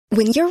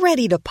When you're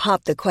ready to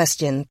pop the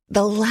question,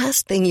 the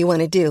last thing you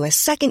want to do is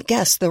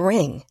second-guess the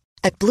ring.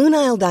 At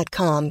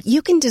BlueNile.com,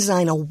 you can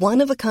design a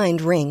one-of-a-kind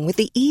ring with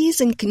the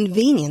ease and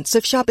convenience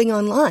of shopping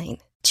online.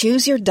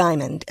 Choose your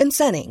diamond and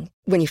setting.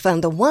 When you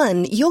find the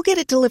one, you'll get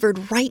it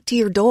delivered right to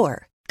your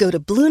door. Go to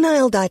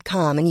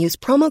BlueNile.com and use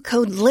promo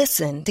code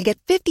LISTEN to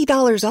get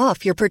 $50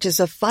 off your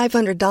purchase of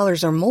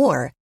 $500 or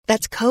more.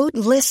 That's code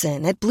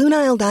LISTEN at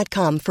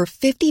BlueNile.com for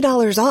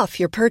 $50 off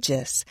your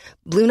purchase.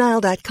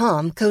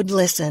 BlueNile.com, code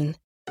LISTEN.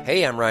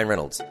 Hey, I'm Ryan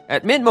Reynolds.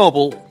 At Mint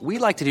Mobile, we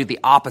like to do the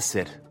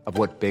opposite of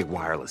what Big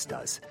Wireless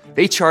does.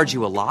 They charge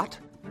you a lot,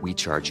 we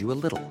charge you a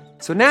little.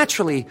 So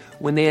naturally,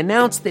 when they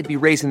announced they'd be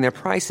raising their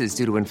prices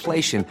due to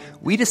inflation,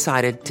 we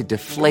decided to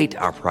deflate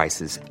our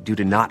prices due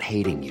to not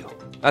hating you.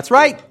 That's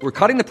right. We're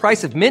cutting the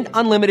price of Mint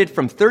Unlimited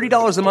from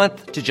 $30 a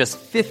month to just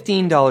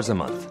 $15 a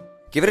month.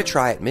 Give it a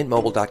try at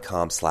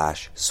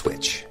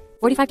mintmobile.com/switch.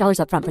 $45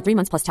 up front for 3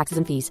 months plus taxes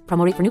and fees.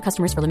 Promo rate for new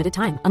customers for limited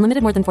time.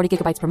 Unlimited more than 40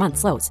 gigabytes per month.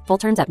 Slows full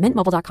terms at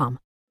mintmobile.com.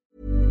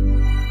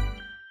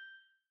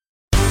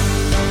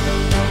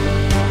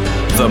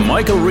 The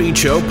Michael Reid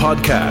Show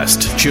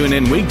podcast. Tune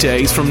in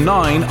weekdays from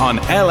 9 on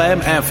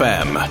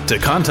LMFM. To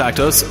contact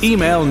us,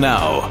 email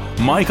now,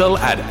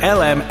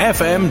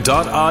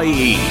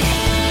 michael@lmfm.ie.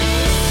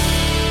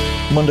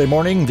 Monday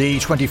morning, the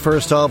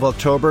 21st of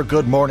October.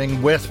 Good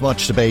morning, with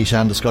much debate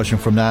and discussion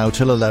from now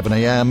till 11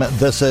 a.m.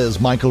 This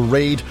is Michael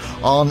Reid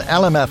on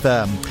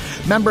LMFM.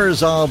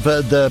 Members of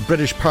the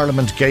British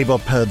Parliament gave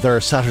up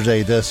their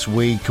Saturday this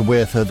week,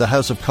 with the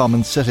House of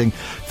Commons sitting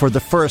for the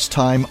first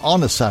time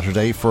on a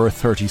Saturday for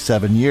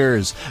 37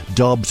 years.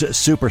 Dubbed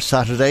Super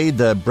Saturday,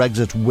 the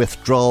Brexit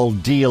withdrawal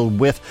deal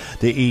with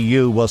the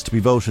EU was to be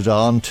voted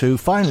on to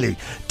finally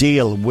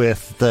deal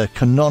with the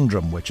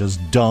conundrum which has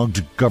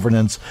dogged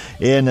governance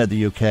in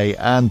the UK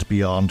and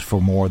beyond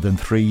for more than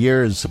 3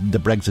 years. The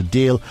Brexit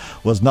deal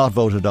was not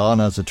voted on,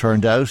 as it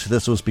turned out.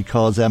 This was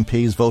because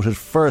MPs voted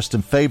first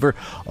in favour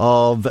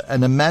of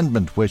an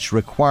amendment which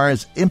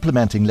requires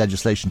implementing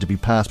legislation to be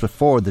passed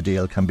before the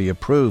deal can be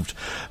approved.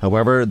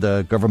 However,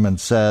 the government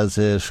says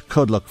it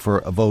could look for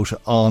a vote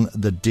on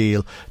the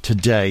deal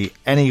today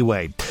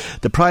anyway.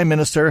 The Prime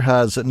Minister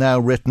has now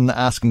written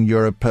asking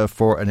Europe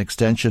for an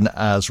extension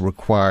as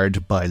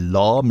required by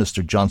law.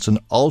 Mr Johnson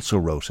also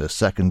wrote a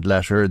second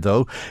letter,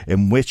 though,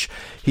 in which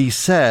he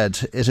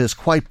said it is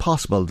quite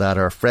possible that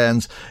our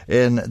friends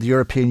in the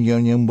European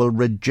Union will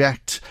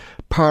reject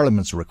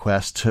Parliament's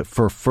request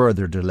for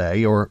further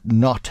delay or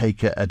not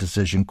take a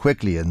decision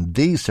quickly. In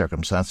these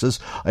circumstances,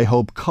 I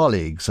hope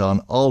colleagues on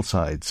all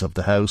sides of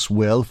the House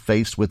will,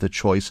 faced with the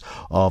choice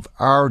of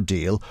our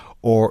deal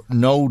or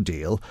no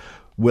deal,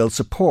 will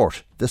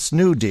support this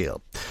new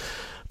deal.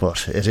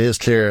 But it is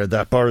clear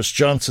that Boris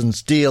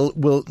Johnson's deal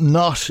will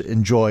not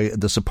enjoy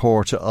the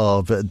support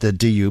of the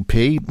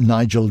DUP.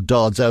 Nigel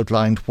Dodds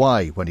outlined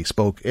why when he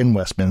spoke in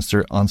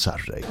Westminster on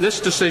Saturday.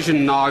 This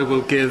decision now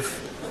will give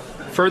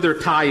further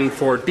time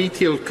for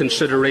detailed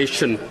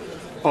consideration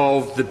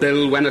of the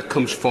bill when it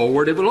comes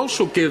forward. It will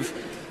also give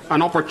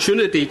an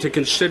opportunity to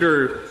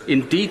consider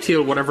in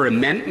detail whatever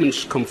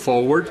amendments come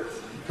forward.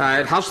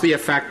 It has the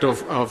effect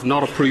of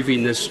not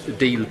approving this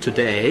deal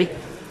today.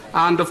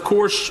 And, of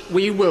course,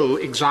 we will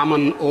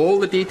examine all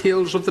the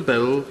details of the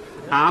bill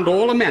and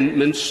all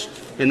amendments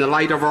in the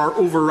light of our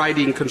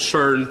overriding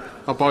concern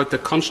about the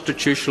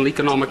constitutional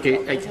economic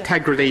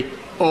integrity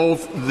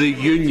of the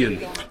Union.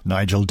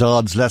 Nigel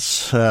Dodds.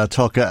 Let's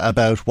talk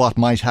about what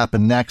might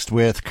happen next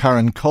with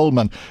Karen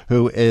Coleman,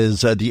 who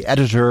is the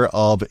editor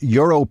of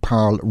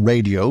Europarl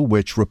Radio,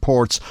 which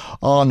reports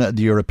on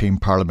the European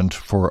Parliament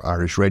for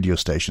Irish radio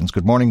stations.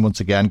 Good morning once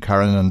again,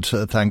 Karen, and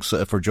thanks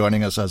for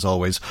joining us, as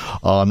always,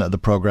 on the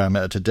programme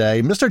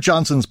today. Mr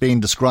Johnson's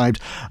been described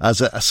as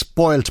a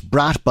spoilt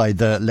brat by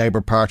the Labour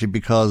Party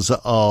because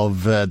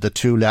of the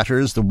two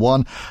letters, the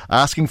one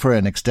asking for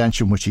an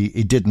extension which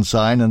he didn't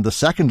sign, and the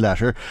second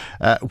letter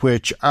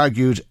which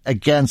argued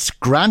against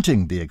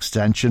granting the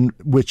extension,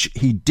 which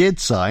he did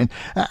sign.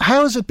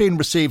 How has it been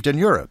received in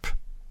Europe?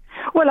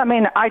 Well, I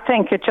mean, I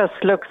think it just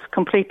looks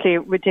completely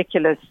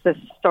ridiculous, this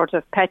sort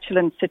of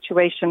petulant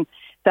situation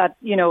that,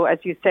 you know, as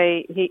you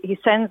say, he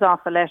sends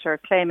off a letter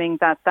claiming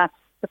that that's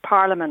the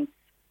Parliament's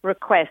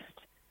request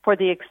for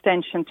the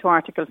extension to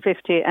Article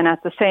 50, and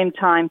at the same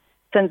time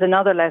sends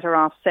another letter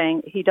off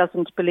saying he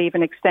doesn't believe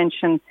an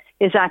extension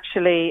is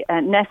actually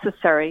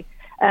necessary.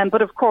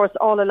 But of course,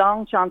 all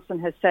along, Johnson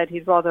has said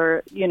he'd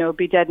rather,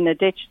 be dead in a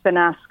ditch than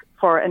ask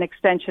for an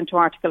extension to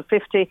Article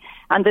 50.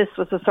 And this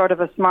was a sort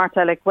of a smart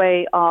aleck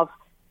way of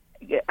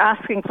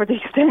asking for the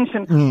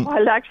extension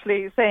while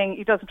actually saying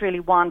he doesn't really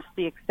want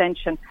the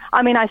extension.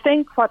 I mean, I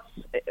think what's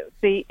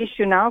the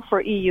issue now for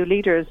EU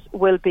leaders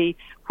will be,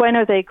 when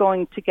are they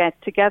going to get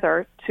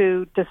together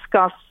to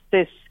discuss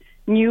this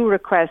new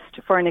request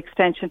for an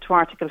extension to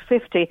Article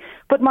 50?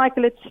 But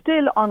Michael, it's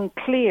still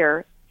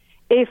unclear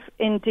if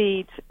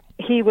indeed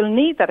he will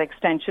need that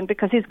extension,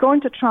 because he's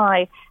going to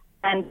try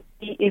and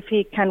see if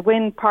he can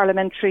win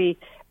parliamentary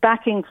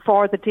backing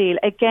for the deal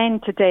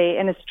again today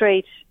in a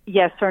straight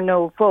yes or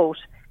no vote.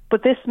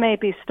 But this may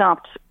be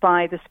stopped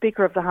by the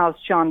Speaker of the House,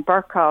 John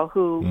Bercow,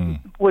 who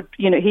would,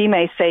 he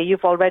may say,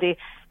 you've already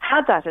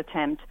had that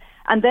attempt.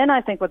 And then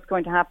I think what's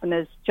going to happen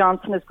is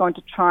Johnson is going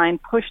to try and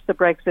push the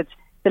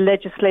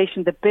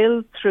legislation, the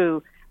bill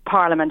through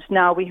Parliament.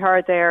 Now, we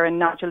heard there in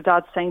Nigel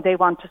Dodd saying they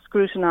want to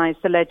scrutinise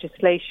the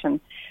legislation.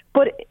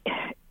 But,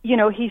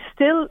 he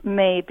still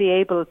may be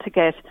able to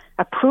get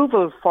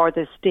approval for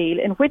this deal,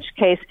 in which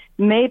case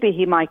maybe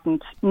he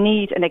mightn't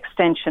need an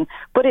extension.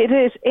 But it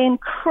is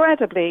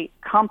incredibly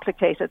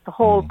complicated, the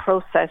whole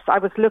process. I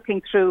was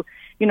looking through,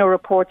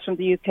 reports from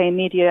the UK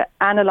media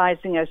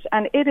analysing it,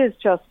 and it is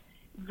just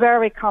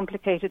very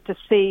complicated to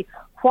see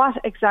what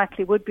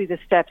exactly would be the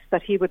steps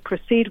that he would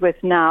proceed with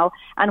now,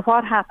 and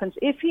what happens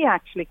if he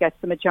actually gets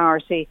the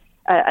majority,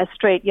 a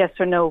straight yes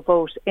or no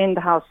vote in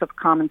the House of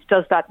Commons.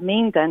 Does that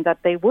mean then that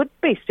they would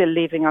be still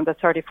leaving on the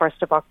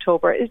 31st of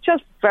October? It's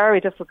just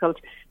very difficult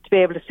to be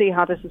able to see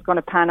how this is going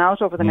to pan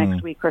out over the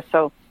next week or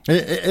so.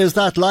 Is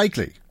that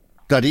likely?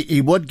 That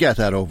he would get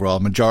that overall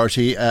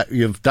majority?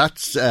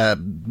 That's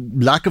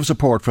lack of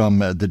support from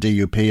the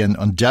DUP, and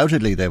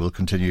undoubtedly they will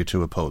continue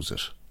to oppose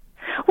it.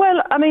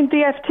 Well, I mean,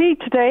 the FT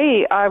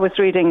today, I was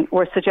reading,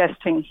 were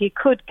suggesting he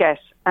could get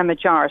a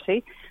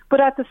majority. But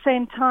at the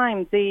same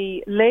time,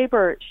 the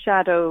Labour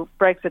shadow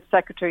Brexit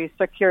Secretary,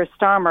 Sir Keir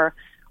Starmer,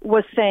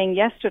 was saying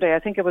yesterday, I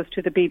think it was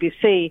to the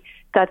BBC,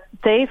 that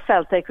they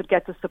felt they could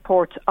get the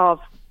support of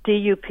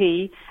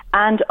DUP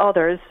and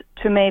others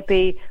to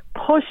maybe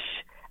push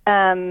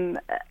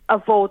a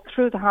vote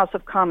through the House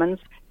of Commons,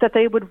 that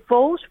they would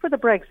vote for the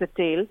Brexit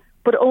deal,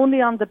 but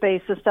only on the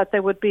basis that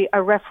there would be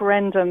a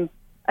referendum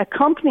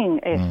accompanying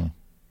it.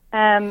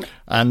 And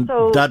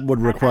so that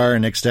would require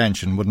an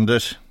extension, wouldn't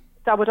it?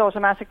 That would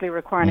automatically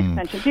require an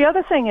extension. The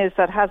other thing is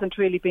that hasn't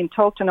really been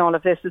talked in all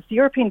of this is the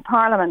European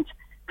Parliament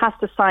has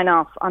to sign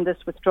off on this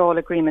withdrawal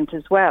agreement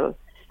as well.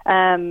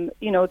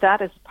 That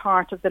is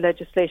part of the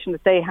legislation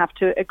that they have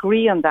to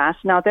agree on that.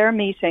 Now, they're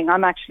meeting.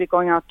 I'm actually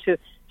going out to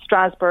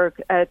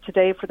Strasbourg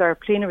today for their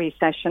plenary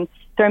session.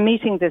 They're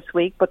meeting this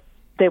week, but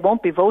they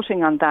won't be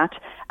voting on that,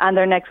 and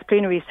their next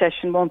plenary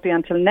session won't be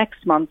until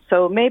next month.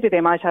 So maybe they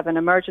might have an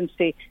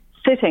emergency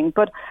sitting.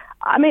 But,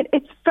 I mean,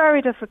 it's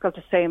very difficult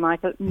to say,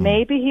 Michael.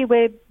 Maybe he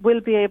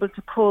will be able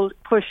to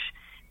push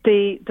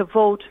the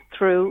vote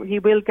through. He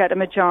will get a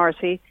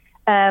majority.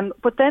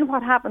 But then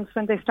what happens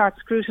when they start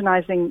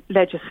scrutinising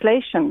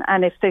legislation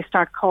and if they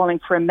start calling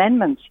for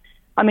amendments?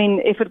 I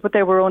mean, but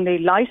there were only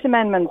light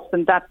amendments,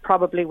 then that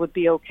probably would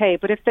be okay.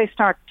 But if they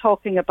start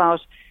talking about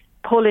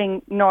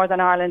pulling Northern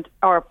Ireland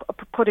or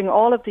putting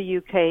all of the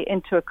UK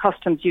into a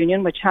customs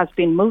union, which has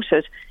been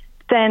mooted,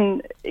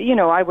 then,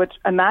 I would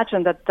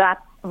imagine that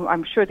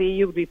I'm sure the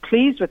EU would be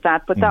pleased with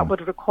that, but that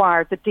would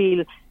require the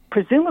deal,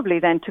 presumably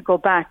then, to go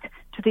back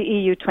to the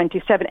EU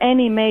 27.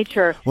 Any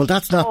major... Well,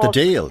 that's not the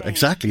deal.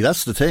 Exactly.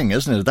 That's the thing,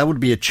 isn't it? That would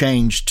be a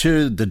change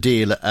to the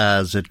deal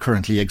as it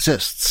currently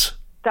exists.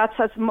 That's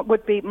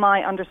would be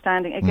my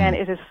understanding. Again,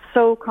 it is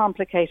so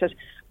complicated.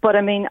 But,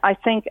 I mean, I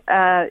think,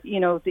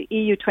 the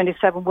EU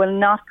 27 will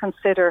not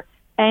consider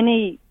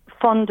any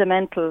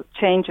fundamental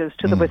changes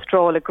to the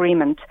withdrawal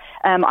agreement.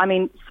 I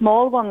mean,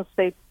 small ones,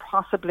 they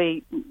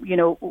possibly,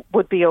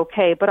 would be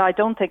okay, but I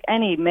don't think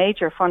any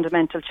major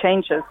fundamental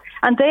changes.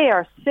 And they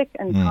are sick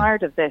and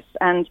tired of this.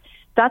 And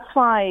that's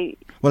why...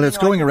 Well, it's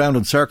going around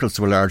in circles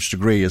to a large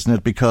degree, isn't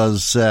it?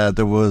 Because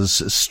there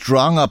was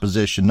strong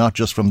opposition, not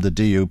just from the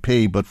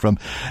DUP, but from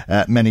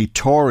many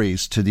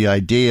Tories to the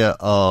idea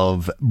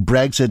of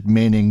Brexit,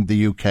 meaning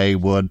the UK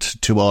would,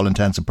 to all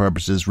intents and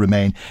purposes,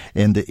 remain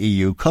in the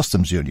EU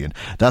customs union.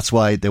 That's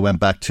why they went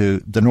back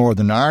to the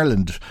Northern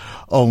Ireland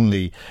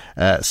only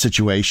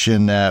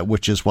situation,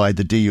 which is why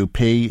the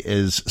DUP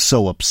is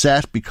so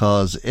upset,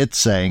 because it's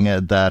saying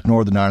that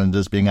Northern Ireland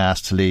is being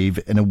asked to leave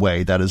in a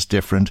way that is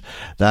different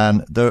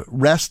than the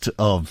rest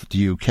of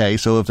the UK.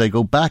 So if they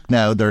go back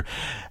now, they're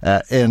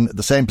in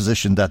the same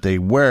position that they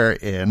were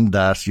in,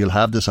 that you'll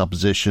have this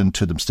opposition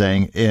to them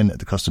staying in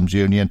the customs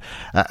union,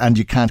 and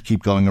you can't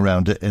keep going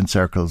around in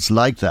circles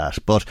like that.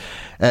 But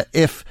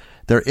if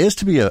there is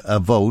to be a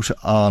vote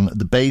on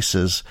the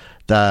basis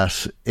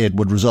that it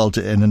would result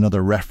in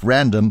another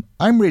referendum,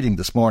 I'm reading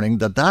this morning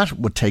that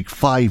would take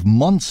 5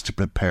 months to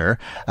prepare,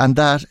 and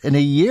that in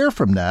a year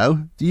from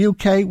now, the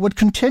UK would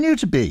continue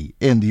to be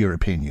in the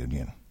European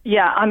Union.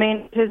 Yeah, I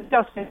mean, it is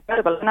just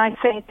incredible. And I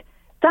think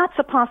that's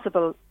a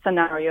possible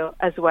scenario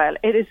as well.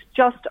 It is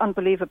just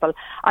unbelievable.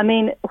 I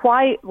mean,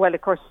 why? Well,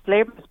 of course,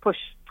 Labour has pushed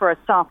for a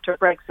softer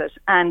Brexit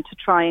and to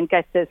try and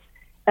get this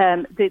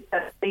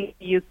the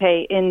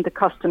UK in the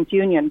customs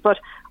union. But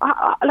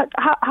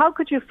how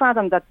could you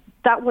fathom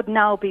that would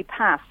now be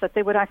passed, that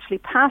they would actually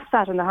pass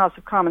that in the House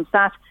of Commons,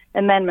 that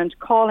amendment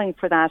calling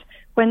for that,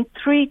 when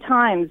 3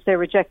 times they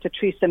rejected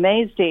Theresa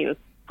May's deal,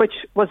 which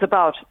was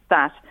about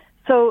that.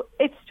 So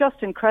it's just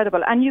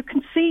incredible. And you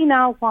can see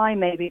now why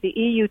maybe the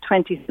EU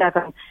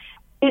 27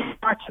 is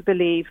hard to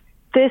believe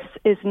this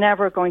is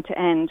never going to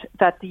end,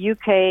 that the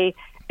UK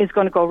is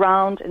going to go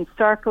round in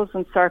circles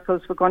and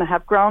circles. We're going to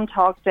have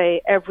Groundhog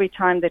Day every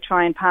time they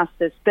try and pass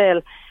this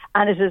bill.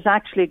 and it is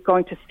actually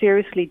going to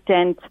seriously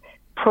dent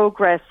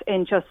progress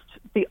in just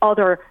the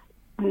other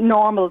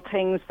normal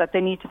things that they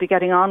need to be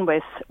getting on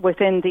with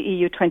within the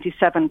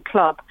EU27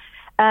 club.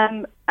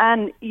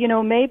 And, you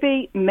know,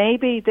 maybe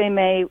they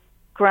may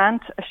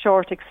grant a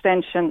short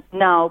extension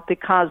now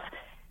because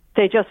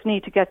they just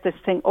need to get this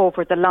thing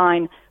over the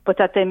line, but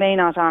that they may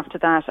not after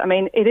that. I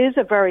mean, it is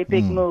a very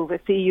big move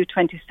if the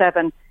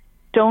EU27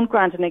 don't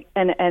grant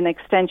an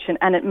extension,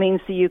 and it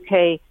means the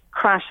UK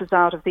crashes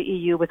out of the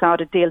EU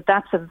without a deal.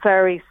 That's a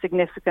very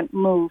significant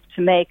move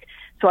to make.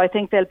 So I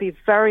think they'll be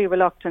very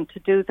reluctant to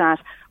do that.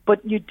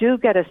 But you do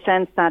get a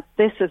sense that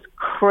this is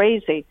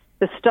crazy.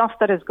 The stuff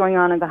that is going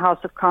on in the House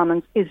of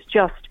Commons is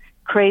just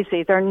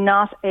crazy. They're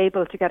not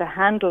able to get a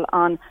handle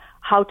on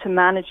how to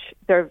manage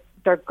their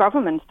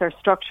government, their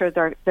structure,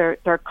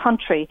 their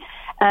country.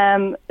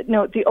 No,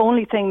 the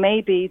only thing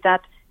may be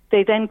that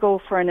they then go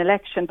for an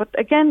election. But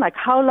again, like,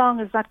 how long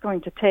is that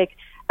going to take?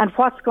 And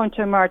what's going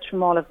to emerge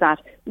from all of that?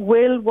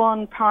 Will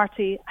one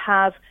party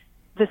have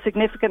the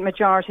significant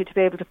majority to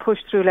be able to push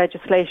through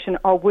legislation,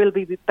 or will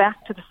we be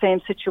back to the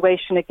same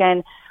situation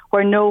again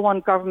where no one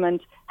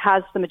government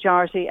has the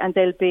majority and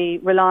they'll be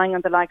relying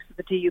on the likes of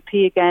the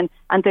DUP again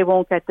and they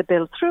won't get the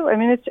bill through? I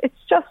mean, it's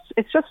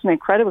just an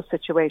incredible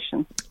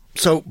situation.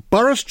 So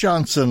Boris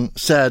Johnson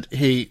said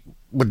he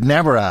would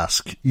never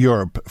ask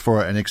Europe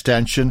for an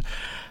extension,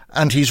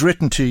 and he's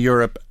written to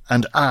Europe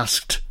and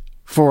asked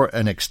for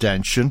an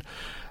extension.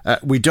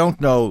 We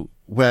don't know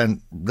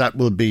when that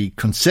will be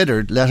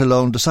considered, let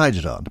alone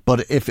decided on.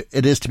 But if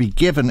it is to be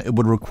given, it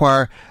would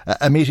require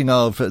a meeting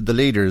of the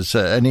leaders,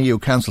 an EU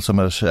Council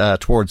summit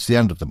towards the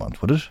end of the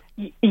month, would it?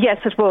 Yes,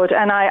 it would.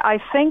 And I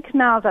think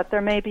now that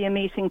there may be a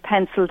meeting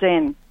penciled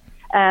in.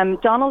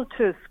 Donald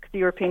Tusk, the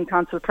European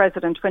Council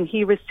President, when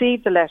he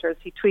received the letters,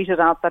 he tweeted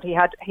out that he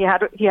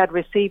had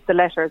received the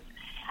letters,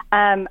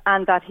 and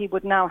that he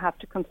would now have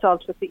to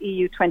consult with the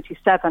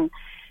EU27.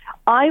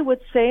 I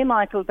would say,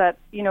 Michael, that,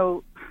 you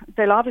know,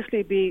 they'll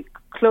obviously be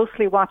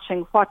closely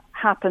watching what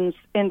happens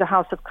in the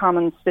House of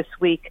Commons this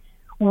week.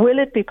 Will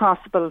it be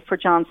possible for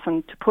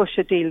Johnson to push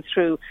a deal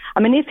through?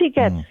 I mean, if he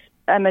gets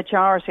a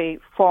majority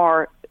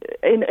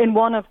in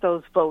one of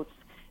those votes,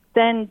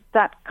 then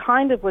that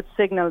kind of would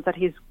signal that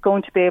he's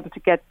going to be able to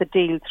get the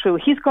deal through.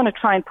 He's going to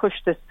try and push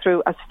this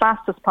through as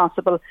fast as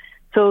possible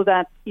so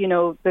that, you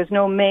know, there's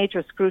no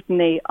major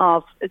scrutiny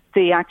of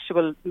the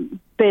actual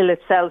bill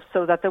itself,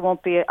 so that there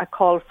won't be a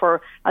call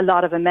for a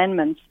lot of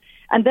amendments.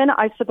 And then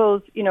I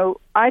suppose, you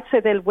know, I'd say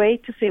they'll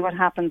wait to see what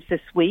happens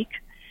this week.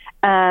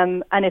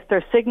 And if there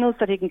are signals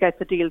that he can get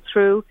the deal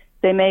through,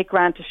 they may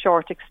grant a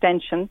short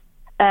extension.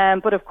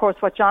 But of course,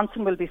 what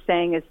Johnson will be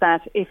saying is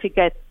that if he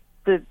gets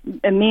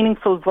a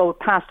meaningful vote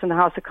passed in the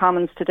House of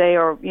Commons today,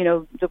 or, you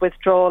know, the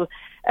withdrawal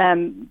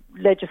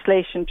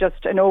legislation,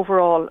 just an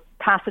overall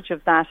passage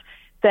of that,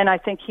 then I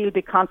think he'll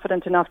be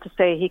confident enough to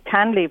say he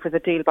can leave with a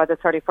deal by the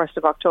 31st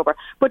of October.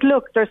 But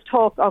look, there's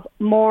talk of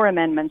more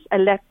amendments, a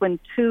Letwin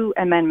II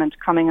amendment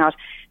coming out.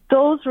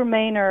 Those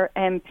Remainer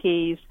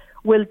MPs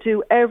will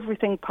do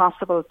everything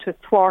possible to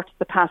thwart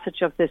the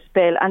passage of this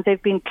bill, and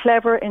they've been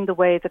clever in the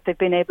way that they've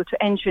been able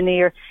to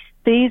engineer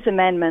these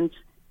amendments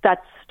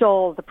that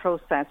stall the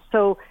process.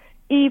 So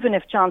even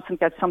if Johnson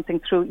gets something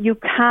through, you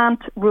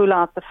can't rule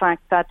out the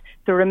fact that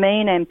the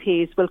Remain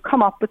MPs will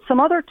come up with some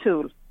other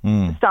tool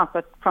to stop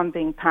it from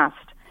being passed.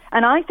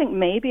 And I think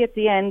maybe at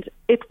the end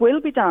it will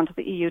be down to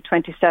the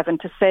EU27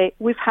 to say,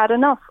 we've had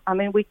enough. I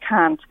mean, we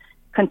can't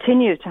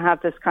continue to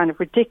have this kind of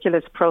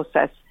ridiculous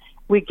process.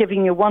 We're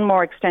giving you one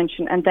more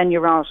extension and then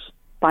you're out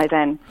by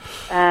then.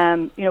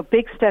 You know,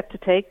 big step to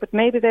take, but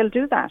maybe they'll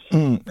do that.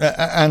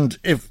 And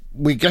if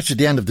we get to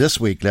the end of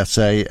this week, let's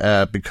say,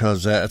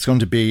 because it's going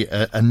to be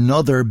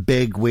another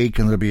big week,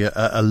 and there'll be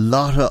a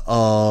lot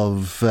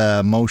of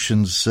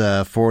motions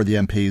for the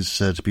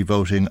MPs to be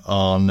voting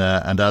on,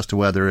 and as to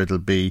whether it'll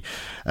be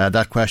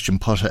that question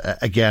put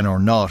again or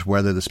not,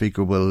 whether the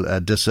Speaker will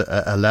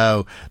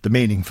allow the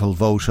meaningful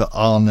vote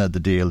on the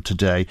deal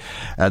today.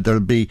 There'll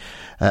be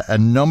a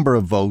number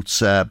of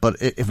votes, but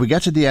if we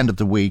get to the end of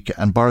the week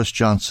and Boris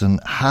Johnson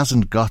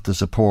hasn't got the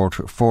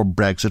support for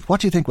Brexit, what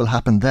do you think will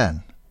happen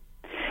then?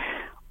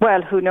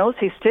 Well, who knows?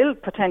 He still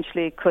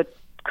potentially could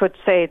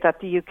say that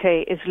the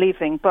UK is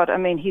leaving, but I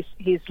mean,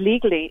 he's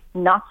legally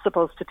not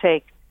supposed to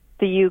take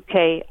the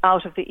UK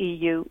out of the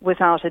EU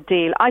without a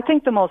deal. I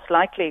think the most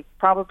likely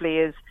probably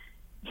is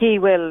he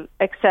will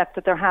accept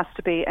that there has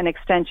to be an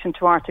extension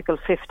to Article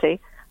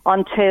 50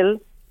 until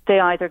they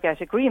either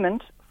get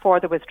agreement for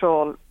the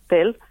withdrawal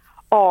bill,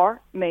 or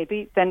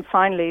maybe then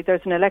finally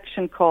there's an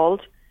election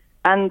called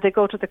and they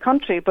go to the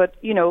country. But,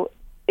 you know,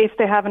 if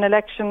they have an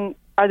election,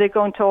 are they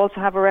going to also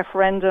have a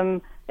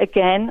referendum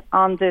again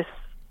on this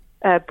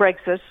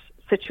Brexit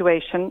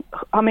situation?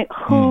 I mean,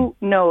 who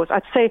knows?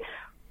 I'd say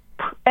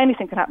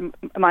anything can happen,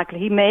 Michael.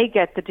 He may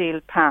get the deal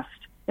passed,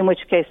 in which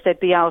case they'd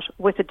be out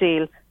with a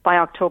deal by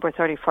October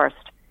 31st.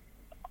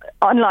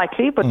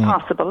 Unlikely, but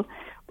possible.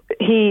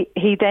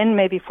 He then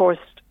may be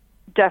forced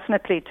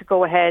definitely to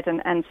go ahead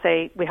and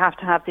say, we have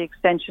to have the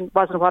extension. It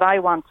wasn't what I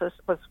wanted,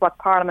 was what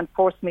Parliament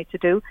forced me to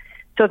do.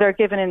 So they're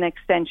given an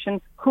extension.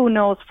 Who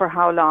knows for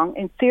how long?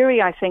 In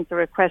theory, I think the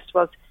request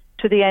was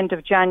to the end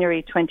of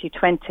January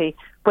 2020.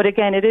 But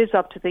again, it is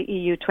up to the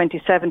EU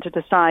 27 to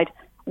decide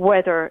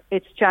whether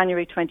it's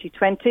January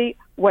 2020,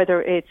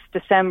 whether it's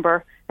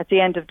December, at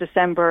the end of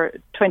December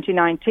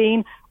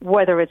 2019,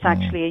 whether it's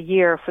actually a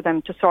year for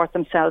them to sort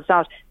themselves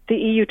out. The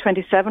EU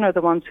 27 are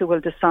the ones who will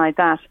decide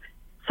that.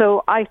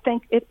 So I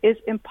think it is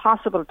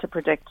impossible to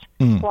predict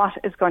what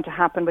is going to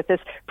happen with this,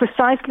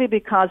 precisely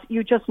because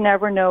you just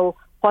never know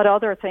what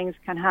other things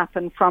can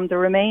happen from the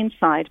Remain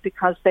side,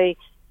 because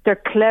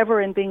they're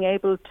clever in being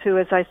able to,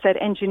 as I said,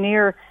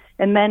 engineer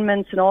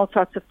amendments and all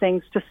sorts of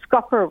things to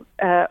scupper,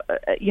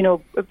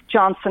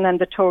 Johnson and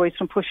the Tories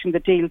from pushing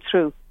the deal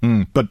through.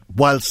 But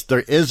whilst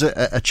there is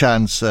a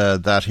chance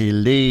that he'll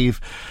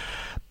leave,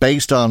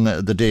 based on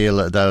the deal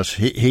that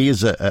he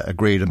has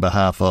agreed on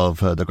behalf of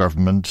the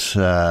government,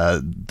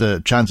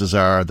 the chances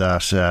are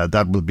that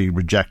that will be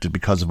rejected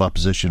because of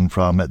opposition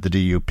from the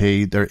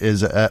DUP. There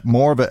is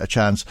more of a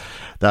chance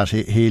that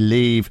he'll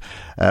leave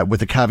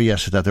with the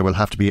caveat that there will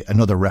have to be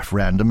another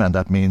referendum, and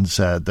that means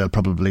they'll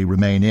probably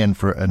remain in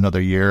for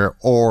another year,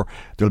 or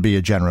there'll be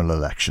a general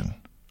election.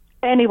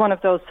 Any one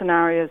of those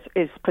scenarios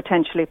is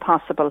potentially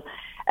possible.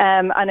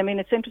 And I mean,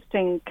 it's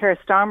interesting, Keir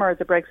Starmer,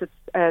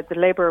 the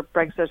Labour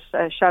Brexit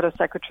Shadow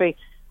Secretary,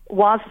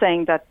 was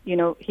saying that,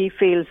 he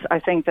feels, I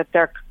think, that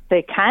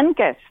they can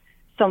get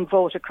some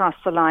vote across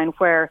the line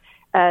where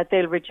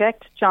they'll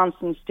reject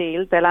Johnson's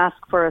deal, they'll ask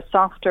for a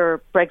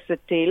softer Brexit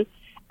deal,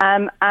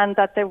 and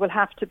that there will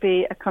have to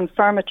be a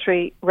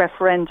confirmatory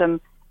referendum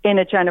in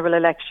a general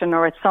election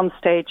or at some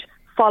stage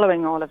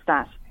following all of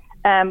that.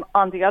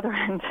 On the other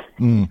hand,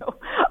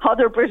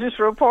 other British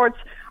reports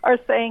are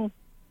saying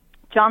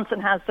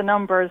Johnson has the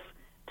numbers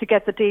to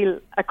get the deal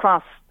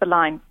across the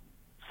line.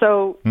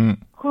 So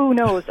who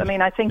knows? I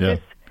mean, I think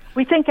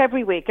we think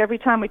every week, every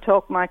time we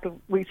talk, Michael,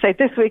 we say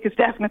this week is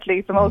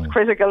definitely the most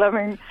critical. I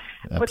mean,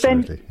 but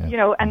then,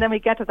 and then we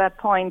get to that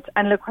point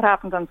and look what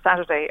happened on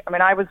Saturday. I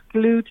mean, I was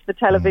glued to the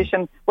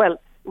television. Well,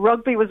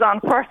 rugby was on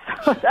first,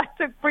 so that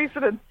took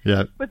precedence.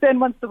 Yeah. But then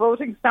once the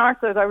voting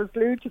started, I was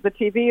glued to the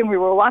TV and we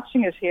were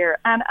watching it here.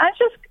 And I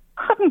just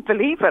couldn't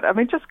believe it. I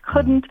mean, just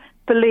couldn't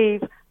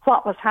believe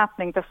what was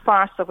happening, the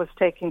farce that was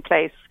taking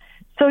place.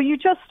 So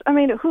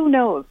who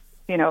knows?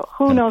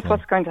 Who knows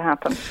what's going to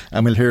happen?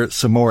 And we'll hear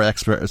some more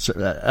excerpts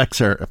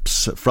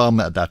from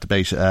that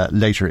debate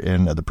later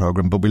in the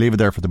programme. But we'll leave it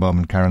there for the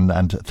moment, Karen,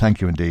 and thank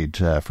you indeed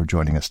for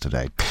joining us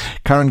today.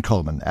 Karen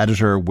Coleman,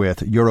 editor with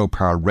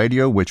Europarl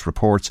Radio, which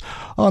reports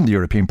on the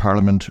European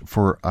Parliament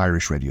for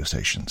Irish radio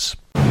stations.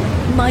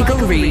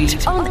 Michael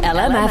Reid on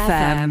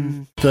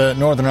LMFM. The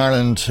Northern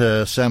Ireland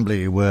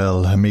Assembly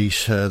will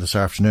meet this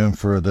afternoon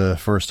for the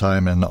first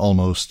time in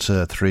almost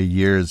 3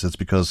 years. It's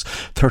because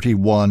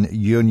 31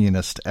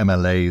 unionist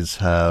MLAs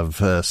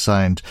have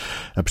signed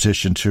a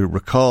petition to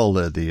recall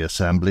the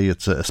Assembly.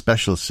 It's a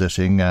special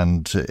sitting,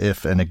 and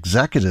if an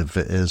executive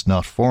is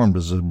not formed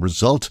as a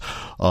result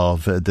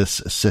of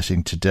this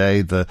sitting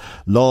today, the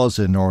laws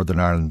in Northern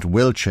Ireland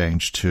will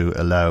change to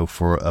allow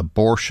for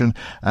abortion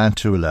and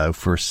to allow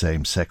for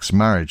same-sex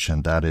marriage,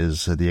 and that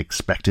is the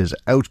expected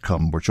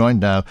outcome. We're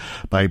joined now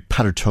by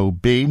Peadar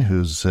Tóibín,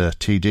 who's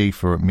TD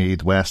for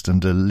Meath West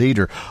and a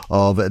leader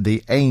of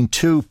the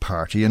Aontú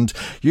party. And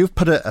you've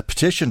put a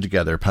petition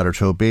together, Peadar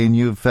Tóibín.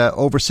 You've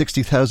over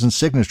 60,000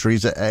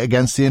 signatories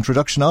against the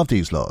introduction of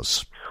these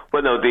laws.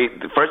 Well, no,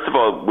 first of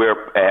all,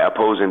 we're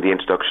opposing the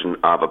introduction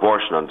of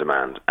abortion on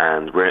demand,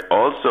 and we're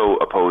also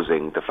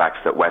opposing the fact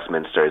that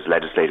Westminster is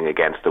legislating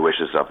against the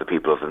wishes of the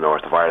people of the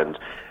north of Ireland.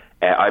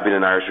 I've been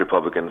an Irish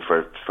Republican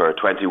for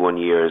 21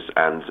 years,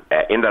 and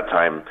in that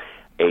time,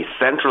 a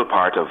central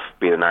part of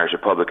being an Irish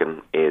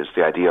Republican is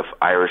the idea of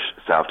Irish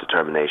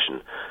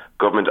self-determination,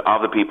 government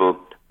of the people,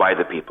 by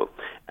the people.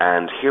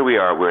 And here we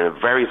are, we're in a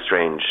very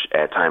strange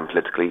time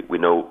politically. We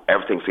know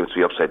everything seems to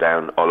be upside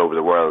down all over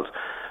the world.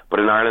 But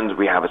in Ireland,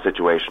 we have a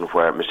situation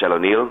where Michelle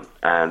O'Neill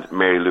and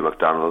Mary Lou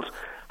McDonald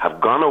have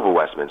gone over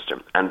Westminster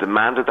and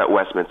demanded that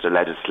Westminster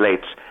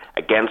legislate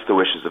against the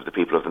wishes of the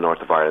people of the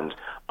north of Ireland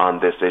on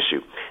this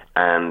issue.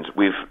 And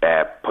we've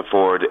put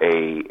forward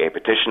a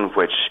petition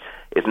which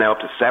is now up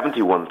to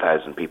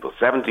 71,000 people.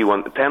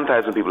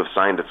 10,000 people have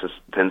signed it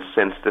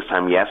since this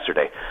time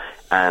yesterday.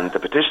 And the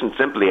petition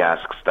simply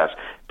asks that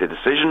the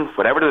decision,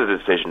 whatever the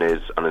decision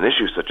is on an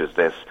issue such as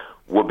this,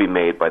 would be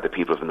made by the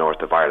people of the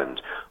north of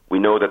Ireland. We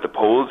know that the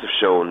polls have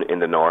shown in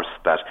the north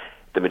that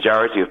the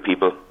majority of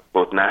people,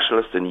 both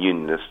nationalists and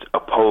unionists,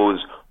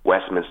 oppose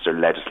Westminster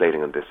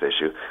legislating on this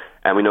issue.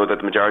 And we know that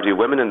the majority of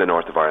women in the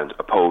north of Ireland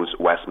oppose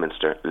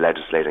Westminster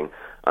legislating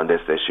on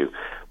this issue.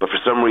 But for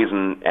some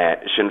reason,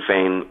 Sinn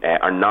Féin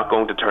are not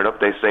going to turn up,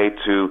 they say,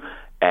 to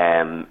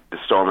the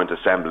Stormont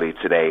Assembly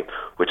today,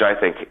 which I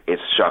think is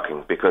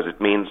shocking, because it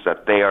means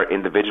that they are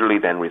individually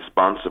then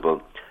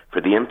responsible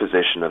for the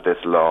imposition of this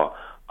law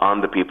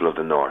on the people of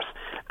the north.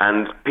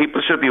 And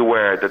people should be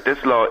aware that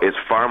this law is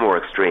far more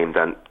extreme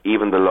than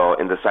even the law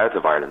in the south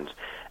of Ireland.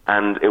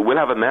 And it will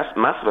have a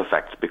massive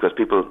effect because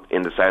people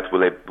in the South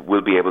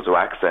will be able to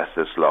access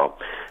this law.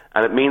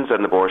 And it means that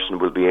an abortion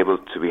will be able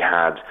to be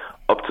had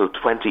up till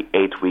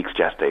 28 weeks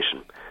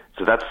gestation.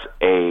 So that's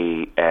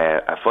a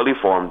fully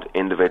formed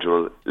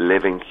individual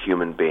living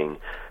human being,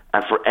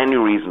 and for any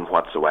reason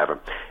whatsoever.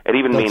 It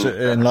even means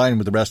in line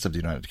with the rest of the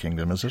United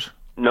Kingdom, is it?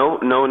 No,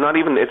 not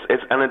even. This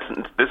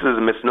is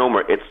a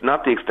misnomer. It's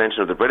not the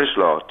extension of the British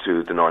law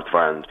to the North of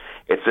Ireland.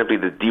 It's simply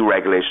the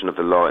deregulation of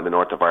the law in the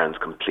North of Ireland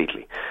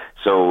completely.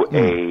 So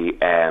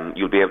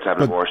you'll be able to have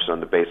an abortion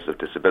on the basis of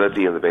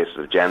disability, on the basis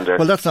of gender.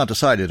 Well, that's not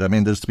decided. I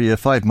mean, there's to be a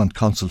 5-month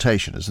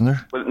consultation, isn't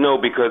there? Well, no,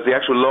 because the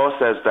actual law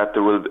says that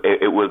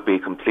it will be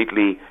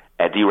completely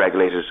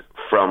deregulated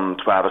from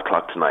 12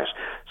 o'clock tonight,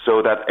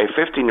 so that a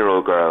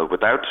 15-year-old girl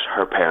without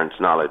her parents'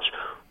 knowledge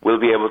will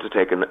be able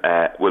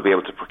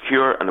to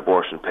procure an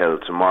abortion pill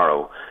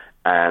tomorrow,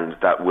 and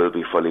that will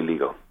be fully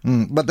legal.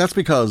 But that's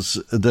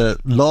because the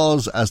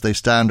laws as they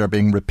stand are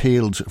being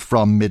repealed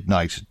from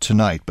midnight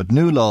tonight. But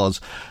new laws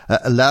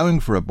allowing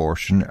for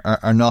abortion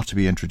are not to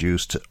be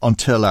introduced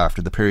until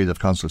after the period of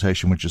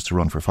consultation, which is to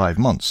run for 5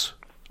 months.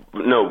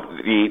 No,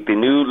 the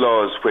new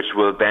laws which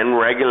will then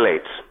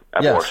regulate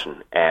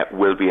abortion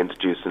will be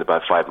introduced in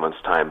about 5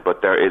 months' time.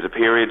 But there is a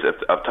period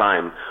of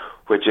time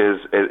which is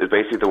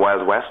basically the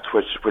Wild West,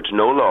 which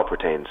no law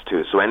pertains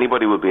to. So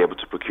anybody will be able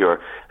to procure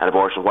an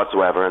abortion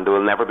whatsoever, and there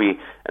will never be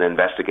an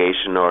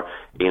investigation, or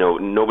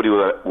nobody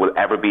will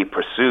ever be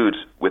pursued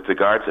with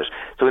regards to it.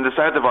 So in the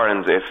South of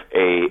Ireland, if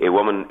a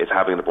woman is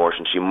having an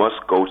abortion, she must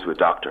go to a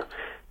doctor.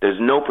 There's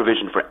no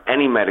provision for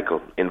any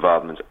medical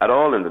involvement at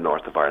all in the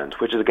North of Ireland,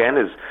 which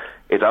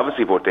is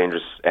obviously both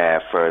dangerous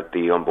for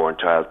the unborn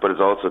child, but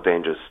it's also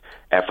dangerous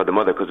for the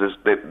mother, because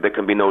there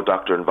can be no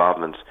doctor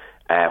involvement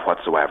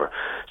whatsoever.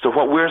 So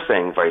what we're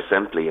saying very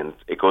simply, and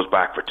it goes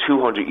back for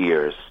 200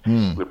 years,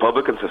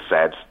 Republicans have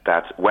said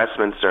that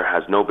Westminster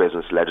has no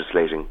business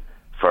legislating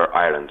for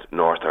Ireland,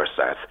 north or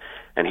south.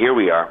 And here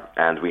we are,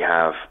 and we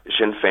have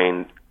Sinn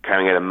Féin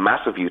carrying out a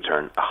massive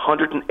U-turn,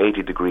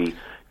 180-degree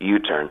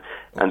U-turn,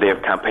 and they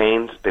have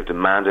campaigned, they've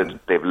demanded,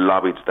 they've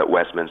lobbied that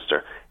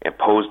Westminster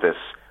impose this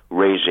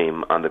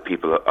regime on the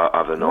people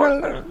of the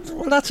North.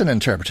 Well, that's an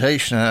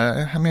interpretation.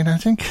 I mean, I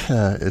think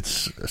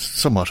it's a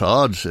somewhat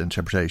odd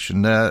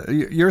interpretation.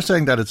 You're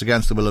saying that it's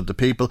against the will of the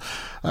people.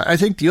 I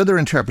think the other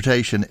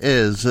interpretation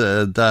is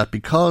that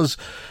because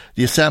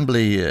the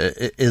Assembly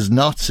is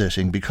not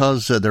sitting,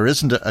 because there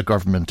isn't a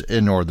government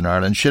in Northern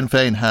Ireland, Sinn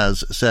Féin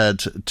has said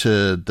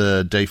to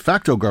the de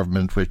facto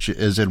government, which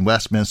is in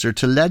Westminster,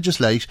 to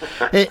legislate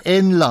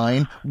in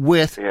line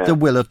with the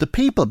will of the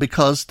people,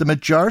 because the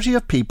majority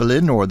of people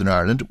in Northern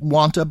Ireland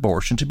want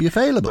abortion to be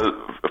available.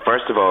 Well,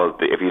 first of all,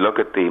 if you look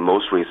at the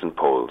most recent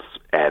polls,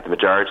 the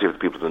majority of the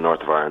people in the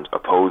North of Ireland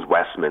oppose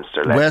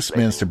Westminster legislation.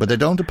 Westminster, but they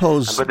don't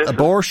oppose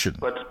abortion.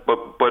 But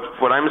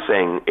what I'm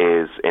saying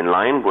is in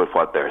line with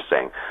what they're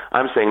saying.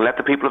 I'm saying let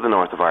the people of the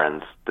North of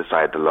Ireland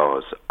decide the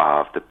laws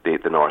of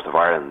the North of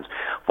Ireland.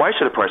 Why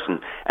should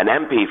an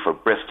MP for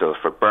Bristol,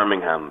 for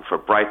Birmingham, for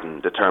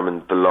Brighton,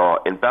 determine the law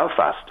in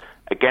Belfast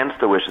against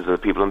the wishes of the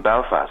people in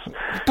Belfast?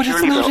 But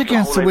it's not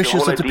against the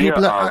wishes of the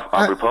people.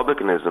 Of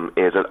republicanism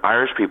is that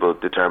Irish people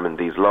determine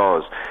these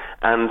laws.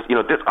 And,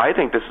 I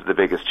think this is the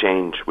biggest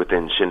change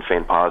within Sinn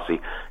Féin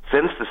policy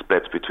since the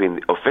splits between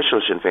the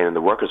official Sinn Féin and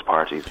the Workers'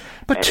 Parties.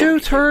 But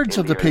 2/3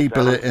 of the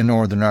people in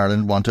Northern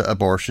Ireland want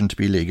abortion to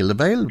be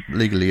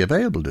legally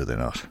available, do they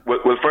not?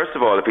 Well, first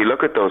of all, if you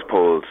look at those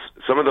polls,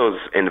 some of those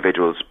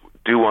individuals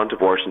do want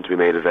abortion to be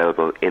made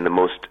available in the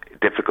most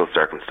difficult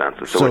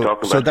circumstances. So we're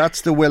talking about,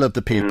 that's the will of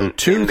the people.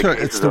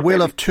 It's the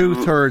will of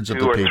 2/3 of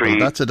the people.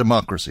 That's a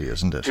democracy,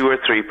 isn't it? 2 or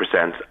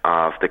 3%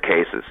 of the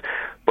cases.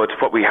 But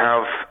what we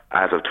have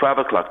as of 12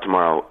 o'clock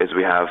tomorrow is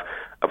we have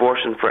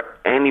abortion for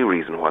any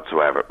reason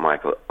whatsoever,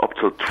 Michael, up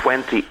till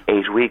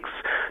 28 weeks.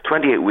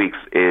 28 weeks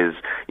is,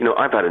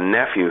 I've had a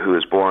nephew who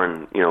was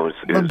born,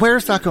 But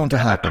where's that going to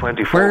happen?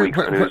 24 weeks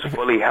and he was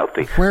fully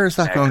healthy. Where is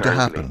that going to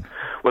happen?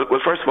 Well,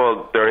 first of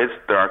all, there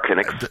are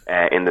clinics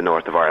in the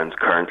North of Ireland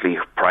currently,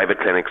 private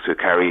clinics who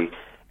carry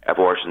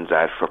abortions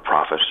out for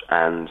profit,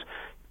 and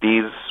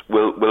these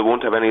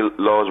won't have any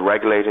laws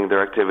regulating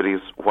their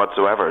activities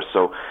whatsoever.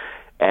 So,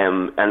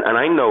 and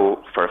I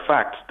know for a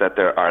fact that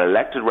there are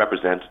elected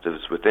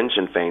representatives within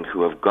Sinn Féin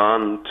who have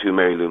gone to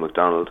Mary Lou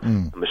McDonald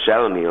and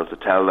Michelle O'Neill to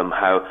tell them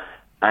how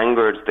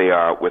angered they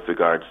are with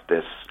regards to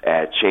this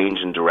change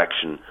in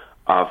direction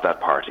of that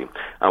party.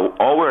 And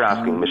all we're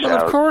asking, Michelle...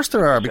 Well, of course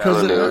there are,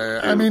 because,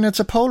 it's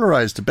a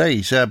polarised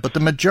debate, but the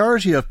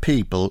majority of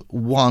people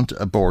want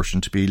abortion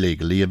to be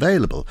legally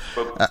available.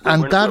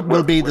 And that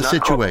will be the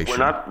situation.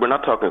 We're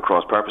not talking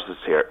across purposes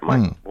here,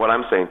 Mike. What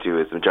I'm saying to you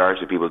is the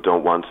majority of people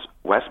don't want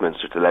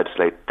Westminster to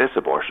legislate this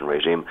abortion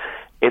regime.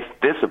 It's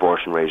this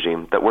abortion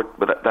regime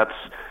that's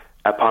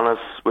upon us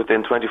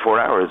within 24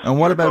 hours. And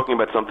what about talking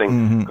about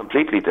something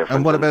completely different?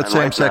 And what about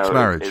same-sex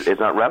marriage?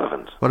 It's not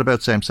relevant. What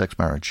about same-sex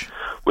marriage?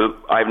 Well,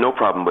 I have no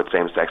problem with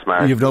same-sex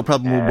marriage. You have no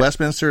problem with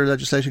Westminster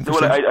legislating for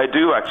same-sex? Well, I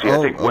do actually.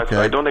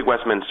 I don't think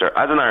Westminster,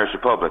 as an Irish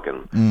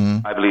Republican,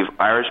 I believe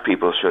Irish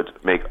people should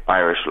make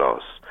Irish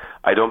laws.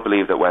 I don't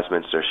believe that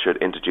Westminster should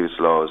introduce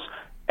laws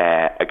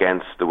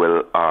against the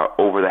will or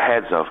over the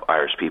heads of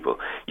Irish people.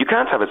 You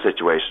can't have a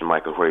situation,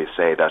 Michael, where you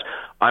say that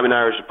I'm an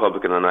Irish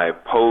Republican and I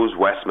oppose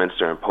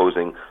Westminster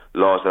imposing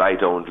laws that I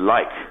don't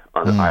like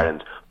on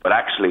Ireland, but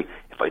actually,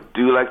 if I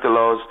do like the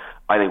laws,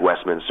 I think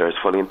Westminster is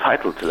fully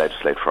entitled to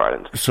legislate for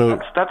Ireland. So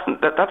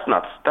that's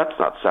not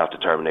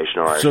self-determination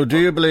or Irish. So do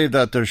you believe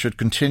that there should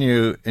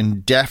continue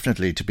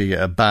indefinitely to be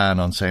a ban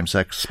on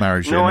same-sex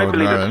marriage in Northern Ireland?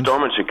 No, I believe that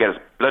Stormont should get his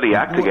bloody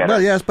act together.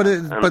 Well, yes, but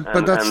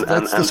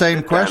that's the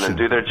same question. And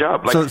do their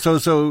job.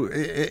 So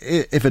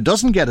if it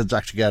doesn't get its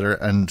act together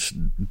and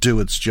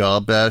do its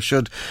job,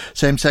 should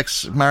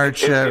same-sex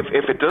marriage if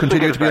it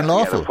continue to be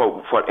unlawful?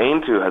 Together, what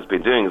AIM2 has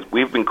been doing is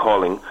we've been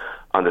calling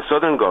on the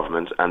Southern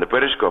government and the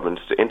British government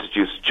to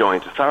introduce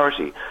joint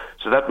authority.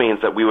 So that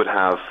means that we would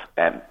have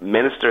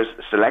ministers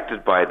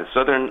selected by the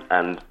Southern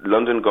and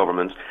London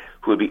governments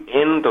who would be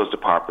in those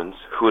departments,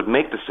 who would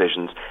make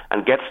decisions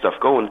and get stuff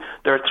going.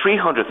 There are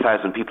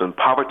 300,000 people in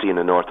poverty in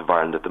the north of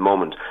Ireland at the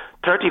moment.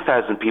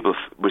 30,000 people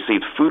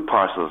received food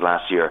parcels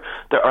last year.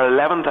 There are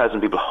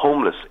 11,000 people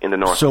homeless in the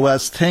north. So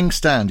as things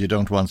stand, you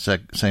don't want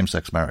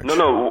same-sex marriage?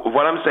 No.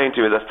 What I'm saying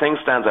to you is, as things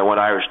stand, I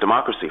want Irish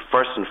democracy,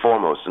 first and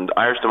foremost. And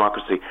Irish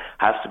democracy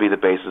has to be the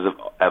basis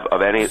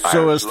of any Irish law.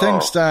 So as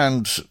things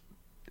stand,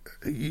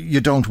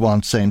 you don't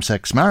want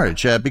same-sex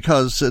marriage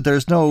because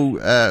there's no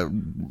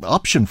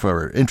option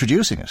for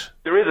introducing it.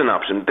 There is an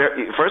option.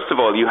 First of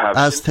all, you have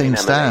as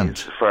things stand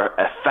for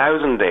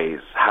 1,000 days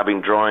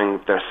having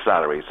drawing their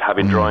salaries,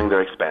 having drawing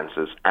their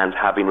expenses, and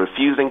having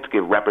refusing to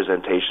give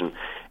representation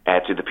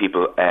to the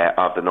people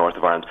of the north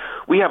of Ireland.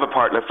 We have a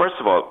partner. First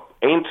of all,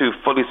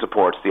 AIM2 fully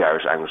supports the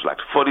Irish Language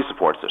Act. Fully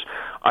supports it.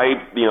 I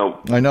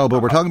know,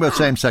 but we're talking about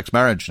same-sex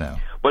marriage now.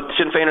 But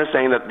Sinn Féin are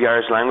saying that the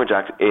Irish Language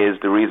Act is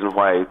the reason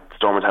why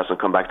Stormont hasn't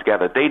come back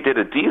together. They did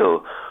a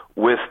deal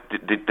with the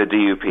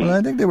DUP. Well,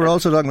 I think they were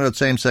also talking about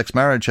same-sex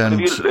marriage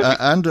and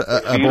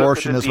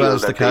abortion as well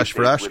as the Cash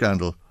for Ash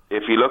scandal.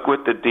 If you look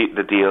with the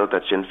deal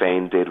that Sinn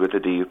Féin did with the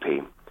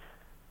DUP,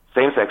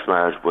 same-sex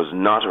marriage was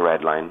not a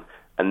red line,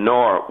 and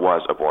nor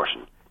was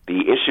abortion.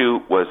 The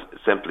issue was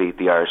simply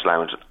the Irish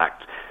Language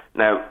Act.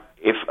 Now,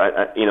 if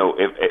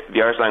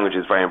the Irish language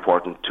is very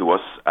important to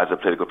us as a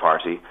political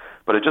party,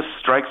 but it just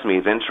strikes me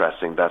as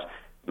interesting that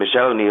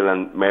Michelle O'Neill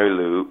and Mary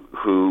Lou,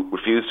 who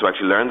refuse to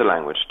actually learn the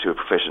language to a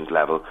proficient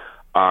level,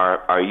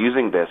 are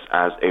using this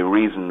as a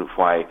reason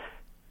why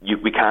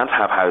we can't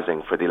have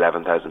housing for the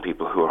 11,000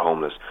 people who are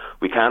homeless.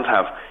 We can't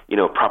have,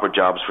 proper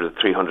jobs for the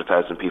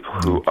 300,000 people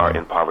who are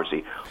in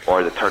poverty,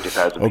 or the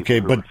 30,000 people. Okay,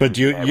 but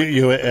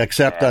you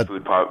accept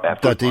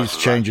that these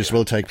changes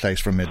will take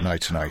place from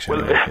midnight tonight.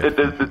 Well,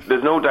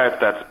 there's no doubt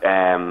that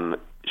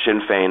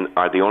Sinn Féin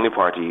are the only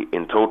party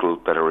in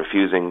total that are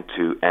refusing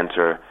to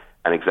enter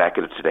an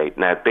executive today.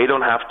 Now, they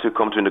don't have to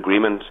come to an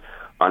agreement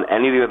on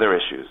any of the other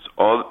issues.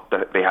 All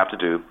that they have to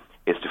do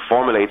is to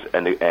formulate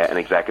an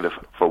executive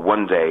for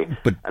one day,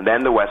 and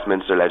then the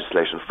Westminster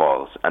legislation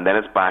falls, and then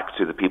it's back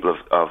to the people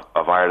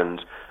of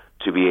Ireland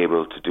to be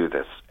able to do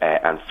this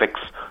and fix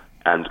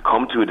and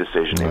come to a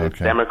decision in a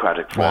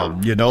democratic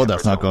form. Well,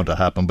 that's not going to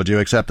happen, but you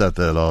accept that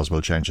the laws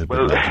will change it.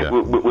 Well,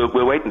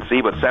 we'll wait and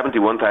see, but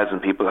 71,000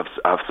 people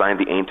have signed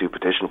the AIM2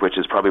 petition, which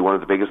is probably one of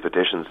the biggest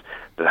petitions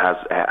that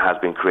has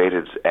been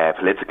created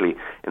politically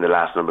in the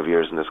last number of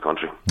years in this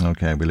country.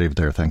 OK, we leave it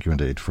there. Thank you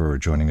indeed for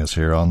joining us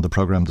here on the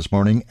programme this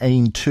morning.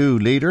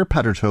 AIM2 leader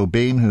Peadar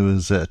Tóibín, who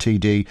is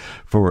TD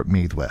for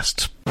Meath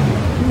West.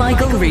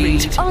 Michael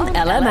Reid on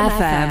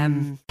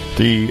LMFM.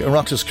 The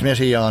Oireachtas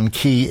Committee on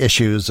Key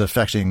Issues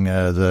Affecting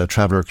the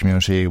Traveller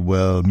Community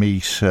will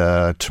meet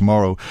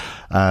tomorrow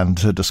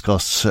and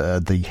discuss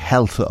the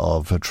health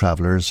of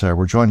travellers.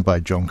 We're joined by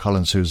Joan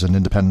Collins, who's an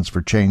Independence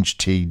for Change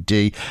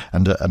TD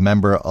and a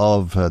member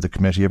of the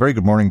committee. A very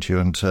good morning to you,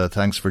 and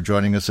thanks for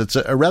joining us. It's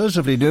a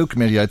relatively new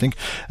committee. I think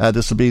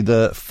this will be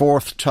the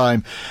fourth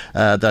time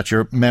that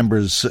your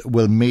members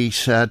will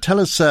meet. Tell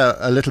us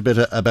a little bit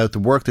about the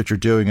work that you're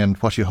doing and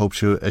what you hope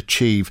to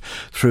achieve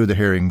through the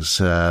hearings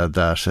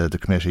that the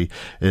committee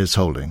is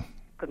holding.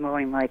 Good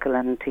morning, Michael,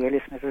 and to your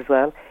listeners as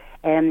well.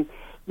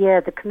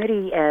 The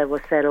committee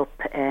was set up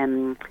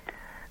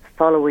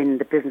following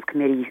the Business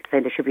Committee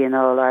saying there should be an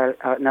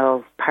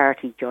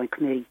all-party joint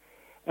committee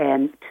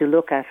to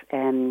look at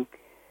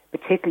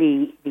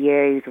particularly the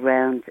areas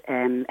around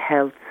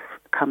health,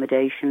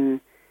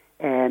 accommodation,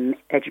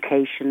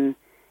 education,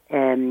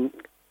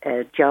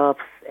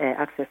 jobs,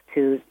 access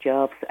to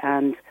jobs,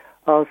 and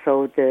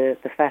also the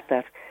fact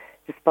that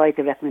despite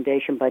the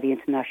recommendation by the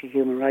International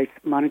Human Rights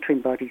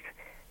Monitoring Bodies,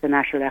 the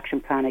National Action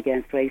Plan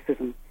Against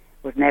Racism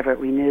was never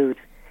renewed.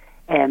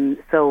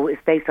 So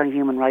it's based on a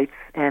human rights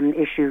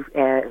issue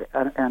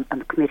on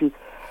the committee,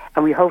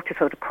 and we hope to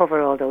sort of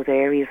cover all those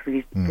areas.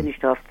 We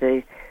finished off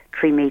the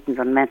 3 meetings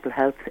on mental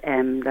health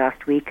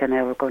last week, and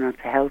now we're going on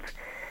to health.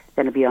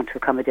 Then it'll be on to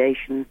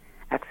accommodation,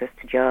 access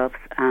to jobs,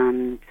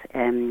 and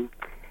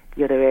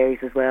the other areas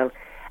as well.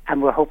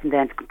 And we're hoping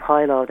then to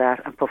compile all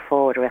that and put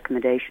forward a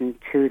recommendation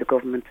to the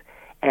government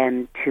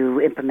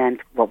to implement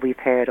what we've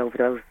heard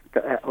over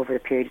over the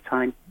period of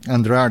time.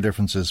 And there are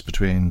differences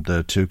between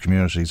the two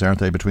communities, aren't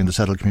they? Between the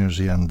settled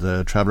community and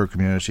the traveller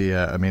community.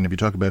 I mean, if you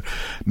talk about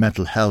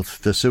mental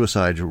health, the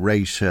suicide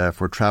rate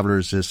for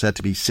travellers is said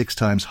to be 6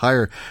 times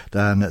higher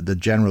than the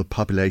general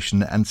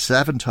population and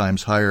 7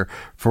 times higher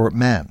for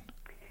men.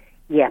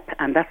 Yep,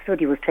 and that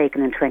study was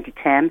taken in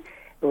 2010.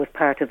 It was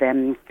part of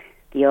the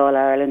All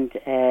Ireland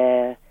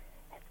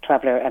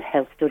Traveller and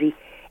Health Study.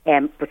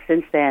 But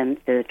since then,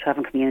 the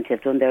travelling community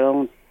have done their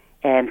own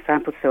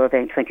sample survey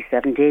in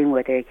 2017,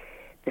 where the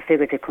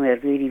figures have come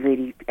out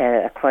really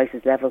at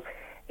crisis level.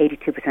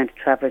 82% of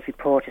travellers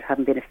reported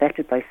having been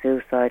affected by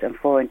suicide, and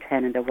 4 in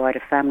 10 in their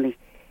wider family.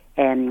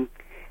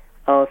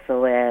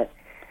 Also,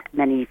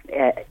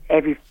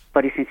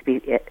 everybody seems to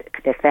be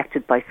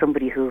affected by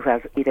somebody who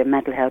has either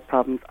mental health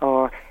problems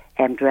or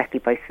directly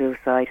by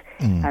suicide.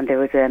 And there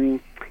was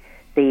in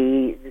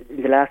the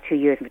last 2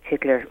 years in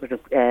particular was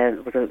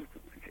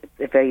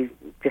a very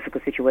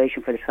difficult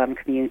situation for the travelling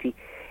community,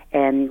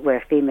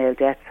 where female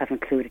deaths have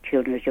included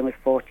children as young as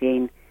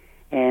 14.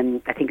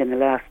 I think in the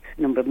last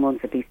number of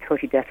months, at least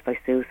 30 deaths by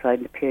suicide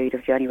in the period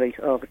of January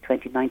to August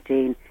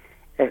 2019,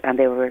 and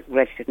they were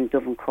registered in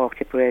Dublin, Cork,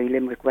 Tipperary,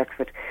 Limerick,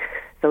 Wexford.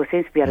 So it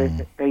seems to be at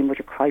a very much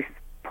a crisis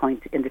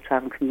point in the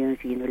travelling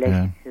community in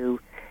relation to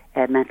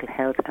mental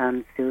health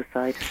and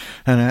suicide.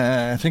 And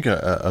I think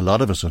a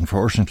lot of us,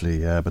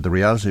 unfortunately, but the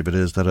reality of it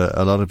is that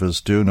a lot of us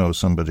do know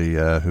somebody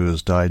who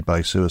has died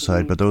by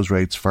suicide, but those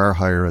rates far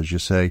higher, as you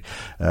say,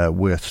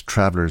 with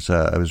travellers.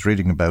 I was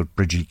reading about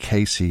Bridgie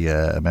Casey,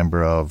 a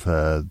member of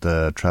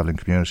the travelling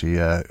community,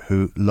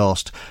 who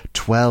lost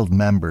 12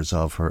 members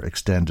of her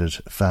extended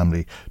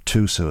family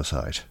to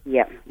suicide.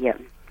 Yeah.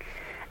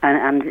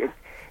 And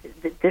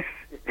this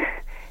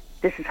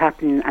is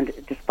happening, and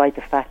despite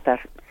the fact that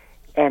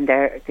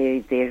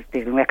there's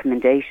been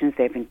recommendations,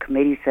 there have been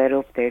committees set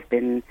up, there's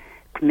been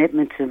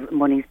commitment to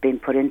money's been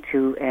put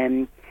into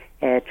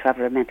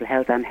traveller mental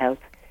health and health,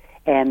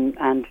 and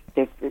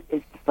there's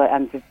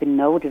been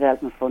no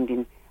development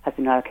funding has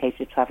been allocated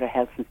to traveller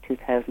health since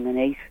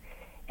 2008.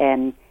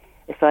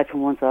 Aside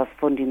from once-off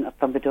funding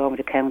from the dormant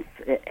accounts,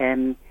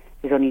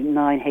 there's only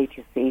 9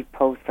 HSE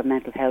posts for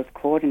mental health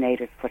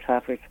coordinators for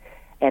travellers,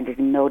 and there's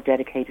no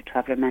dedicated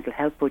traveller mental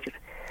health budget.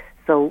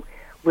 So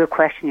we're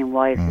questioning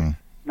why is this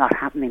not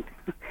happening.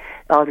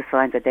 All the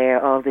signs are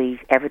there, all the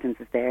evidence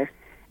is there,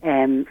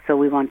 so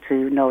we want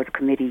to know as a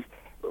committee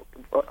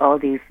all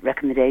these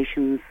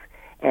recommendations,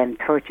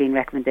 13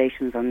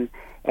 recommendations on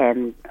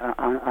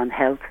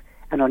health,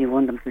 and only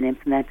one of them has been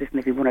implemented.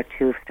 Maybe 1 or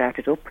 2 have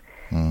started up,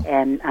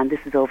 and this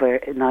is over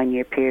a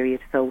 9-year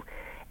period. So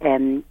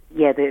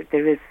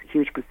there is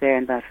huge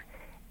concern that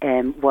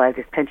while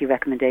there's plenty of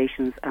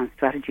recommendations and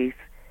strategies,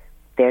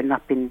 they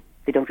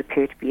don't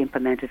appear to be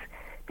implemented.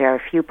 There are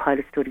a few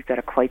pilot studies that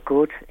are quite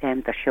good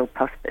and that show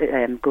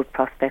good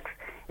prospects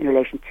in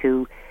relation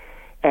to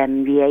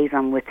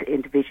liaison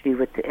individually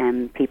with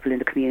people in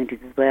the communities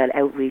as well,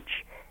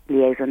 outreach,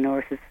 liaison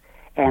nurses.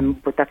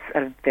 But that's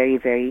at a very,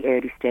 very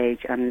early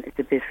stage, and it's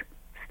a bit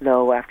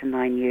slow after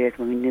 9 years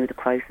when we knew the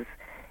crisis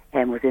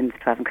was in the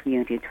travelling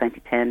community in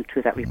 2010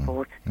 through that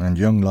report. And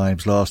young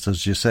lives lost,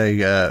 as you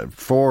say.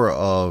 4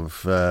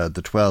 of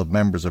the 12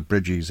 members of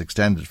Bridgie's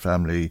extended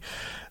family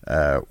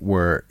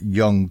were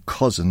young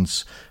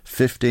cousins,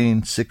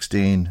 15,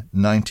 16,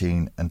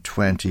 19 and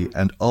 20,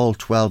 and all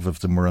 12 of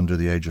them were under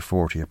the age of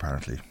 40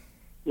 apparently.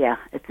 Yeah,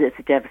 it's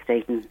a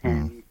devastating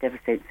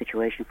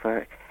situation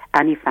for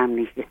any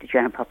family, if the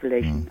general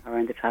population or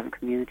in the travelling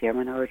community or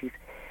minorities.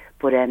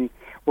 But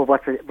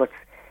what's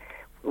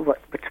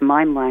to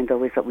my mind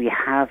though is that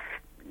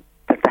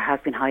there has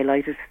been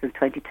highlighted since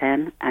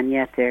 2010, and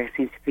yet there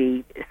seems to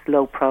be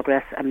slow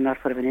progress and not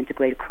sort of an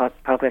integrated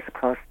progress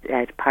across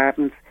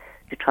departments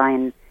to try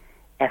and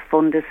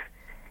fund it,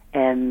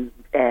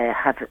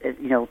 have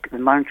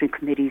monitoring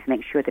committees,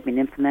 make sure they've been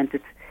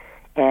implemented,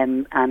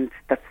 and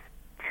that's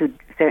to a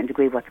certain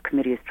degree what the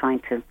committee is trying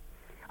to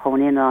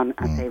hone in on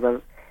and say,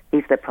 well,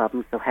 these are the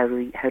problems, so how do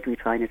we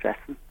try and address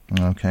them?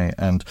 Okay,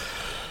 and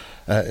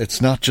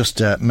it's not just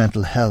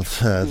mental health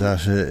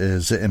that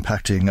is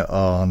impacting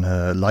on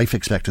life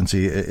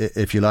expectancy,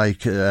 if you like.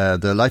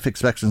 The life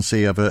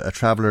expectancy of a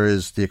traveller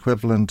is the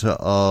equivalent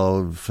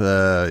of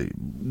the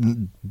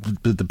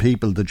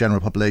people, the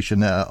general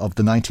population of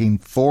the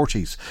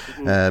 1940s.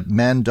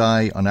 Men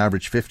die on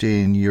average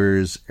 15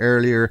 years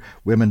earlier,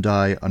 women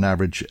die on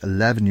average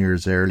 11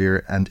 years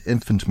earlier, and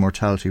infant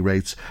mortality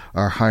rates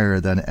are higher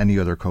than any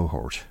other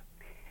cohort.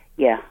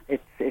 Yeah,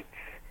 it's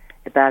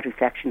a bad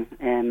reflection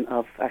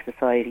of our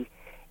society,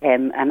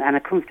 and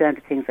it comes down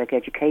to things like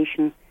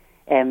education.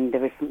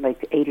 There was like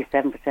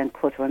 87%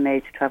 cut were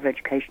made to travel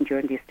education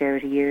during the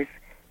austerity years,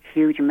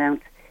 huge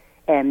amount.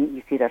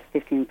 You see that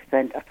 15%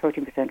 or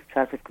 13% of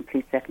travellers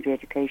complete secondary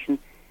education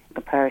in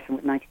comparison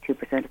with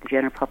 92% of the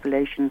general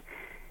population.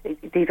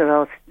 These are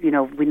all,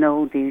 we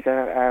know these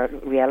are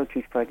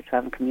realities for the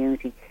travelling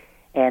community.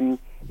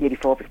 Nearly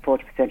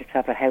 40% of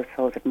traveller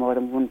households have more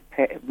than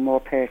more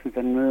persons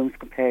and rooms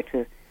compared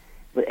to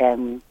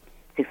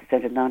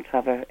 6% of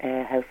non-traveller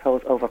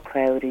households,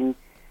 overcrowding,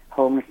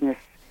 homelessness,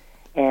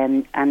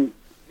 And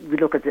we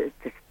look at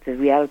the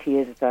reality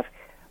is that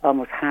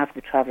almost half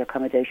the travel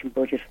accommodation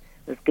budget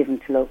was given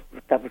to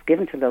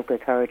local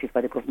authorities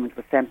by the government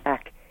was sent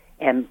back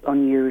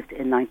unused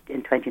in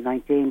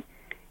 2019,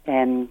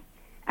 and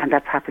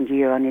that's happened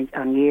year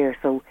on year.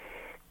 So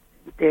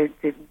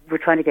we're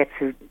trying to get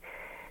to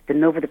the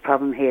nub of the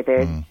problem here.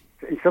 In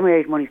some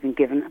areas, money's been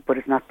given, but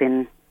it's not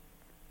been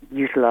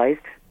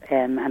utilised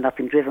and not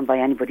been driven by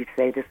anybody to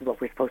say this is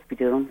what we're supposed to be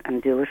doing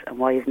and do it, and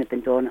why isn't it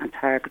been done, and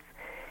targets.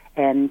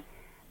 And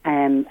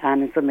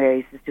in some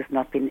areas, it's just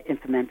not been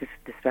implemented,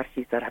 the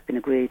strategies that have been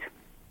agreed.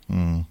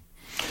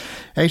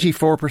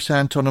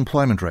 84%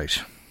 unemployment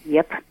rate.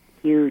 Yep,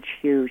 huge.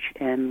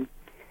 And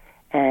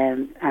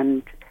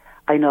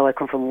I know I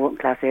come from a working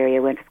class area. I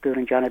went to school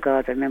in John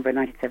O'Gauls. I remember in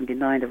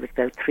 1979 there was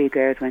about 3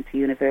 girls went to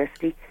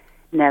university.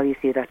 Now you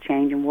see that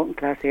change in working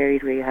class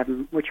areas where you have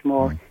much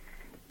more,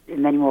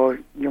 many more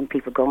young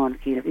people going.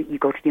 You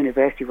go to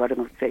university rather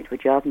than go straight to a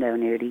job now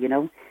nearly, you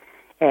know.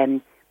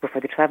 But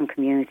for the travelling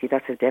community,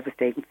 that's a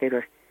devastating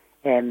figure.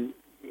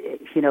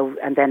 You know,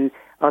 and then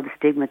all the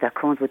stigma that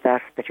comes with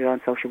that you're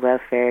on social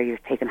welfare, you're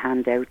taking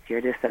handouts,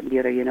 you're this, that and the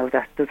other, you know,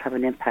 that does have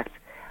an impact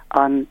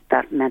on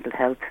that mental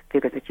health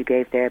figure that you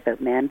gave there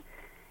about men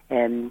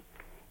in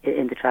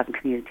the travelling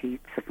community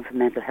suffering from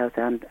mental health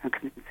and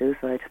committing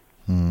suicide.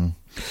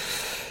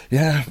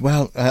 Yeah,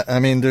 well, I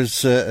mean,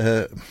 there's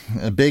a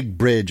big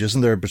bridge,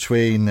 isn't there,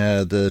 between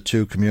the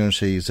two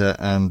communities,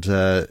 and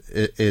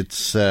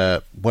it's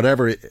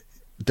whatever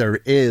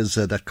there is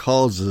that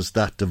causes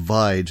that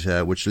divide,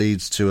 which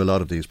leads to a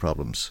lot of these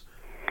problems.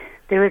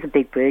 There is a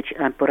big bridge,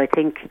 but I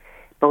think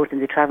both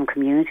in the travelling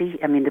community,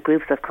 I mean, the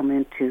groups that have come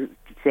into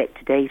to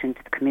date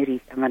into the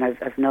committee, I mean,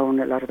 I've known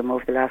a lot of them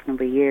over the last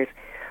number of years,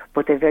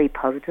 but they're very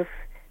positive.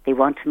 They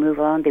want to move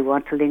on. They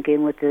want to link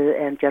in with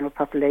the general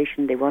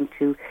population. They want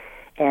to,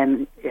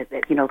 you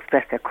know,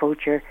 express their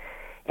culture,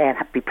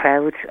 be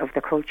proud of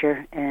their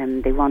culture,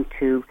 and they want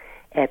to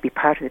be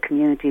part of the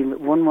community.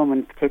 One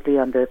woman, particularly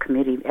on the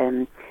committee,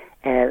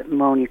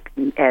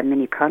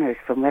 Minnie Connors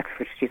from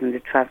Wexford, she's in the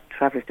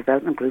Travellers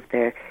Development Group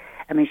there.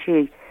 I mean,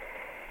 she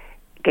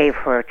gave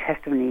her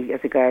testimony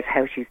as regards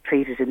how she's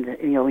treated in the,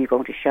 you know, when you go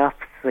into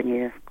shops, when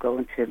you go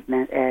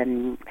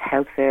into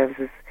health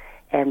services,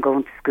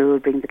 going to school,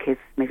 bring the kids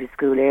maybe to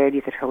school early,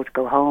 they're told to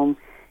go home.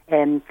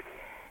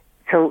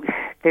 So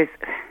there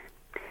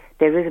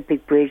is a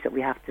big bridge that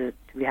we have to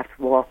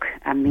walk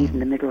and meet in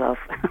the middle of,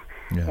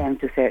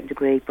 to a certain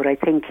degree. But I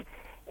think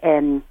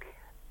me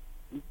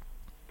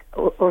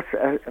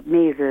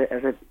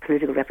as a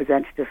political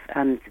representative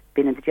and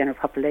being in the general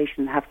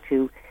population have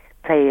to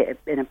play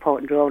an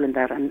important role in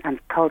that and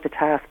call to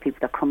task people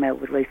that come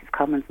out with racist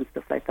comments and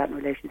stuff like that in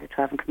relation to the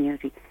travelling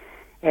community,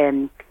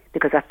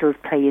 because that does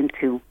play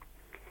into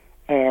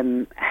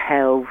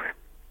how,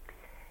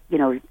 you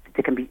know,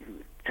 the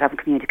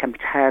travelling community can be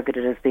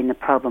targeted as being a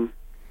problem,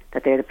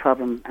 that they're the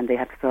problem and they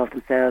have to solve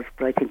themselves.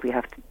 But I think we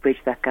have to bridge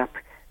that gap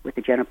with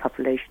the general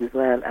population as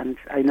well. And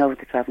I know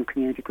the travelling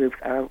community groups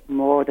are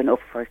more than up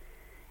for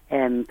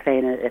playing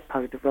a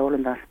positive role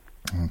in that.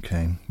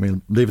 Okay, we'll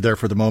leave it there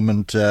for the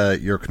moment.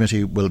 Your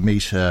committee will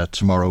meet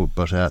tomorrow,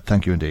 but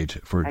thank you indeed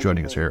for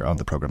joining us here on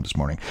the programme this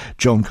morning.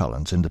 Joan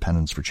Collins,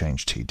 Independence for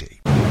Change TD.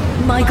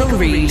 Michael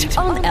Reid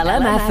on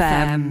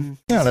LMFM.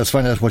 Yeah, let's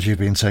find out what you've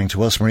been saying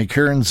to us. Marie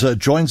Kearns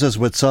joins us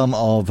with some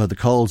of the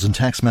calls and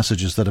text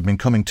messages that have been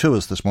coming to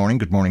us this morning.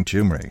 Good morning to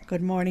you, Marie.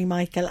 Good morning,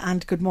 Michael,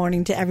 and good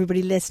morning to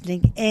everybody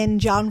listening in.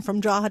 John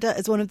from Drogheda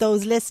is one of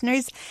those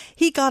listeners.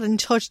 He got in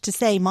touch to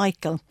say,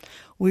 Michael,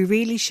 we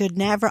really should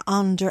never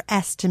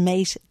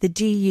underestimate the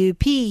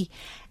DUP.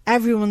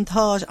 Everyone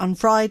thought on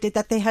Friday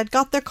that they had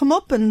got their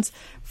comeuppance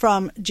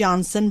from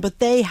Johnson, but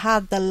they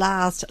had the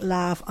last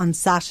laugh on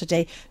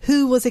Saturday.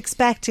 Who was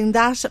expecting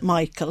that,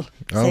 Michael?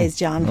 Says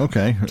John.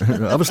 Okay.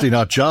 Obviously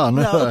not John.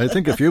 No. I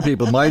think a few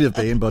people might have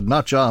been, but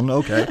not John.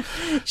 Okay.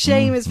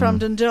 Seamus from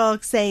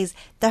Dundalk says,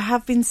 there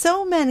have been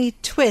so many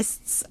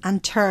twists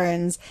and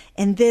turns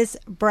in this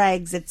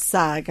Brexit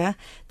saga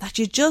that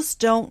you just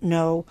don't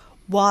know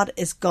what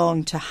is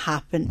going to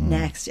happen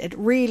next. It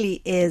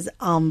really is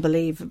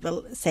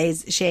unbelievable,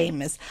 says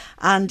Seamus.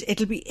 And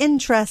it'll be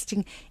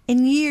interesting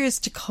in years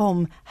to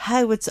come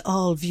how it's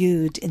all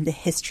viewed in the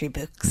history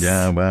books.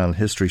 Yeah, well,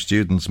 history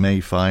students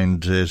may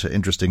find it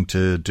interesting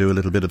to do a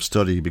little bit of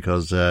study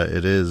because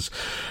it is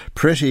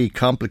pretty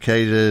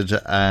complicated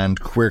and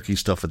quirky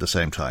stuff at the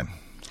same time.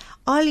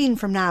 Eileen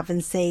from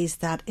Navan says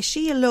that is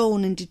she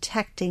alone in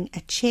detecting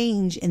a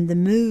change in the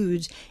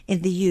mood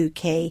in the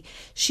UK?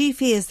 She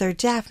feels there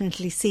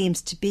definitely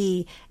seems to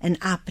be an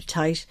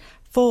appetite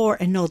for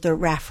another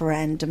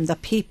referendum,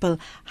 that people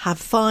have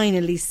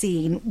finally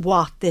seen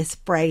what this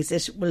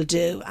Brexit will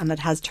do and it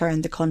has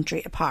turned the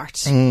country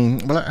apart.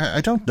 Well, I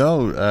don't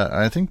know.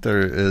 I think there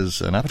is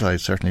an appetite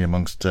certainly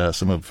amongst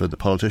some of the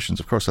politicians.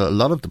 Of course, a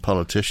lot of the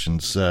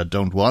politicians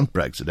don't want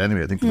Brexit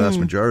anyway. I think the vast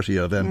majority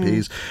of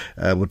MPs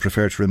would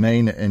prefer to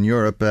remain in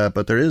Europe,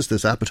 but there is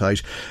this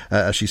appetite,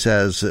 as she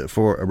says,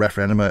 for a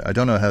referendum. I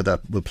don't know how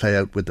that will play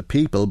out with the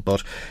people,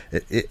 but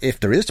if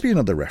there is to be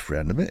another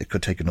referendum, it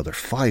could take another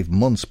 5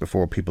 months before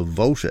before people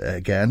vote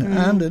again,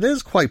 and it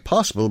is quite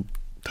possible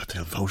that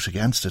they'll vote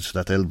against it,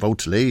 that they'll vote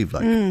to leave.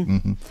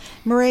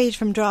 Mairead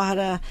from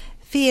Drogheda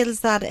feels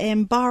that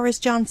Boris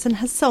Johnson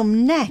has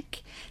some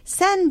neck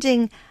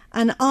sending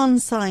an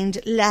unsigned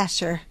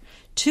letter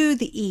to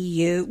the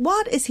EU.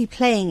 What is he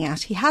playing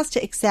at? He has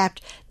to accept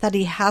that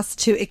he has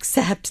to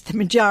accept the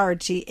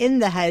majority in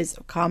the House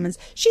of Commons.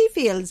 She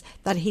feels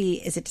that he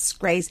is a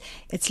disgrace.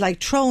 It's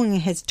like throwing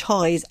his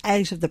toys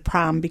out of the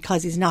pram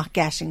because he's not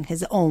getting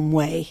his own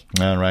way.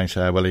 All right.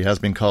 Well, he has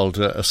been called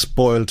a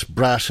spoilt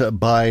brat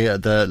by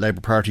the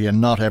Labour Party, and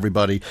not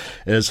everybody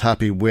is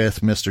happy with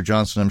Mr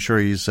Johnson. I'm sure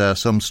he's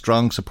some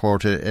strong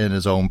support in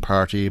his own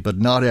party, but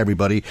not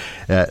everybody,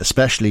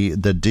 especially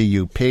the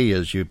DUP,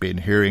 as you've been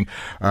hearing,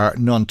 are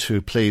none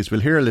too pleased.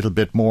 We'll hear a little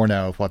bit more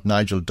now of what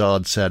Nigel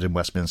Dodds said in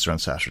Westminster on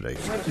Saturday.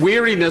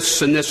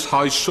 Weariness in this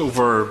House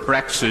over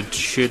Brexit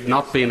should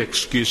not be an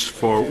excuse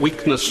for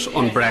weakness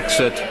on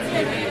Brexit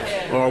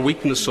or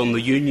weakness on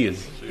the Union.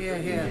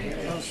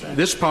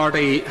 This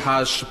party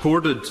has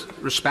supported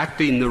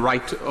respecting the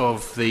right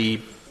of the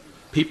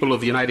people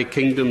of the United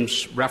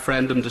Kingdom's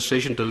referendum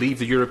decision to leave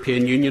the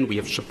European Union. We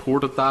have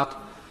supported that.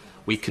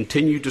 We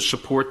continue to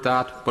support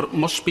that, but it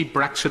must be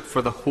Brexit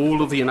for the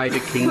whole of the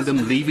United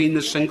Kingdom, leaving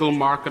the single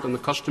market and the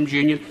customs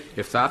union,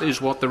 if that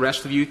is what the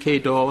rest of the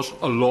UK does,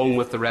 along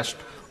with the rest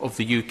of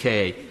the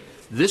UK.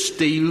 This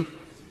deal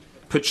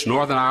puts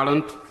Northern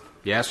Ireland,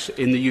 yes,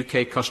 in the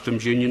UK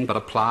customs union, but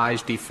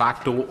applies de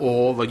facto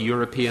all the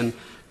European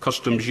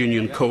customs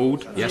union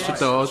code. Yes, it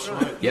does.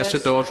 Yes,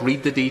 it does.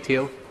 Read the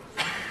detail.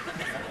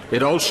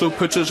 It also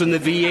puts us in the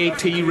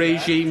VAT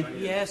regime.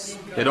 Yes.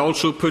 It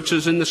also puts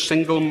us in the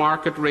single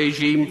market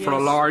regime for a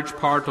large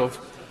part of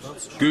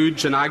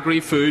goods and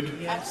agri-food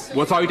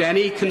without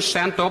any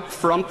consent up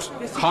front,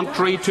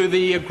 contrary to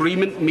the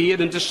agreement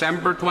made in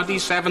December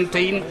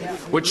 2017,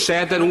 which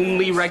said that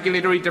only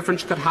regulatory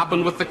difference could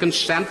happen with the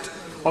consent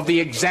of the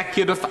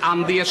Executive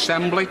and the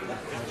Assembly.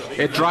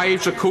 It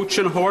drives a coach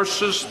and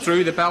horses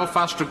through the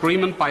Belfast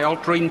Agreement by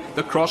altering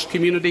the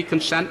cross-community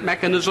consent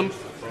mechanism.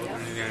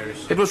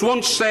 It was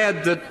once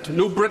said that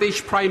no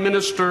British Prime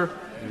Minister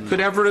could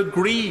ever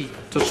agree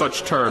to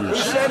such terms.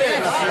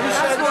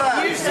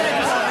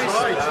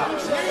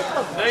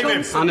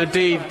 And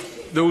indeed,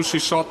 those who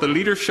sought the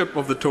leadership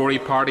of the Tory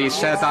party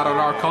said that at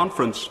our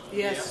conference.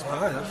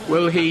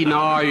 Will he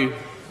now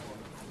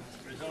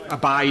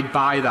abide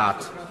by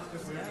that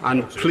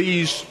and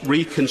please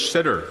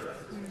reconsider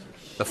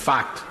the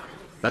fact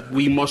that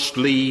we must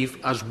leave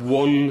as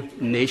one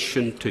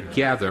nation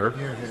together?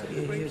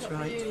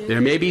 There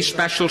may be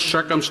special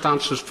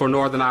circumstances for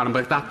Northern Ireland,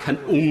 but that can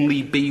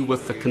only be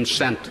with the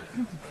consent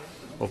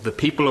of the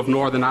people of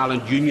Northern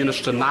Ireland,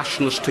 Unionists and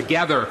Nationalists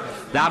together.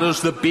 That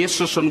is the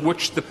basis on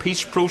which the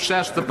peace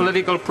process, the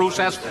political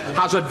process,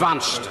 has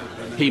advanced.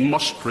 He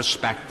must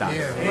respect that.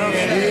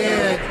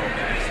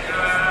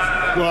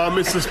 Well,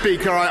 Mr.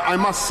 Speaker, I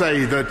must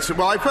say that,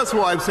 well, first of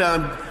all,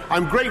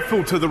 I'm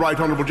grateful to the right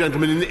honourable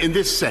gentleman in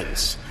this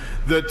sense,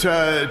 that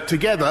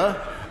together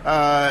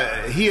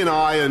he and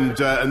I and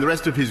the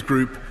rest of his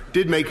group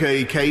did make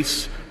a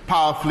case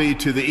powerfully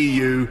to the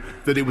EU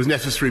that it was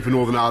necessary for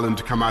Northern Ireland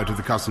to come out of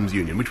the customs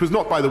union, which was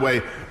not, by the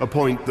way, a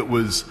point that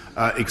was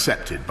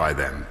accepted by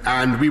them.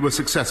 And we were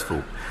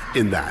successful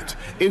in that.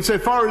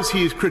 Insofar as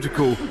he is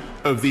critical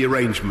of the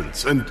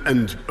arrangements,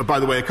 and by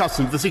the way,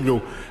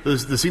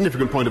 the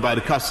significant point about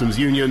a customs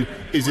union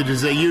is it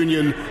is a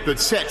union that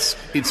sets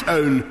its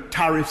own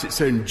tariffs,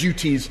 its own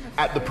duties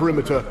at the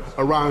perimeter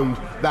around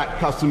that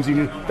customs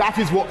union. That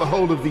is what the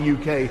whole of the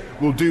UK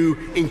will do,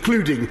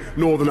 including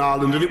Northern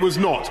Ireland, and it was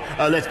not,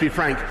 let's be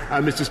frank,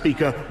 Mr.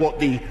 Speaker, what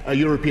the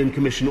European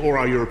Commission or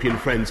our European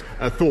friends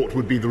thought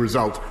would be the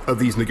result of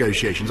these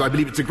negotiations. I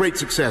believe it's a great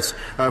success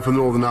for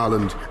Northern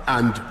Ireland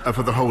and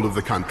for the whole of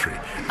the country.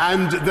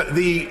 And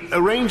the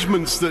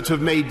arrangements that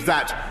have made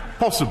that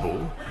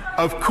possible,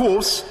 of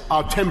course,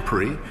 are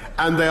temporary,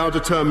 and they are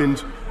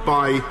determined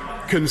by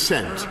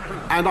consent.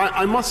 And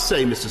I must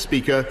say, Mr.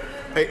 Speaker,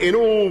 in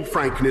all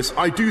frankness,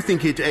 I do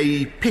think it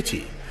a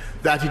pity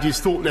that it is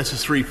thought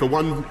necessary for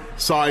one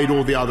side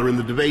or the other in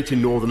the debate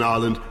in Northern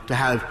Ireland to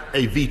have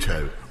a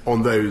veto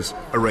on those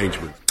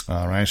arrangements.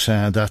 All right,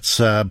 that's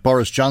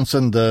Boris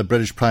Johnson, the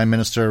British Prime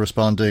Minister,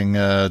 responding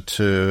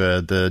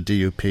to the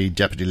DUP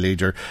Deputy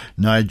Leader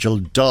Nigel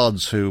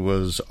Dodds, who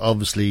was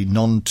obviously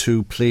none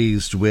too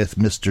pleased with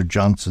Mr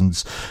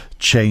Johnson's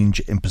change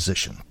in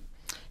position.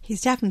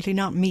 He's definitely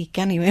not meek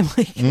anyway,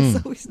 Michael,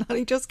 so he's not.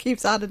 He just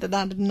keeps at it and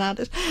at it and at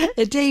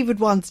it. David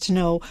wants to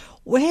know,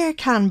 where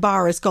can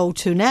Boris go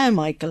to now,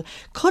 Michael?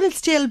 Could it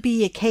still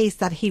be a case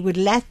that he would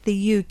let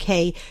the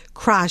UK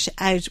crash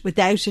out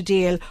without a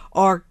deal,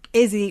 or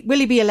Will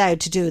he be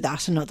allowed to do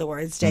that, in other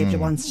words? David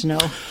wants to know.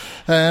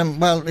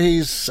 Well,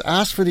 he's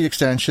asked for the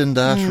extension.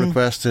 That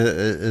request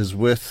is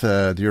with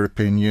the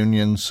European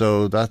Union,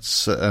 so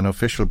that's an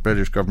official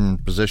British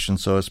government position.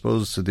 So I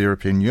suppose the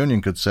European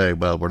Union could say,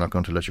 well, we're not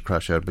going to let you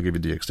crash out, we'll give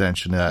you the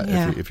extension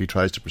if he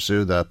tries to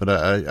pursue that. But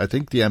I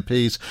think the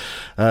MPs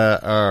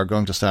are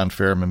going to stand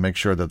firm and make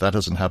sure that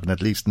doesn't happen,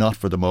 at least not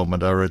for the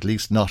moment, or at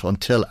least not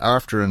until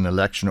after an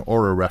election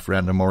or a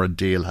referendum or a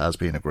deal has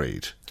been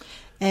agreed.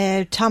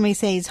 Tommy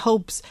says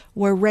hopes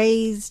were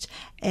raised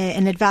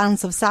in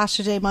advance of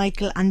Saturday,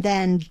 Michael, and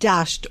then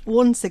dashed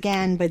once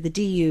again by the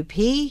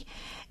DUP.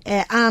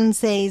 Anne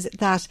says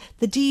that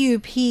the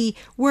DUP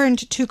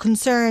weren't too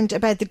concerned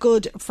about the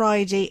Good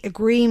Friday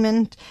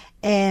Agreement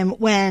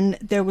when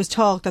there was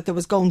talk that there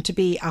was going to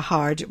be a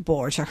hard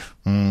border.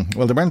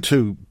 Well, they weren't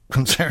too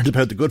concerned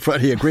about the Good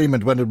Friday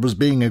Agreement when it was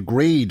being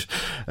agreed.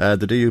 The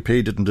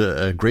DUP didn't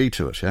agree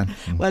to it, yeah?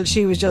 Well,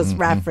 she was just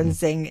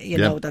referencing, you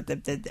know, that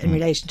in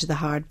relation to the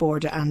hard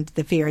border and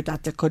the fear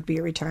that there could be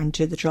a return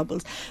to the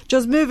Troubles.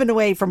 Just moving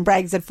away from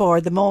Brexit for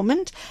the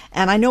moment,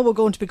 and I know we're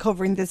going to be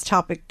covering this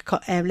topic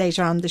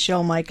later on the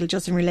show, Michael,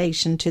 just in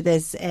relation to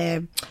this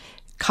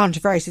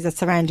controversies that's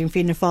surrounding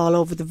Fianna Fáil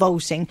over the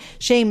voting.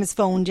 Seamus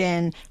phoned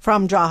in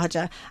from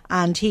Drogheda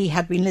and he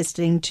had been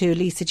listening to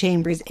Lisa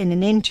Chambers in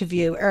an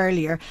interview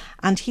earlier,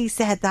 and he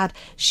said that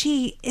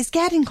she is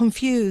getting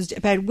confused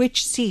about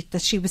which seat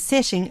that she was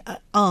sitting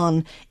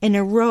on in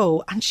a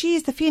row, and she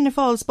is the Fianna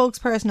Fáil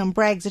spokesperson on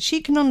Brexit.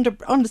 She can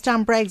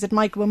understand Brexit,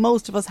 Michael, when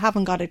most of us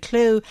haven't got a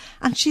clue,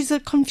 and she's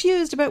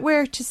confused about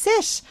where to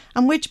sit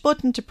and which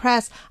button to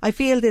press. I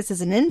feel this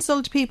is an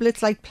insult to people.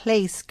 It's like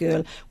play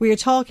school. We are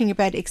talking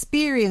about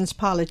experienced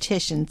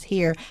politicians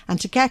here, and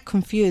to get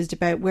confused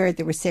about where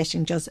they were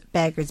sitting just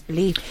beggars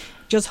belief.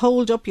 Just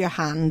hold up your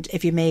hand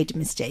if you made a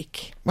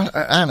mistake. Well,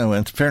 I know,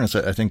 in fairness,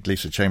 I think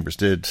Lisa Chambers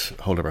did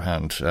hold up her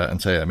hand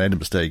and say, I made a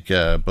mistake,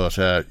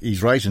 but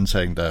he's right in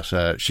saying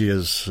that she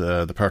is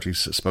the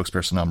party's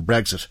spokesperson on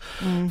Brexit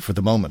for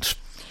the moment.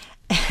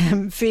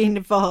 Fianna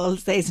Fáil,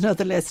 says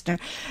another listener,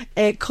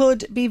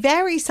 could be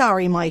very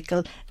sorry,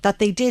 Michael, that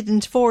they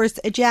didn't force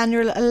a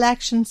general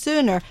election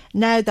sooner,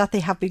 now that they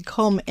have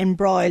become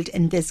embroiled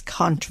in this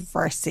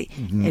controversy.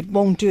 It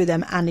won't do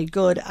them any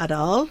good at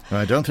all.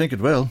 I don't think it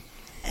will.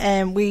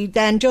 We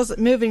then, just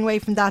moving away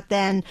from that,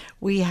 then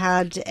we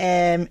had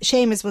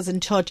Seamus was in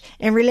touch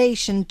in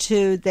relation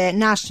to the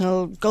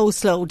National Go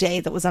Slow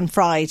Day that was on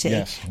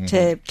Friday,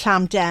 to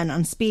clamp down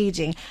on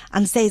speeding,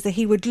 and says that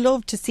he would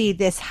love to see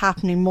this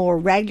happening more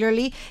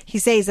regularly. He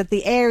says that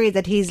the area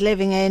that he's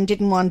living in,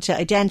 didn't want to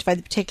identify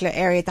the particular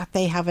area, that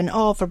they have an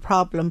awful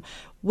problem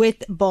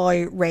with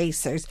boy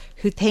racers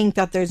who think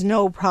that there's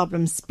no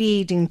problem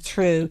speeding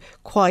through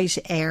quiet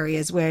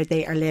areas where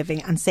they are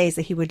living, and says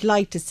that he would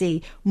like to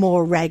see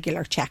more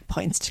regular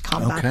checkpoints to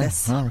combat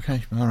this.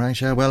 Okay, all right.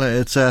 Yeah, well,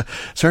 it's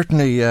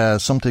certainly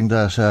something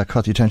that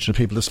caught the attention of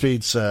people. The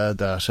speeds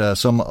that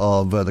some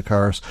of the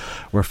cars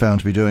were found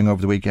to be doing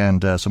over the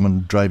weekend.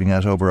 Someone driving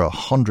at over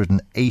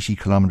 180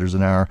 kilometres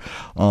an hour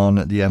on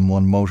the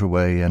M1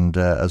 motorway, and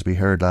as we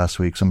heard last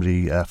week,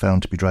 somebody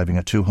found to be driving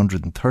at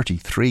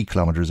 233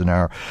 kilometres an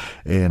hour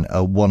in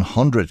a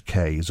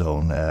 100k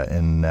zone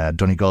in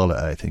Donegal,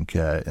 I think,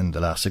 in the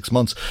last 6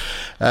 months.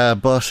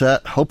 But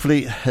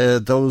hopefully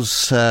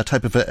those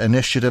type of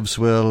initiatives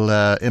will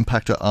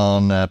impact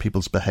on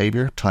people's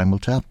behaviour. Time will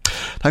tell.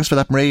 Thanks for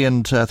that, Marie,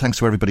 and thanks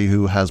to everybody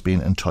who has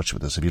been in touch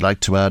with us. If you'd like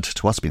to add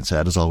to what's been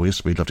said, as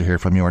always, we'd love to hear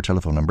from you. Our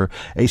telephone number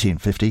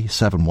 1850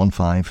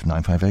 715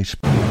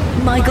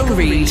 958. Michael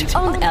Reid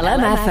on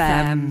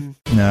LMFM.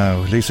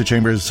 Now, Lisa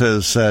Chambers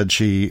has said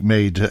she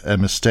made a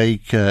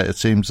mistake. It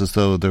seems as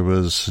though there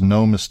was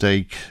no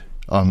mistake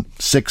on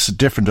 6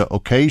 different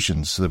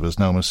occasions. There was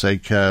no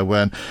mistake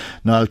when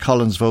Niall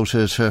Collins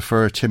voted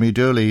for Timmy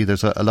Dooley.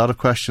 There's a lot of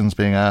questions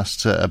being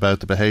asked about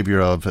the behaviour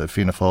of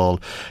Fianna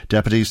Fáil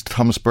deputies.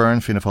 Thomas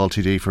Byrne, Fianna Fáil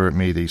TD for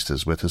Meath East,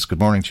 is with us. Good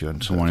morning to you,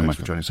 and good morning, thanks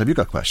for joining us. Have you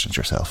got questions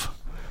yourself?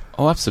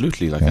 Oh,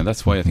 absolutely. And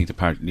that's why I think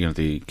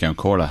the Count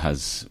Corla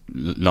has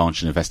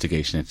launched an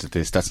investigation into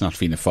this. That's not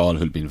Fianna Fáil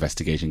who'll be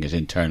investigating it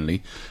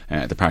internally.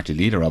 The party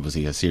leader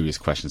obviously has serious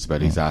questions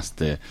about it. He's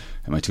asked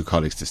my 2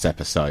 colleagues to step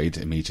aside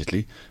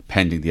immediately,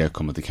 pending the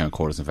outcome of the Count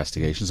Corla's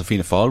investigation. So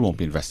Fianna Fáil won't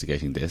be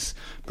investigating this.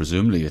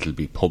 Presumably it'll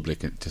be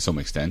public to some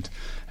extent.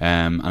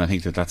 And I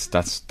think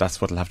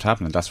that's what'll have to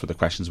happen, and that's where the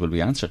questions will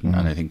be answered. And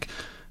I think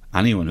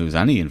anyone who has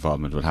any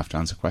involvement will have to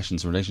answer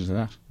questions in relation to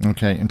that.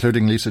 Okay,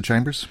 including Lisa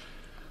Chambers?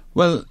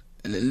 Well,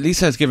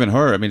 Lisa has given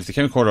her, if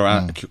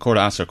the Court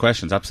asks her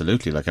questions,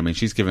 absolutely.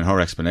 She's given her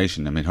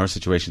explanation. Her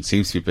situation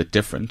seems to be a bit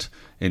different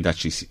in that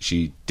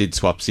she did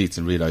swap seats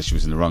and realised she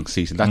was in the wrong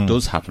seat, and that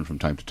does happen from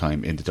time to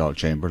time in the Dáil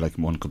Chamber.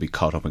 One could be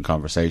caught up in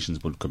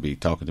conversations, one could be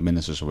talking to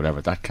ministers or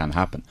whatever. That can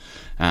happen,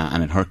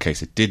 and in her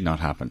case, it did not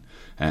happen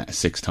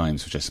 6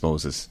 times, which I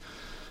suppose is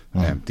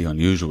the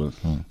unusual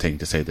thing,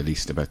 to say the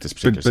least, about this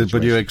particular situation.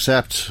 But you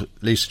accept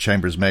Lisa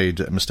Chambers made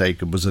a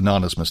mistake. It was an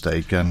honest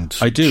mistake, and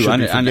I do, should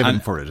be forgiven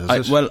for it.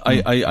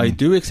 I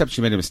do accept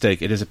she made a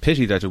mistake. It is a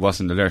pity that it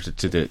wasn't alerted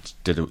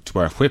to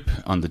our whip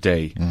on the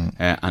day,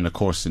 and of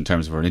course in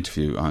terms of our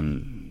interview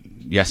on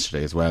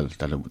yesterday as well,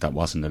 that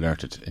wasn't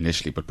alerted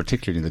initially, but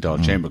particularly in the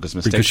Dáil chamber,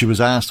 because she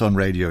was asked on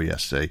radio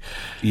yesterday.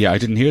 Yeah, I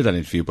didn't hear that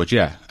interview, but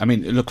yeah, I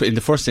mean, look, in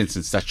the first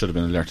instance that should have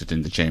been alerted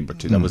in the chamber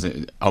too. That was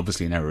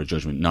obviously an error of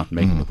judgment, not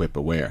making the whip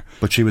aware.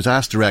 But she was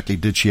asked directly,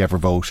 did she ever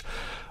vote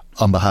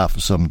on behalf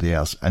of somebody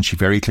else, and she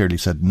very clearly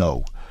said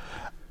no.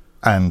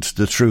 And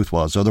the truth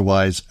was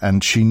otherwise,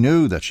 and she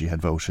knew that she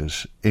had voted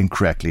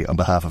incorrectly on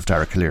behalf of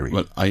Dara Calleary.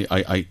 Well,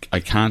 I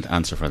can't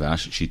answer for that.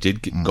 She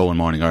did go on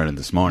Morning Ireland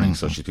this morning,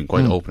 so she's been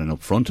quite open and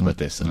upfront about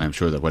this, and I'm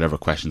sure that whatever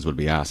questions will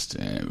be asked,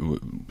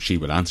 she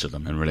will answer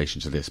them in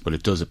relation to this. But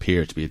it does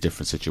appear to be a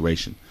different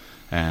situation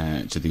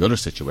to the other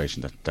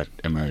situation that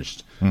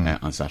emerged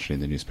on Saturday in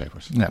the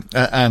newspapers. Yeah.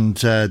 And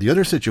the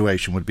other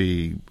situation would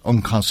be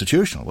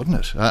unconstitutional, wouldn't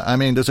it? I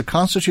mean, there's a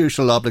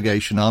constitutional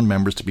obligation on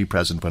members to be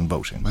present when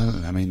voting.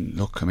 Well, I mean,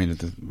 look,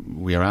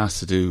 we are asked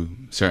to do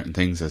certain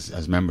things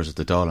as members of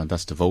the Dáil, and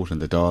that's to vote in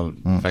the Dáil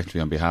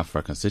effectively on behalf of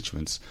our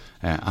constituents.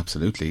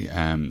 Absolutely.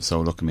 So,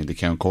 look, I mean, the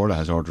Ceann Comhairle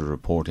has ordered a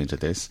report into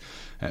this.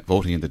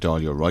 Voting in the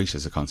Dáil, you're right,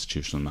 is a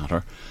constitutional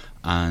matter,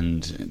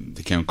 and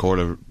the Ceann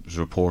Comhairle's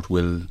report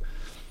will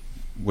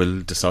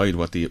decide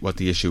what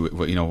the issue,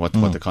 what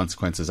the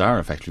consequences are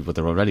effectively. But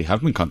there already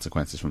have been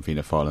consequences from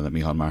Fianna Fáil, and that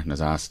Micheál Martin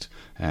has asked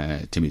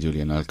Timmy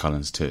Dooley and Niall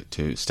Collins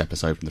to step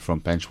aside from the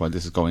front bench while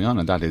this is going on,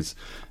 and that is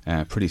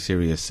pretty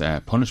serious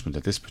punishment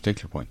at this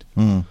particular point.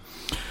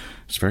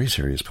 It's very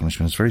serious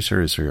punishment. It's very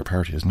serious for your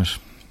party, isn't it?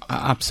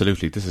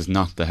 Absolutely. This is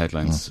not the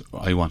headlines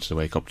I wanted to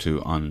wake up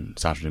to on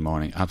Saturday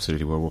morning.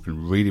 Absolutely. We're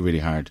working really, really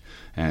hard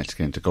to get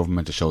into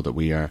government, to show that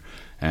we are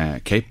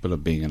capable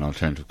of being an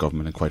alternative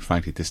government, and quite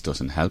frankly this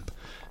doesn't help.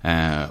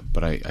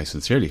 But I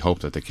sincerely hope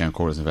that the Ceann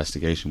Comhairle's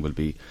investigation will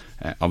be,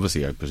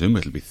 obviously I presume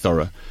it'll be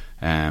thorough,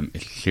 it'll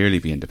clearly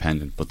be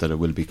independent, but that it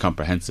will be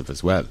comprehensive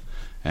as well,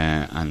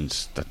 and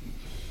that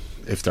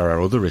if there are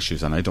other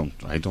issues, and I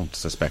don't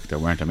suspect there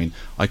weren't. I mean,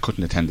 I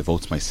couldn't attend the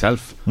votes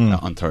myself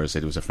on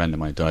Thursday. There was a friend of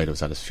mine died. I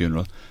was at his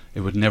funeral.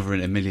 It would never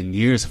in a million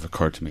years have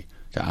occurred to me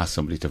to ask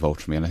somebody to vote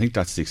for me, and I think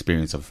that's the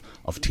experience of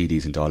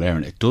TDs in Dáil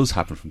Éireann. It does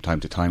happen from time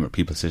to time where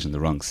people sit in the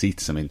wrong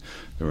seats. I mean,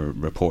 there are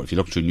reports, if you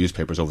look through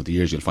newspapers over the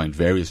years, you'll find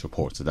various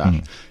reports of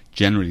that.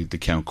 Generally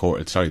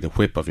the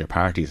whip of your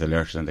party is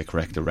alerted and they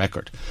correct the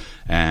record,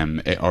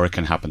 or it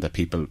can happen that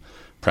people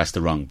press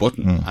the wrong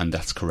button and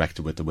that's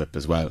corrected with the whip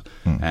as well.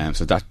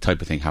 So that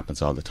type of thing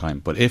happens all the time.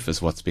 But if,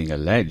 as what's being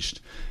alleged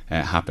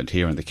happened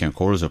here, and the Ceann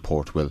Comhairle's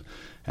report will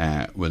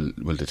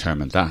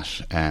determine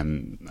that,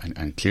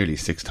 and clearly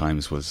 6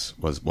 times was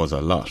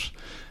a lot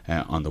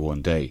on the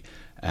one day.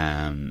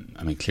 I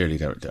mean,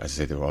 clearly, as I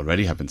say, there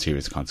already have been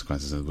serious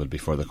consequences, and there will be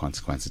further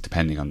consequences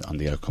depending on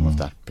the outcome of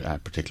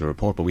that particular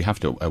report. But we have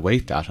to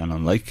await that. And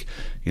unlike,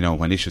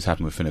 when issues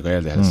happened with Fine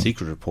Gael, they had a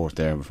secret report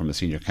there from a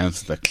senior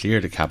counsel that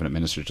cleared the Cabinet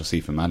Minister,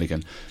 Josepha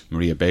Madigan.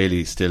 Maria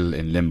Bailey still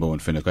in limbo in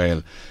Fine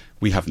Gael.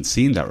 We haven't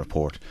seen that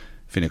report.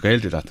 Fine Gael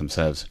did that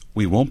themselves.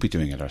 We won't be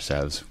doing it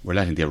ourselves. We're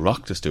letting the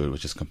Oireachtas do it,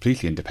 which is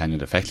completely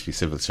independent. Effectively,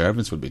 civil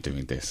servants will be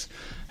doing this.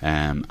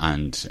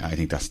 And I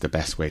think that's the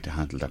best way to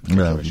handle that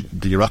particular issue.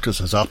 The Oireachtas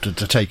has opted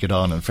to take it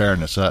on, in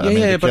fairness. But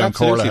Ceann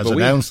Comhairle has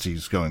announced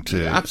he's going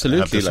to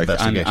absolutely, have this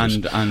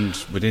investigated. And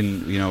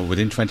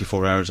within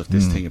 24 hours of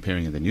this thing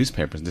appearing in the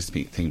newspapers and this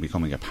thing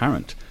becoming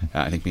apparent,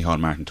 I think Micheál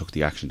Martin took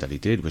the action that he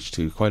did, which,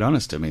 to be quite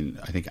honest, I mean,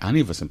 I think any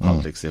of us in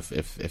politics,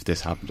 if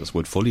this happened to us,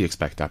 would fully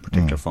expect that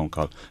particular phone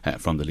call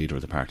from the leader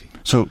of the party.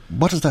 So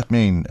what does that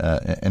mean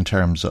in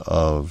terms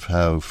of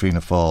how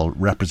Fianna Fáil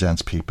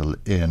represents people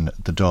in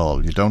the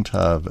Dáil? You don't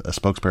have a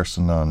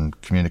spokesperson on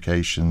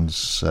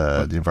communications,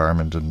 the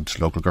environment and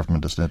local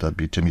government, isn't it? That'd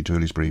be Timmy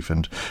Dooley's brief.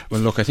 And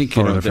well, look, I think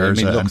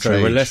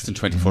we're less than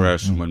 24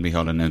 hours from when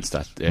Micheál announced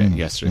that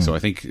yesterday, so I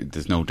think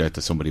there's no doubt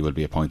that somebody will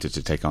be appointed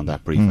to take on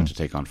that brief and to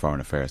take on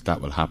foreign affairs.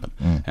 That will happen.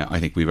 I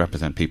think we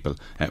represent people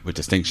with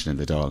distinction in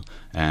the Dáil.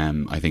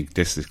 I think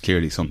this is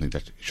clearly something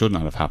that should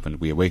not have happened.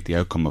 We await the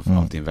outcome of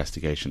the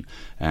investigation,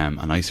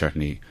 and I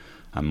certainly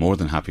am more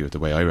than happy with the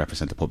way I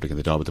represent the public in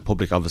the Dáil, but the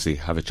public obviously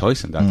have a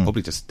choice in that. The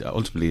public just,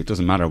 ultimately, it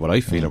doesn't matter what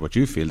I feel or what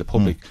you feel. The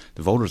public,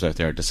 the voters out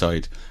there,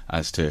 decide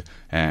as to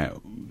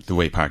the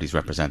way parties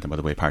represent them or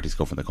the way parties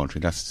govern the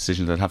country. That's a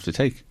decision they'll have to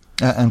take.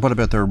 And what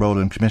about their role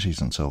in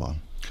committees and so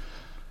on?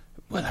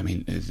 Well, I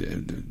mean,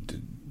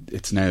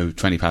 it's now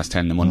 20 past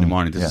 10 on a Monday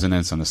morning. This is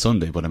announced on a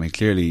Sunday, but I mean,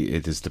 clearly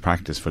it is the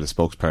practice for the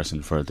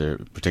spokesperson for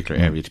the particular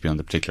area to be on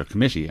the particular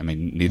committee. I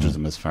mean, neither of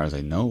them, as far as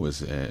I know,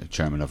 is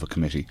chairman of a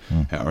committee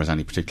or has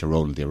any particular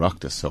role in the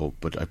Oireachtas. So,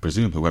 but I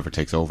presume whoever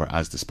takes over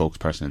as the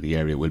spokesperson in the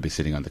area will be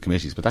sitting on the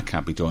committees. But that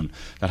can't be done.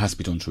 That has to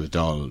be done through a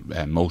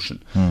Dáil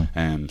motion.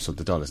 So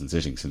the Dáil isn't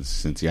sitting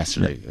since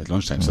yesterday at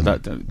lunchtime. So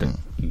that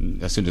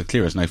as soon as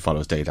clear as night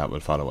follows day, that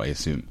will follow, I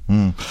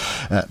assume.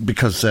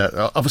 Because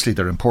obviously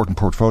they're important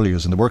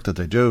portfolios, and the work that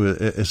they do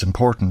is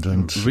important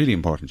and really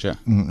important.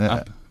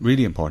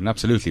 Really important,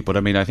 absolutely. But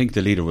I mean, I think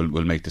the leader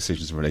will make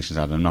decisions in relation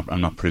to that.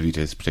 I'm not privy to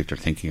his particular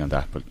thinking on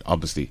that, but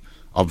obviously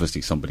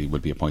somebody will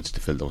be appointed to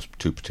fill those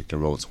two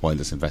particular roles while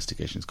this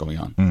investigation is going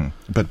on.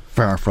 But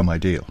far from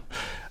ideal.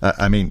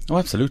 I mean... Oh,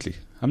 absolutely.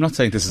 I'm not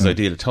saying this is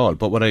ideal at all,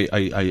 but what I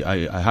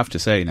have to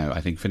say now, I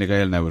think Fine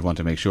Gael now would want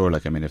to make sure,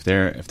 like, I mean, if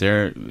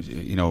they're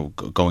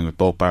going with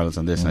both barrels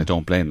on this, and I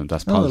don't blame them,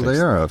 that's politics. Well, they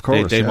are, of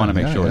course. They want to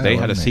make sure. They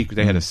had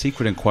a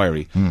secret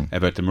inquiry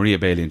about the Maria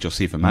Bailey and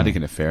Josepha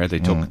Madigan affair. They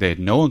had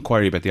no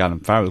inquiry about the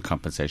Alan Farrell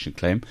compensation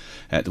claim.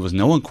 There was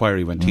no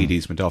inquiry when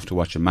TDs went off to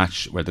watch a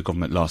match where the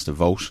government lost a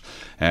vote.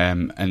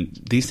 And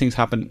these things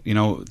happen.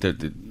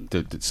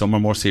 Some are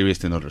more serious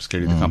than others.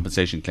 Clearly, the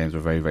compensation claims were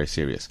very, very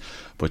serious.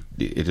 But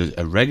it is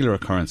a regular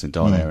occurrence in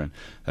Dáil Éireann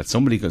that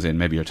somebody goes in,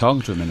 maybe you're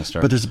talking to a minister.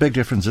 But there's a big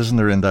difference, isn't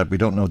there, in that we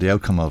don't know the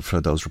outcome of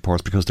those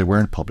reports because they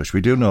weren't published.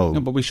 We do know...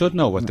 No, but we should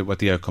know what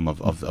the outcome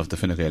of the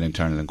Fine Gael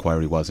internal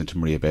inquiry was into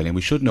Maria Bailey, and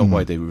we should know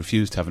why they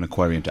refused to have an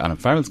inquiry into Alan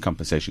Farrell's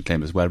compensation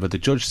claim as well, but the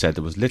judge said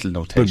there was little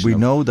notation. But we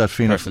know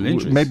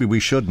that maybe we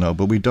should know,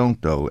 but we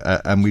don't know.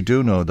 And we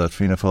do know that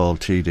Fianna Fáil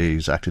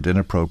TDs acted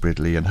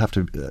inappropriately and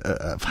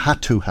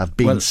had to have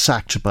been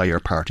sacked by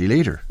your party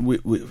leader.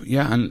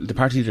 And the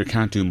party leader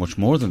can't do much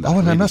more than that. Oh,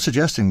 and I'm not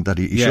suggesting that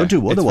he should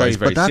do otherwise,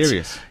 but that's...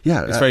 serious.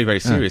 It's very, very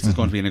serious. There's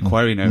going to be an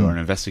inquiry now or an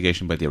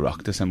investigation by the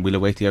Oireachtas, and we'll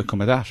await the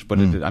outcome of that. But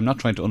I'm not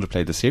trying to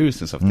underplay the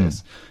seriousness of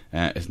this.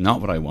 It's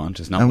not what I want.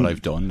 It's not what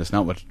I've done. It's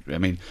not what... I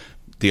mean,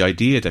 the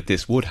idea that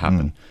this would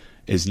happen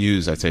is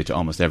news, I'd say, to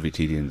almost every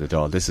TD in the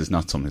Dáil. This is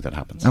not something that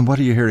happens. And what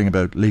are you hearing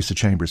about Lisa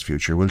Chambers'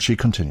 future? Will she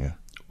continue?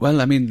 Well,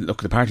 I mean,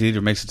 look, the party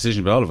leader makes a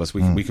decision about all of us.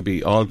 We could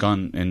be all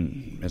gone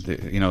in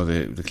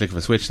the click of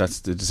a switch. That's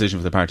the decision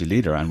of the party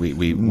leader, and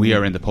we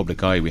are in the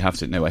public eye. We have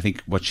to now. I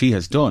think what she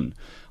has done,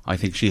 I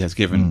think she has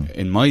given,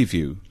 in my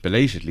view,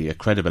 belatedly a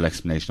credible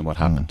explanation of what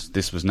happened.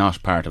 This was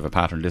not part of a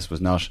pattern. This was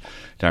not...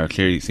 Dara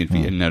Cleary seemed to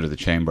be in and out of the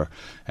chamber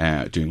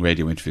doing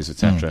radio interviews,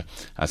 etc.,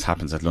 as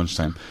happens at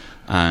lunchtime.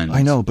 And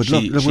I know, but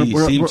she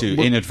we're seemed to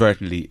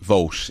inadvertently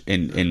vote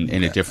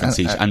in a different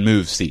seat and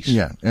move seat.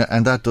 Yeah,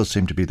 and that does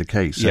seem to be the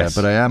case. Yes.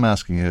 But I am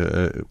asking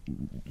you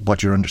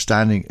what your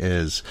understanding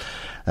is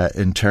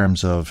in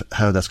terms of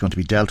how that's going to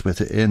be dealt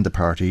with in the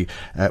party.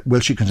 Will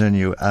she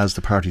continue as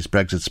the party's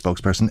Brexit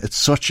spokesperson? It's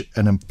such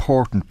an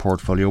important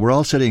portfolio. We're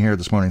all sitting here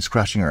this morning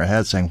scratching our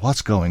heads saying,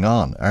 what's going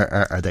on?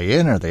 Are they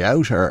in? Are they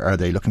out? Are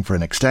they looking for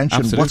an extension?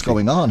 Absolutely. What's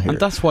going on here?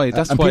 And that's why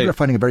people are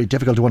finding it very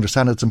difficult to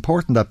understand. It's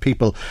important that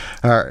people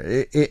are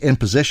in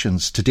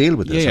positions to deal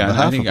with this.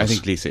 I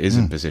think Lisa is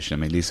in position.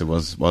 I mean, Lisa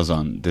was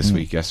on this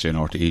week, yesterday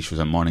on RTE. She was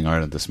on Morning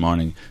Ireland this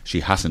morning.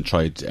 She hasn't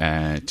tried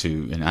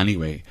to in any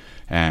way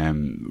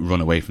run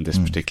away from this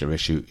particular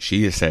issue.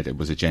 She has said it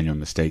was a genuine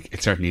mistake.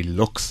 It certainly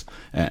looks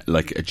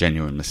like a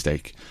genuine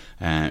mistake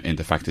in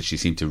the fact that she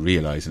seemed to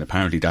realise, and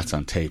apparently that's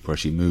on tape, where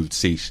she moved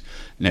seat.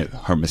 Now,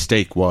 her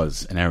mistake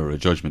was an error of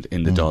judgment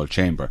in the Dáil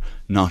chamber,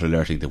 not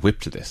alerting the whip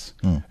to this.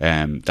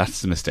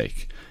 That's the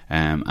mistake.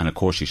 And of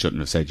course she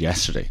shouldn't have said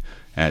yesterday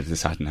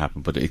this hadn't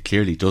happened, but it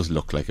clearly does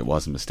look like it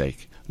was a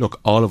mistake. Look,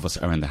 all of us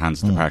are in the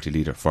hands of the party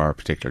leader for our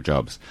particular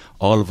jobs.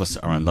 All of us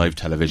are on live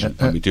television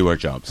when we do our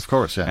jobs. Of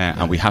course,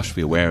 and we have to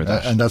be aware of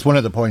that. And that's one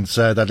of the points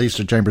that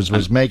Lisa Chambers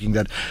was making,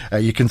 that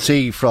you can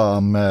see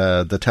from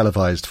the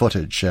televised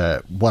footage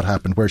what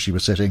happened, where she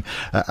was sitting,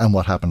 and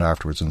what happened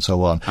afterwards, and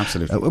so on.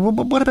 Absolutely.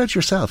 What about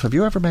yourself? Have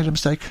you ever made a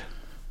mistake?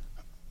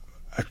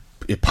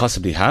 You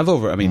possibly have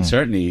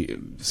certainly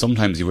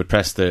sometimes you would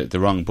press the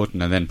wrong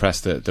button and then press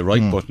the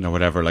right button or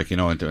whatever,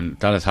 and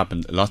that has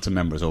happened to lots of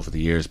members over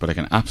the years. But I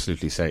can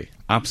absolutely say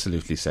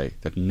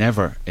that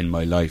never in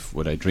my life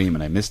would I dream,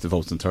 and I missed the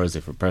votes on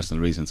Thursday for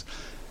personal reasons,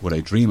 would I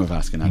dream of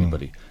asking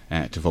anybody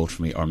to vote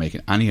for me or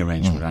making any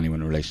arrangement with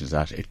anyone in relation to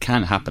that. It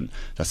can happen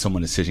that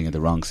someone is sitting in the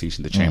wrong seat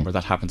in the chamber.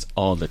 That happens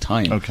all the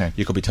time. Okay.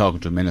 You could be talking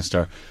to a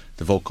minister,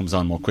 the vote comes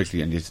on more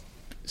quickly, and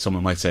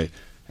someone might say,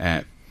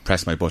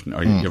 press my button,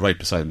 or you're right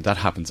beside him. That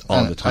happens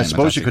all the time. I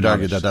suppose you could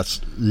argue that that's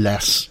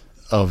less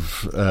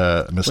of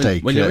a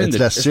mistake. Well, it's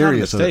less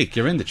serious. Not a mistake.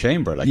 You're in the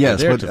chamber.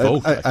 Yes, you're there to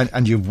vote.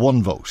 And you've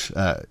one vote,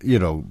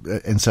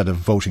 instead of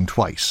voting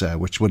twice,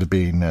 which would have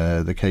been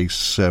the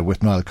case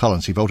with Niall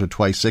Collins. He voted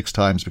twice 6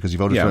 times because he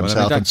voted for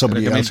himself and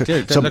somebody else,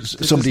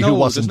 somebody who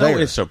wasn't there. There's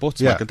no ifs or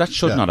buts, Michael. That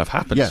should not have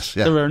happened. Yes,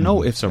 there are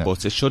no ifs or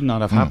buts. It should not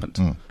have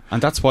happened.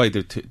 And that's why my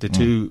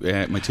two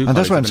and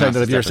that's why I'm saying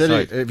that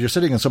if you're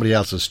sitting in somebody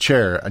else's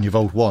chair and you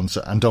vote once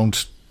and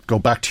don't go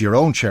back to your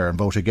own chair and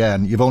vote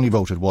again, you've only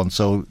voted once,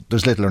 so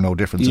there's little or no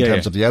difference in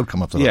terms of the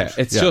outcome of the vote.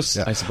 It's just,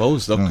 I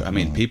suppose, look,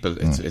 people,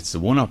 it's the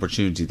one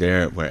opportunity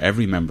there where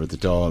every member of the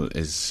Dáil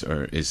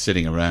is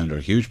sitting around, or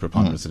a huge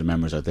preponderance of the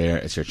members are there.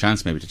 It's your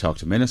chance maybe to talk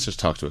to ministers,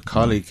 talk to a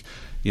colleague.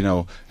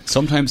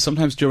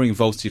 Sometimes during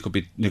votes you could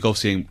be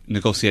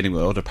negotiating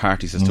with other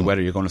parties as to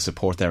whether you're going to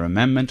support their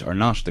amendment or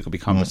not. There could be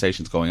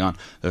conversations going on.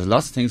 There's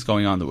lots of things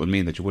going on that would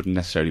mean that you wouldn't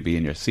necessarily be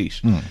in your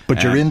seat.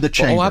 But you're in the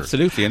chamber. Oh,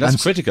 absolutely, and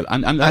that's critical.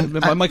 And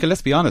Michael,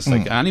 let's be honest,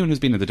 anyone who's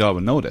been in the Dáil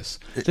will know this.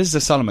 This is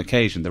a solemn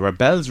occasion. There were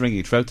bells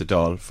ringing throughout the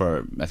Dáil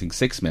for, I think,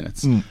 6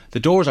 minutes. The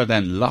doors are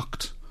then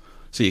locked.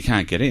 so you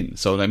can't get in.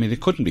 So I mean, it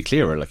couldn't be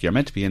clearer. Like, you're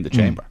meant to be in the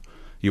chamber.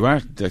 You are.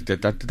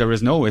 There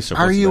is no issue.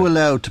 Are you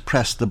allowed to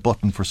press the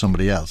button for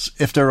somebody else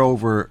if they're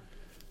over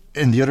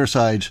in the other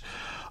side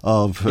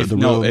of the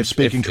room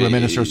speaking to a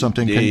minister or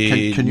something?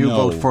 Can you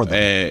vote for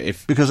them?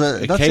 Because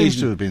that seems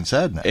to have been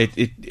said now.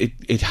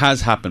 It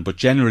has happened, but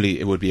generally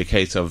it would be a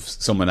case of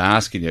someone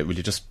asking you, will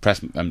you just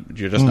press,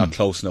 you're just not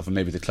close enough and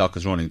maybe the clock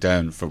is running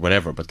down for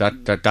whatever, but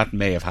that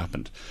may have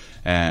happened.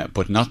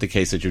 But not the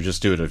case that you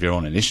just do it of your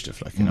own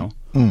initiative, like, you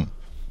know.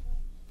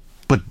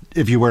 But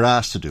if you were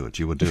asked to do it,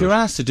 you would do it. If you were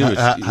asked to do it,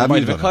 you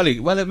might have a colleague.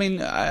 Well, I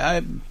mean,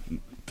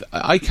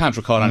 I can't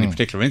recall any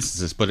particular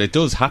instances, but it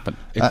does happen.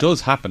 It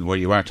does happen where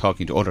you are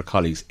talking to other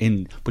colleagues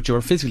but you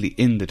are physically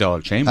in the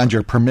Dáil chamber. And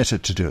you're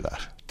permitted to do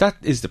that. That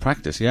is the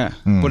practice, yeah.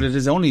 But it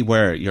is only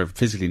where you're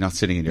physically not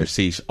sitting in your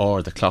seat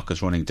or the clock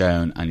is running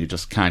down and you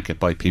just can't get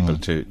by people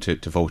to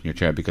vote in your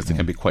chair, because there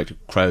can be quite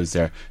crowds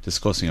there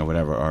discussing or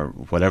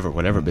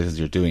whatever business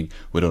you're doing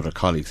with other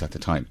colleagues at the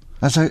time.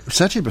 As I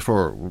said to you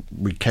before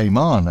we came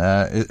on,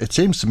 it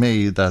seems to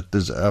me that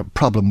there's a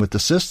problem with the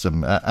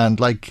system. And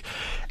like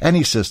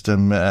any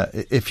system,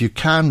 if you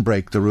can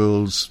break the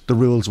rules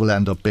will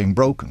end up being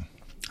broken.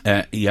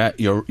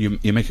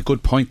 You make a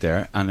good point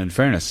there, and in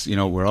fairness, you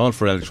know, we're all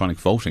for electronic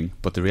voting,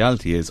 but the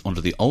reality is,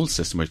 under the old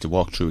system where you had to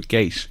walk through a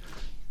gate,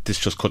 this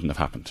just couldn't have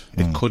happened.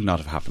 It could not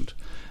have happened.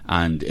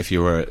 And if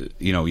you were,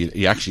 you know,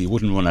 you actually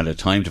wouldn't run out of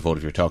time to vote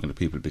if you're talking to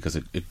people, because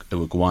it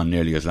would go on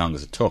nearly as long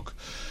as it took.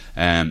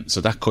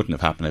 So that couldn't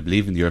have happened. I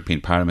believe in the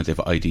European Parliament they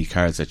have ID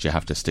cards that you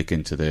have to stick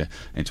into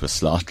a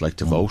slot, like,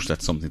 to vote.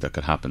 That's something that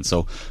could happen.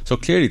 So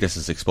clearly this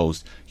has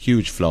exposed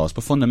huge flaws,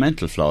 but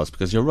fundamental flaws,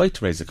 because you're right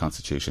to raise the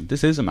Constitution.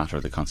 This is a matter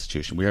of the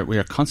Constitution. We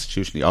are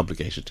constitutionally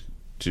obligated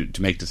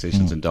to make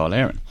decisions in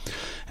Dáil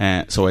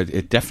Éireann. So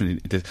it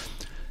definitely...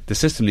 The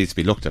system needs to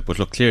be looked at, but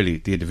look, clearly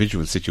the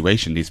individual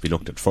situation needs to be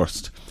looked at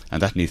first,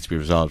 and that needs to be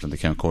resolved, and the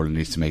County Court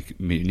needs to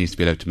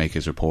be allowed to make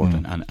his report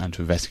and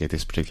to investigate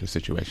this particular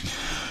situation.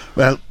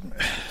 Well,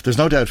 there's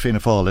no doubt Fianna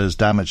Fáil is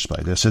damaged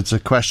by this. It's a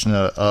question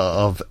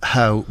of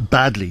how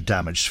badly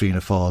damaged Fianna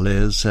Fáil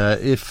is.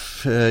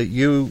 If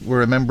you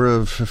were a member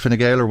of Fine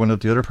Gael or one of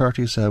the other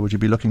parties, would you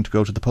be looking to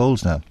go to the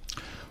polls now?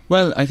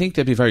 Well, I think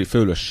they'd be very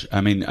foolish.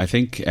 I mean, I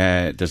think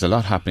there's a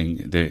lot happening.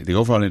 The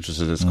overall interests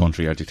of this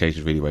country are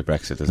dictated really by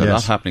Brexit. There's a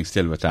lot happening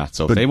still with that.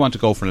 So if they want to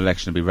go for an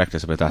election and be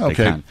reckless about that, they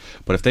can.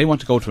 But if they want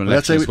to go to an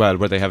election as well,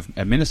 where they have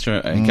a minister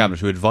in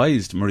Cabinet who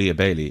advised Maria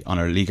Bailey on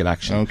her legal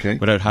action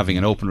without having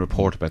an open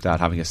report about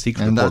that, having a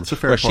secret report,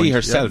 where she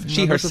herself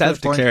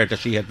declared that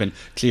she had been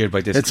cleared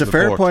by this report. It's a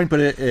fair point, but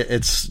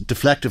it's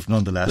deflective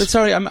nonetheless. But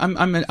sorry,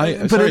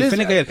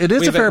 Fine Gael. It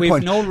is a fair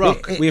point.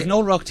 We have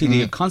Noel Rock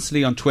TD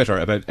constantly on Twitter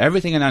about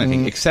everything and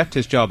anything except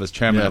his job as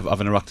chairman of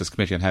an Oireachtas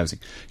Committee on Housing.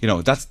 You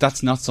know,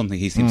 that's not something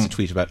he seems to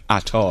tweet about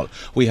at all.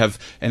 We have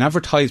an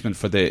advertisement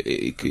for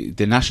the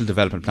National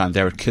Development Plan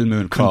there at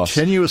Kilmoon Cross.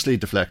 Continuously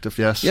deflective,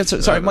 yes. Yeah,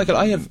 sorry, Michael,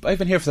 I've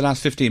been here for the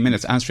last 15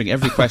 minutes answering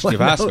every question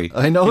you've asked me.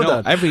 I know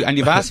that. And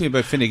you've asked me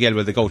about Fine Gael,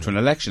 will they go to an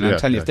election? And I'm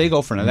telling you, if they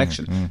go for an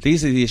election,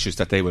 these are the issues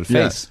that they will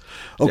face.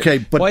 Okay,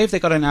 but why have they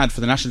got an ad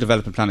for the National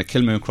Development Plan at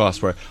Kilmoon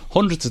Cross where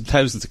hundreds and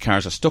thousands of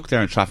cars are stuck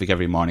there in traffic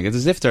every morning? It's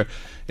as if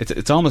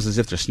it's almost as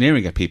if they're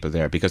sneering at people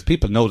there, because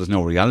people know there's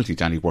no reality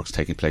to any works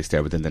taking place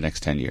there within the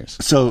next 10 years.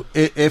 So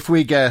if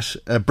we get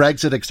a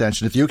Brexit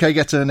extension, if the UK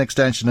gets an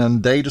extension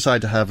and they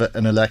decide to have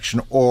an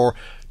election or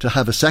to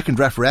have a second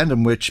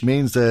referendum, which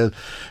means they'll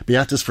be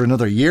at this for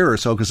another year or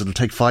so, because it'll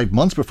take 5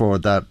 months before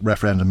that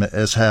referendum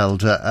is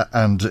held,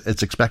 and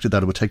it's expected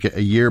that it would take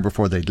a year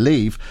before they'd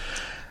leave,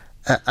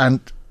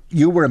 and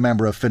you were a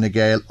member of Fine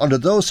Gael. Under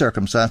those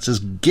circumstances,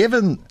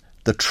 given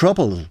the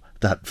trouble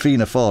that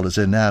Fianna Fáil is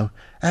in now,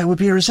 it would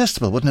be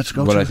irresistible, wouldn't it, to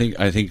go Well, I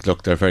think,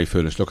 look, they're very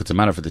foolish. Look, it's a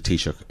matter for the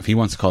Taoiseach. If he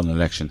wants to call an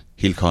election,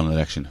 he'll call an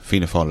election.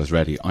 Fianna Fáil is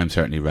ready. I'm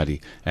certainly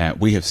ready.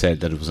 We have said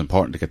that it was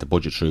important to get the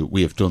budget through.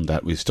 We have done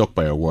that. We've stuck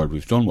by our word.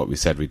 We've done what we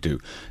said we'd do.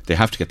 They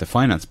have to get the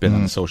finance bill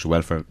and the social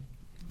welfare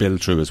bill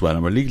through as well,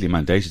 and we're legally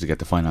mandated to get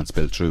the finance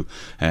bill through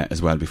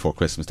as well before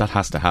Christmas. That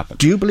has to happen.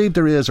 Do you believe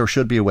there is or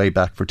should be a way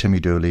back for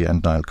Timmy Dooley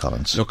and Niall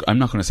Collins? Look, I'm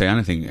not going to say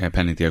anything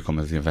pending the outcome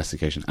of the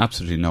investigation.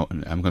 Absolutely no.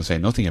 I'm going to say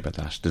nothing about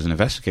that. There's an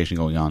investigation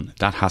going on.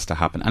 That has to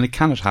happen, and it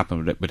cannot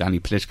happen with any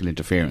political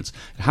interference.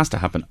 It has to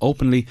happen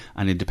openly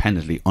and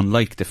independently,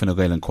 unlike the Fine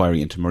Gael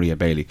inquiry into Maria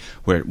Bailey,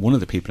 where one of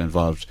the people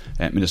involved,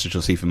 Minister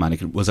Josepha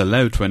Mannigan, was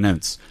allowed to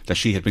announce that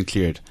she had been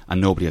cleared and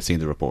nobody had seen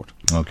the report.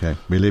 OK,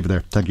 we'll leave it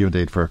there. Thank you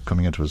indeed for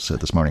coming into us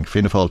this morning.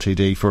 Fianna Fáil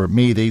TD for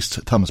Meath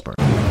East, Thomasburg.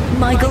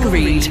 Michael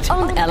Reid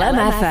on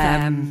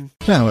LMFM.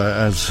 Now,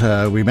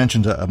 as we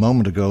mentioned a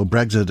moment ago,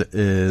 Brexit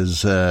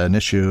is an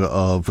issue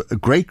of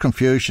great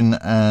confusion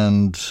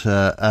and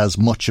as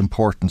much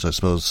importance, I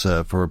suppose,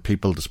 for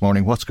people this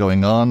morning. What's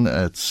going on?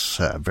 It's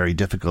very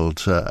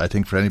difficult, I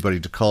think, for anybody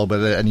to call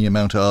with any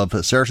amount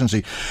of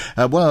certainty.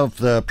 One of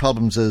the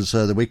problems is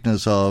the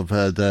weakness of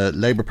the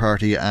Labour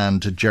Party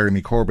and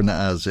Jeremy Corbyn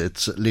as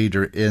its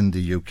leader in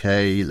the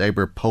UK.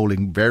 Labour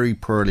polling very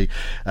poorly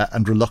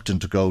and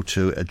reluctant to go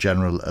to a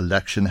general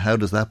election. How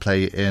does that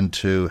play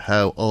into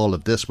how all of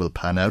this will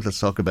pan out. Let's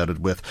talk about it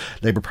with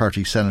Labour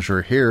Party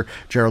Senator here,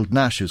 Gerald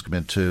Nash, who's come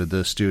into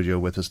the studio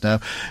with us now.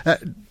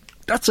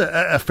 That's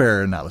a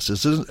fair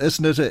analysis,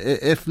 isn't it?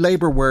 If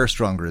Labour were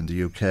stronger in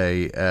the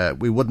UK,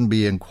 we wouldn't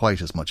be in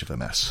quite as much of a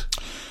mess.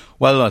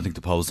 Well, I think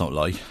the polls don't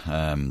lie.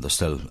 There's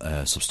still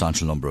a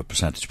substantial number of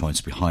percentage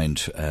points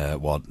behind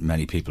what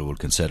many people would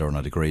consider, and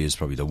I'd agree, is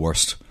probably the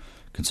worst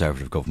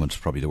Conservative government,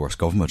 probably the worst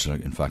government,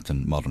 in fact,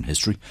 in modern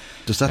history.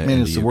 Does that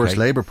mean it's the worst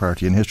Labour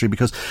Party in history?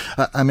 Because,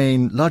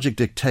 logic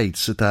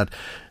dictates that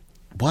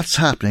what's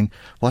happening,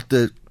 what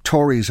the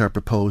Tories are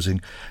proposing,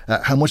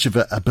 how much of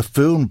a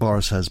buffoon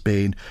Boris has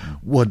been,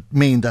 would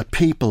mean that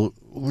people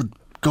would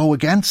go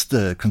against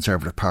the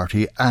Conservative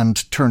Party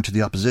and turn to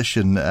the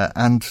opposition,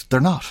 and they're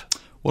not.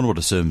 One would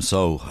assume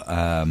so.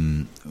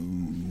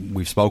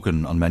 We've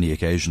spoken on many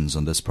occasions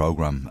on this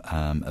programme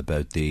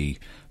about the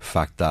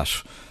fact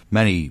that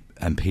many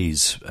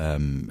MPs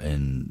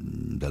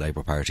in the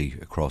Labour Party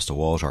across the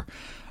water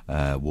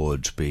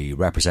would be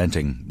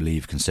representing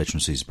Leave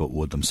constituencies but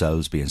would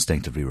themselves be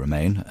instinctively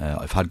Remain.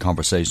 I've had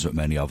conversations with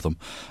many of them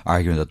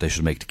arguing that they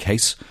should make the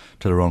case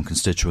to their own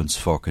constituents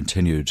for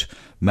continued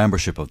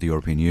membership of the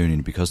European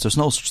Union, because there's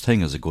no such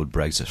thing as a good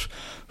Brexit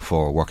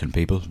for working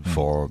people,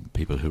 for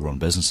people who run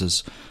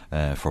businesses,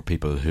 for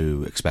people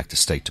who expect a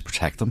state to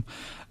protect them.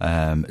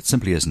 It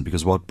simply isn't,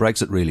 because what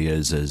Brexit really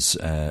is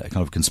a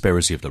kind of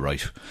conspiracy of the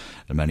right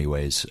in many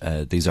ways.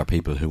 These are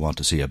people who want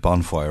to see a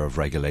bonfire of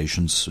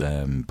regulations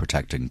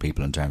protecting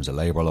people in terms of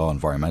labour law,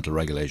 environmental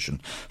regulation,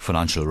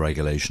 financial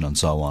regulation and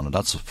so on, and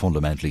that's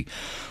fundamentally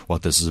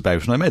what this is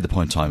about. And I made the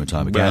point time and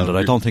time again that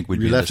I don't think we'd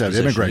be in this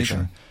position immigration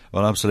either.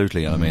 Well,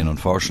 absolutely. I mean,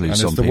 unfortunately, and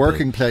some it's the people,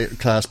 working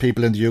class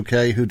people in the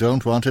UK who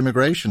don't want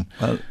immigration.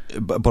 Well,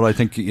 but I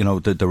think,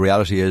 the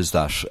reality is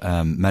that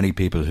many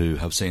people who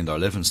have seen their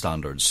living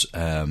standards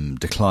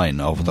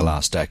decline over the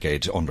last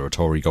decade under a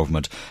Tory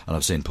government and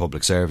have seen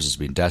public services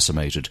being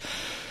decimated,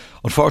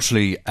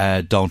 unfortunately,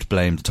 don't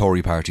blame the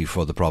Tory party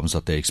for the problems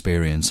that they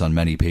experience, and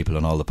many people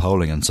in all the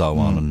polling and so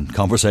on. And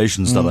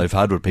conversations that I've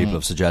had with people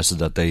have suggested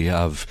that they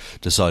have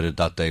decided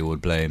that they would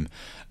blame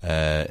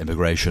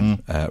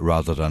immigration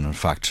rather than, in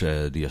fact,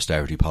 the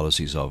austerity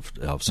policies of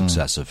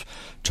successive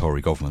Tory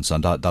governments.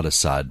 And that is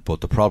sad.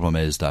 But the problem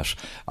is that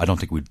I don't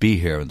think we'd be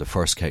here in the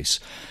first case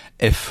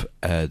if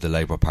the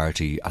Labour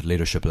Party at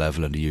leadership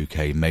level in the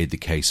UK made the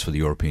case for the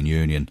European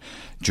Union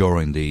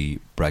during the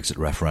Brexit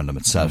referendum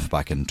itself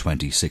back in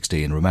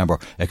 2016. Remember,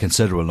 a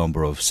considerable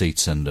number of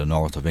seats in the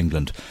north of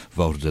England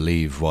voted to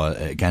leave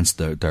against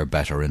their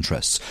better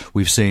interests.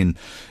 We've seen,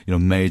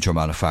 major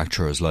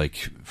manufacturers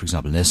like, for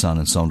example, Nissan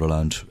in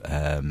Sunderland,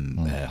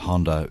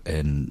 Honda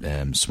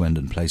in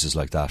Swindon, places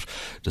like that,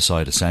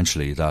 decide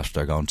essentially that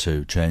they're going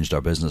to change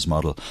their business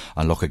model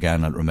and look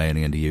again at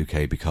remaining in the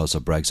UK because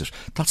of Brexit.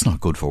 That's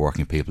not good for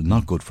working people,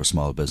 not good for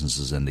small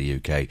businesses in the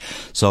UK.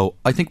 So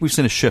I think we've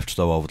seen a shift,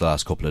 though, over the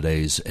last couple of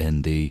days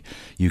in the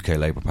UK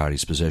Labour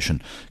Party's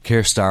position.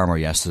 Keir Starmer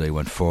yesterday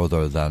went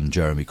further than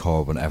Jeremy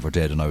Corbyn ever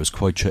did, and I was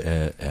quite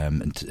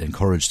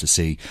encouraged to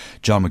see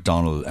John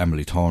McDonnell,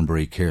 Emily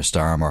Thornberry, Keir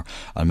Starmer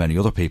and many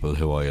other people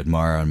who I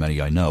admire and many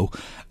I know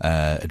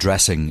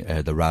addressing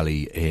the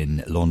rally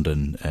in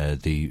London,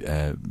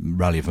 the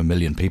rally of 1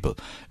 million people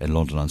in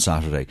London on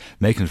Saturday,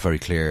 making it very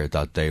clear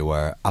that they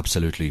were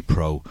absolutely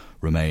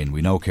pro-Remain.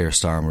 We know Keir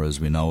Starmer is,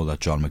 we know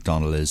that John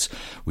McDonnell is,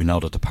 we know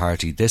that the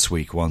party this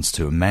week wants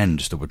to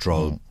amend the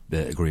withdrawal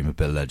agreement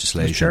bill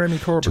legislation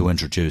to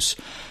introduce.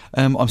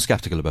 I'm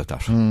sceptical about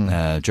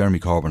that. Jeremy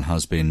Corbyn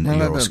has been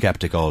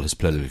Eurosceptic all his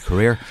political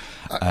career.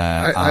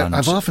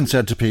 I've often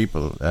said to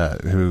people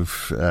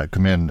who've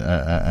come in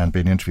and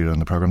been interviewed on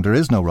the programme, there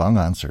is no wrong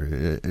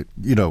answer.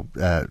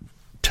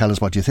 Tell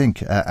us what you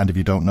think, and if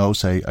you don't know,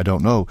 say I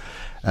don't know.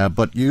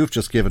 But you've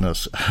just given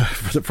us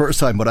for the first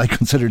time what I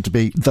consider to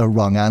be the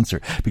wrong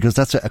answer, because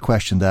that's a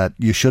question that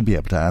you should be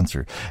able to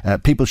answer.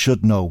 People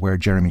should know where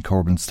Jeremy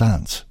Corbyn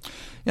stands.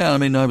 Yeah, I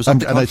mean, I was at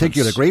the conference. I think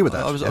you'll agree with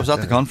that. I was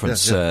at the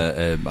conference,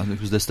 I think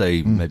it was this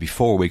day, maybe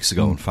 4 weeks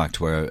ago, in fact,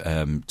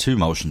 where 2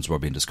 motions were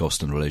being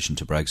discussed in relation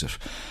to Brexit,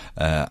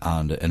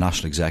 and a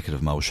national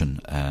executive motion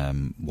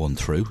won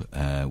through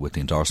with the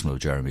endorsement of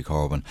Jeremy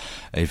Corbyn,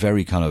 a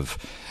very kind of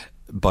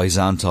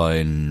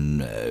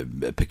Byzantine,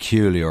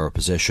 peculiar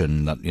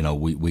position that,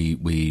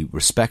 we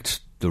respect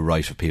the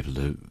right of people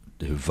who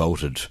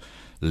voted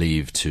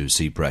Leave to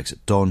see Brexit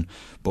done,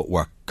 but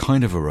we're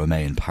kind of a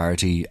Remain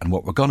party, and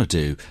what we're going to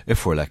do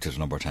if we're elected to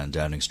number 10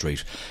 Downing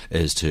Street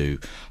is to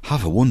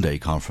have a one-day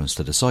conference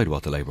to decide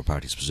what the Labour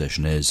Party's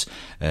position is.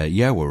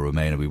 We're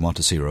Remain and we want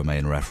to see a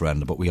Remain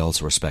referendum, but we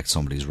also respect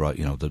somebody's right,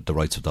 the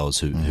rights of those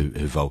who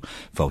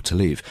vote to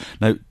leave.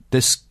 Now,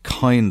 this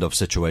kind of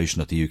situation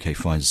that the UK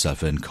finds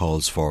itself in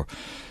calls for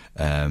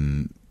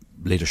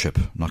leadership,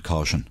 not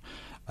caution.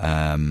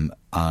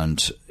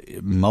 And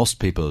most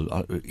people,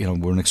 we're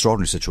in an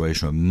extraordinary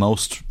situation where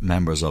most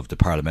members of the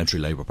Parliamentary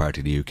Labour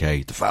Party of the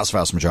UK, the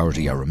vast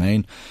majority are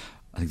Remain.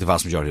 I think the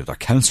vast majority of their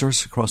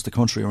councillors across the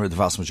country, or the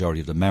vast majority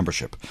of the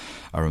membership,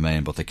 are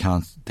Remain, but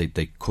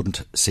they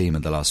couldn't seem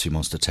in the last few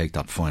months to take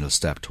that final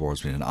step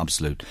towards being an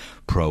absolute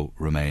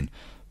pro-Remain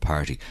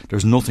Party.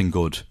 There's nothing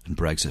good in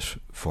Brexit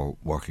for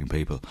working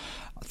people.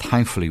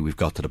 Thankfully, we've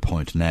got to the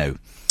point now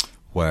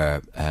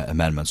where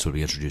amendments will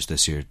be introduced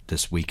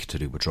this week to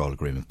the withdrawal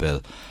agreement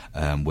bill,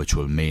 which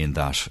will mean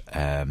that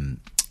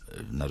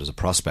now there's a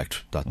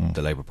prospect that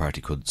the Labour Party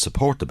could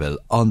support the bill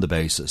on the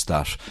basis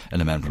that an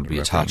amendment will be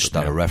attached,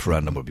 that a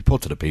referendum will be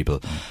put to the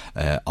people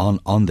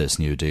on this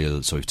new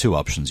deal. So we have two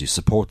options: you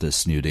support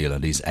this new deal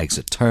and these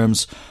exit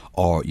terms,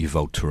 or you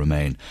vote to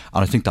remain.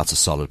 And I think that's a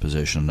solid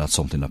position, and that's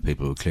something that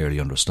people will clearly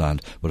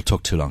understand, but it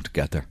took too long to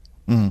get there.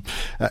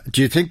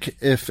 Do you think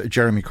if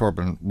Jeremy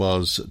Corbyn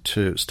was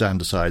to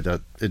stand aside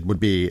that it would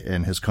be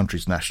in his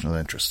country's national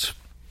interest?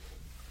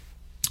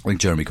 I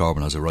think Jeremy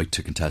Corbyn has a right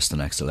to contest the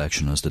next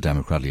election as the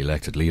democratically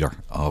elected leader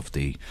of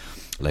the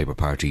Labour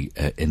Party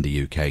in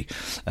the UK.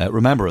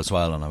 Remember as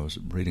well, and I was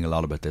reading a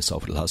lot about this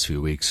over the last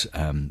few weeks,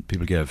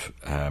 people give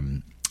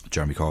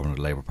Jeremy Corbyn and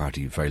the Labour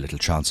Party very little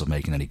chance of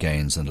making any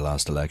gains in the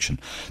last election.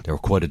 They were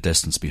quite a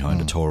distance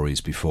behind the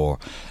Tories before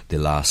the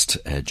last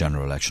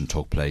general election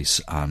took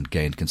place, and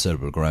gained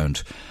considerable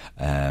ground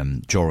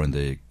during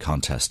the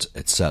contest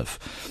itself.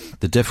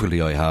 The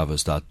difficulty I have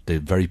is that the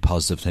very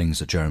positive things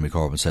that Jeremy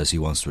Corbyn says he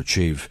wants to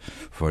achieve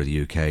for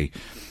the UK,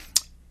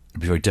 it'd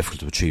be very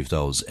difficult to achieve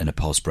those in a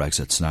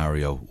post-Brexit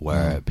scenario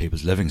where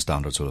people's living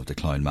standards will have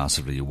declined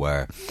massively,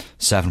 where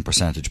 7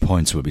 percentage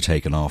points will be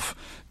taken off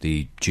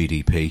the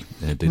GDP,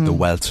 the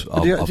wealth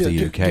of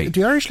the UK.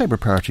 The Irish Labour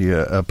Party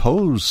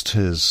opposed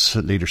his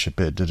leadership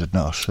bid, did it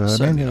not? Was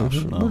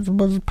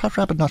Pat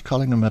Rabbitte not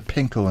calling him a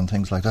pinko and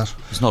things like that?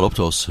 It's not up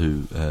to us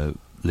who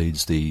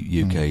leads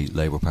the UK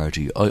Labour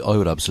Party. I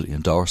would absolutely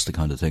endorse the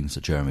kind of things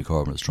that Jeremy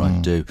Corbyn is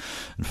trying to do.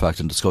 In fact,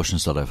 in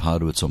discussions that I've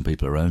had with some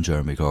people around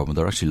Jeremy Corbyn,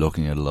 they're actually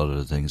looking at a lot of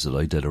the things that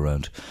I did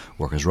around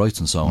workers' rights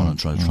and so on, and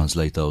trying to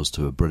translate those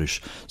to a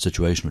British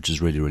situation, which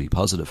is really, really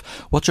positive.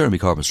 What Jeremy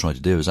Corbyn is trying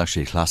to do is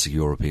actually a classic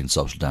European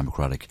social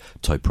democratic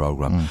type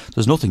programme.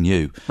 There's nothing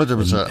new. But there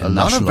was a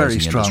lot of very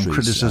strong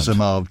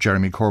criticism of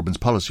Jeremy Corbyn's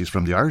policies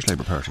from the Irish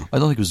Labour Party. I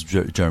don't think it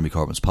was Jeremy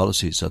Corbyn's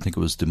policies. I think it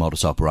was the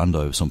modus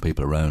operandi of some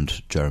people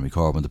around Jeremy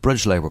Corbyn. The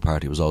British Labour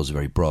Party was always a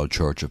very broad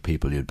church of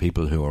people. You had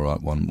people who are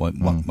what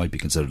might be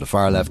considered the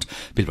far left,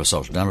 people are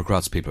social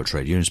democrats, people are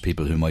trade unions,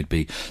 people who might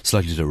be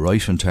slightly to the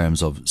right in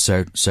terms of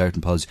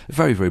certain policies. A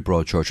very, very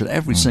broad church, and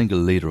every single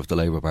leader of the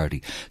Labour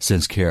Party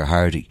since Keir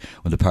Hardie,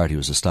 when the party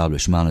was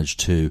established, managed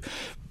to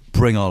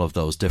bring all of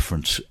those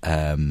different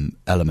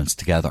elements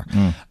together.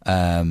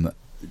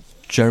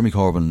 Jeremy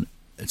Corbyn,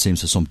 it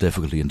seems, has some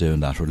difficulty in doing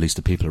that, or at least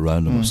the people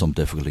around him have some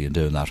difficulty in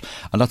doing that.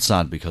 And that's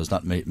sad, because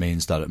that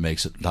means that it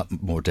makes it that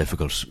more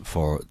difficult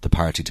for the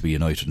party to be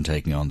united in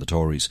taking on the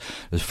Tories.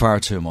 There's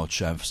far too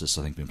much emphasis,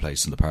 I think, being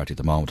placed in the party at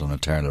the moment on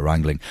internal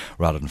wrangling,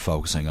 rather than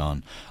focusing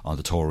on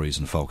the Tories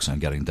and focusing on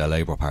getting the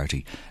Labour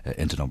Party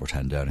into number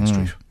 10 Downing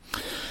Street.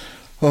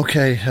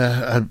 OK,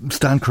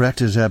 stand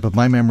corrected, but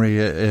my memory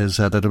is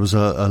that there was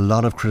a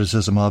lot of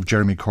criticism of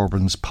Jeremy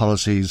Corbyn's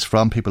policies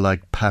from people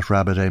like Pat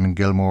Rabbitte, Eamon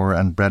Gilmore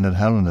and Brendan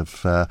Howlin,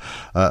 if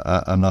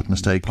I'm not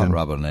mistaken. Pat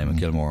Rabbitte and Eamon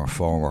Gilmore are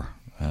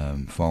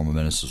former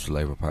ministers of the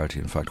Labour Party,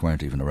 in fact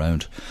weren't even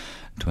around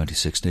in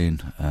 2016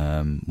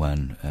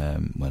 when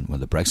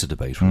the Brexit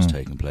debate was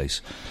taking place,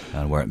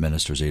 and weren't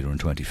ministers either in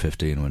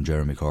 2015 when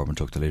Jeremy Corbyn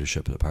took the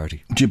leadership of the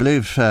party. Do you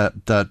believe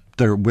that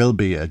there will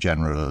be a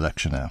general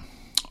election now?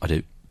 I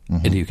do.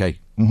 In the UK?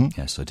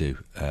 Yes, I do.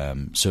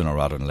 Sooner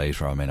rather than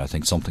later. I mean, I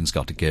think something's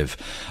got to give,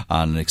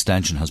 and an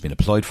extension has been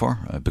applied for,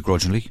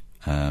 begrudgingly,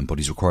 but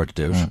he's required to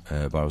do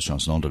it. Boris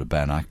Johnson, under the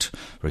Benn Act,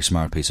 very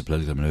smart piece of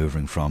political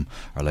manoeuvring from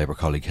our Labour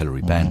colleague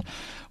Hilary Benn,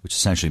 which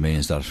essentially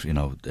means that, you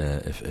know,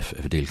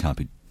 if a deal can't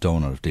be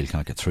done, or if a deal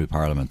can't get through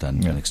Parliament,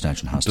 then an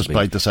extension has to be.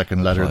 Despite the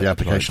second letter, the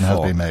application has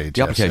been made.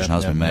 The application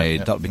has been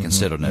made. That'll be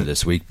considered now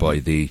this week by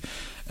the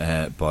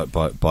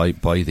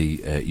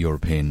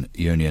European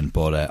Union,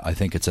 but I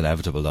think it's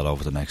inevitable that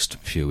over the next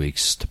few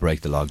weeks, to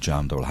break the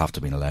logjam, there will have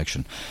to be an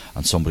election,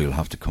 and somebody will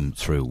have to come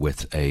through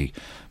with a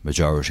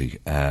majority.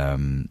 I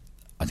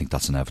think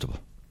that's inevitable.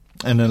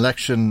 An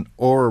election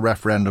or a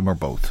referendum, or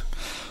both?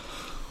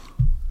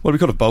 Well, we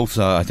could have both.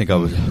 I think I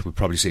would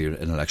probably see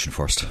an election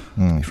first, to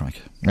be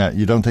frank.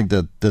 You don't think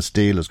that this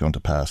deal is going to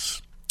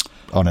pass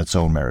on its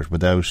own merit,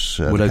 without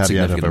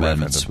significant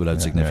amendments?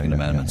 Without significant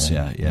amendments,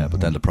 yeah.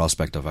 But then the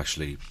prospect of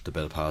actually the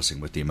bill passing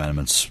with the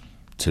amendments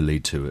to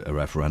lead to a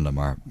referendum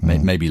are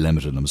may be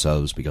limited in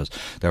themselves, because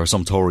there are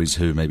some Tories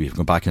who maybe have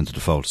gone back into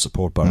default to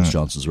support Boris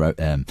Johnson's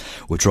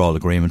withdrawal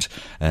agreement,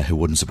 who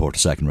wouldn't support a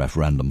second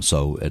referendum.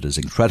 So it is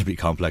incredibly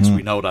complex.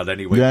 We know that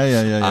anyway.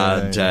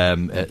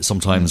 And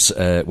sometimes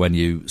when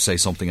you say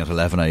something at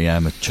 11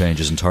 a.m, it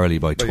changes entirely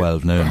by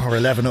 12 noon. Or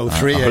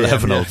 11:03 or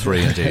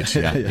 11:03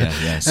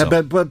 indeed. So.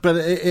 But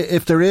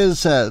if there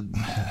is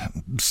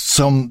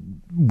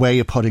some way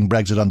of putting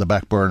Brexit on the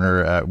back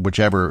burner,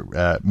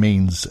 whichever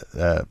means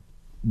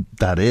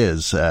that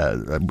is,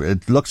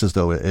 it looks as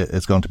though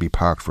it's going to be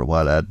parked for a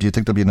while. Do you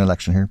think there'll be an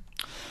election here?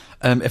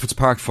 If it's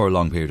parked for a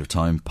long period of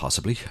time,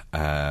 possibly.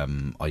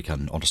 I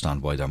can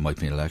understand why there might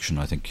be an election.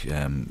 I think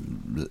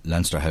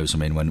Leinster House, I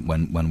mean,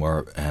 when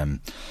we're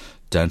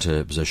down to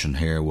a position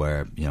here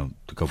where, the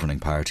governing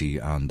party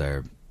and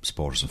their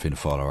supporters in Fianna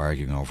Fáil are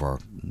arguing over,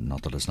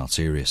 not that it's not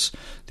serious,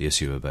 the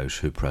issue about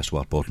who pressed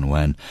what button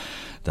when,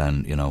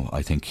 then,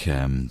 I think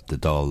the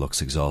Dáil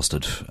looks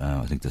exhausted.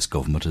 I think this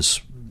government is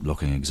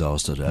looking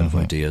exhausted, out of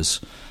ideas,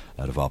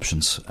 out of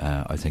options.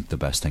 I think the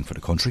best thing for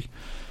the country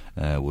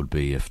would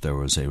be if there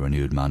was a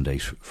renewed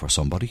mandate for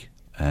somebody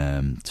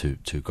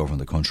to govern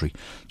the country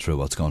through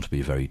what's going to be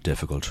a very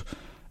difficult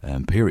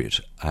period.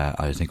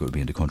 I think it would be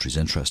in the country's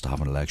interest to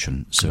have an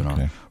election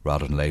sooner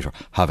rather than later.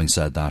 Having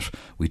said that,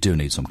 we do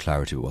need some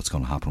clarity with what's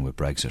going to happen with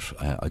Brexit.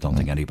 I don't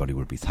think anybody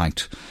would be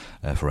thanked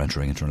for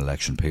entering into an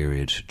election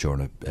period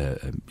during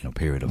a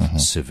period of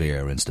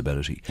severe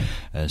instability.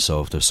 So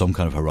if there's some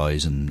kind of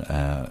horizon,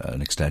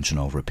 an extension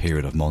over a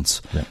period of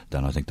months,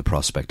 then I think the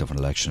prospect of an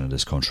election in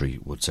this country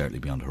would certainly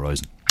be on the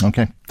horizon.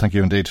 OK, thank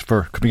you indeed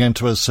for coming in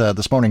to us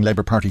this morning,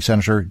 Labour Party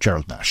Senator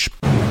Gerald Nash.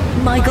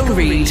 Michael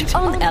Reid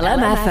on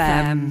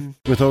LMFM.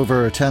 With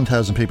over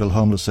 10,000 people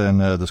homeless in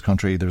this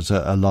country, there's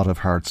a lot of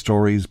hard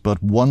stories,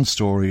 but one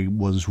story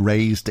was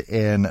raised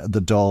in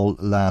the Dáil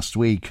last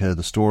week.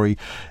 The story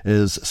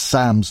is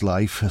Sam's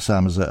life.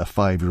 Sam is a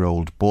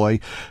 5-year-old boy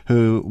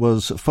who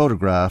was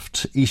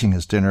photographed eating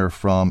his dinner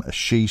from a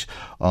sheet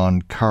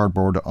on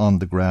cardboard on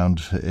the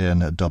ground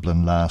in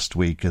Dublin last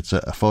week. It's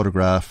a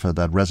photograph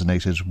that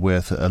resonated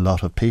with a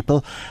lot of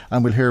people,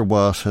 and we'll hear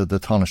what the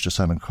Taoiseach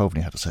Simon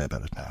Coveney had to say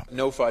about it now.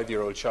 No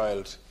 5-year-old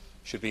child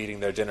should be eating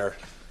their dinner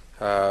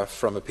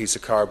from a piece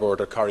of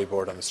cardboard or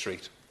corryboard on the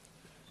street.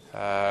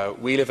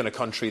 We live in a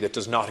country that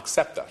does not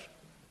accept that,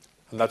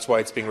 and that's why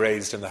it's being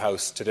raised in the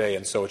House today,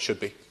 and so it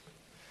should be.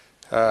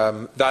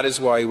 That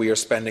is why we are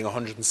spending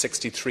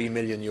 €163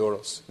 million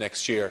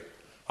next year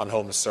on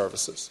homeless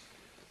services.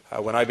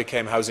 When I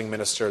became Housing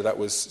Minister, that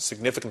was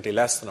significantly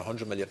less than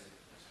 100 million.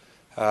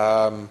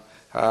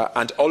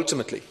 And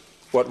ultimately,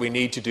 what we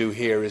need to do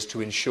here is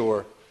to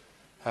ensure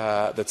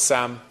that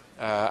Sam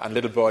and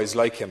little boys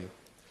like him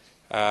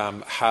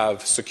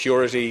have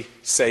security,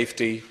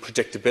 safety,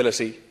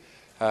 predictability,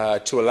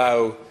 to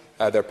allow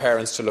their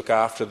parents to look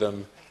after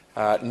them,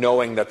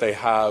 knowing that they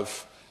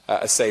have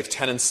a safe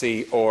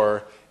tenancy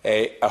or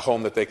a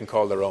home that they can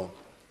call their own.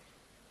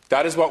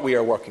 That is what we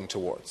are working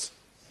towards.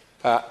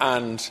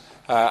 And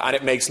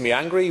it makes me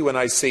angry when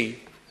I see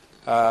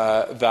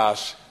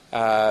that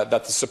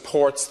the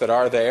supports that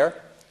are there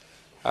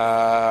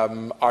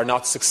are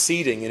not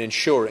succeeding in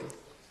ensuring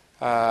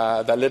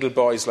that little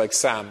boys like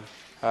Sam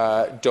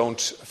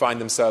don't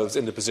find themselves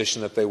in the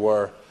position that they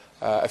were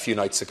a few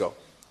nights ago.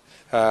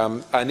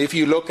 And if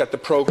you look at the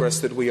progress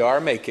that we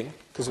are making,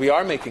 because we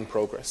are making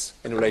progress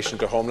in relation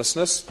to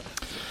homelessness.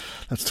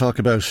 Let's talk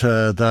about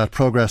that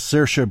progress.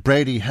 Saoirse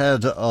Brady,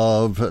 Head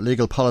of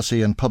Legal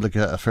Policy and Public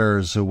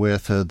Affairs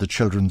with the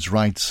Children's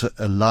Rights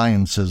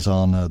Alliance, is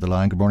on the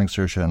line. Good morning,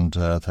 Saoirse,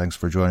 and thanks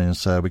for joining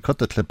us. We cut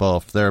the clip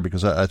off there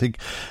because I think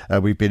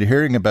we've been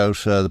hearing about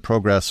the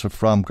progress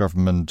from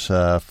government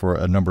for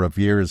a number of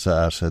years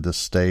at this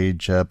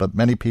stage, but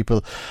many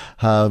people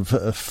have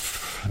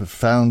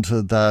found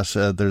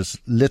that there's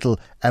little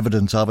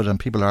evidence of it and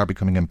people are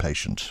becoming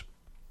impatient.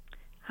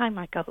 Hi,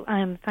 Michael.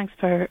 Thanks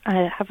for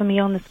having me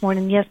on this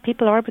morning. Yes,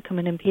 people are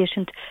becoming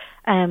impatient.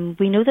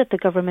 We know that the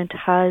government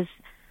has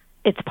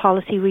its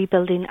policy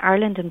Rebuilding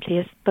Ireland in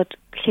place, but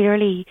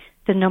clearly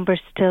the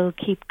numbers still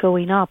keep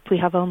going up. We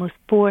have almost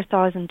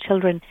 4,000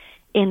 children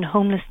in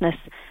homelessness,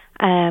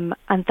 and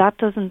that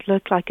doesn't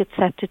look like it's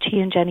set to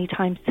change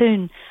anytime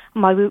soon.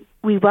 While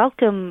we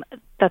welcome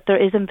that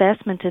there is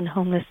investment in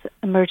homeless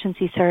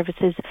emergency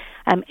services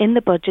in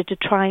the budget to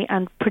try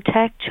and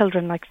protect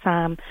children like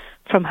Sam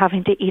from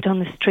having to eat on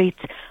the streets,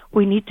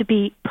 we need to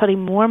be putting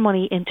more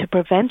money into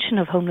prevention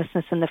of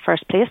homelessness in the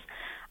first place,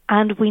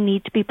 and we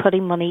need to be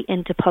putting money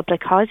into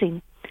public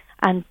housing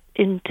and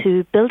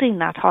into building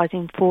that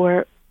housing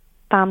for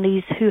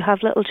families who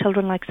have little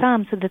children like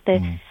Sam, so that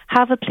they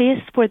have a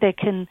place where they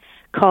can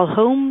call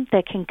home,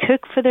 they can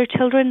cook for their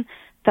children,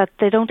 that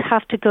they don't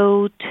have to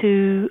go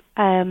to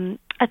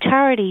a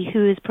charity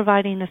who is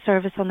providing a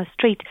service on the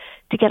street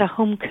to get a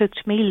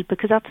home-cooked meal,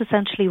 because that's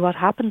essentially what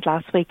happened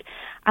last week.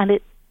 And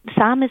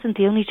Sam isn't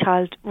the only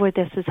child where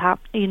this is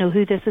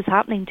who this is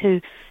happening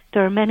to.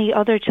 There are many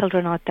other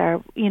children out there,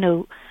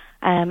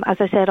 as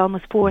I said,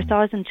 almost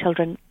 4,000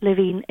 children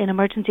living in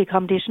emergency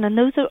accommodation, and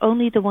those are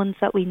only the ones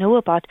that we know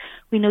about.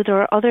 We know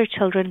there are other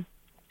children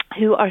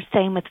who are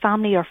staying with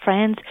family or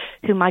friends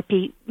who might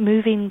be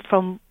moving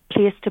from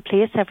place to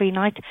place every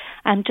night,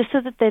 and just so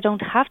that they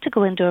don't have to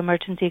go into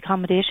emergency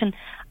accommodation.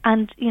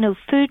 And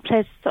food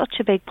plays such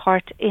a big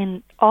part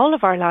in all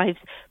of our lives,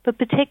 but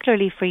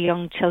particularly for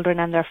young children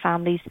and their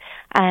families.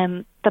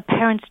 The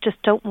parents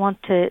just don't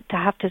want to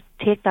have to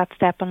take that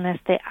step unless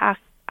they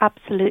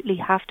absolutely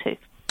have to.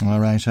 All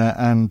right,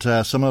 and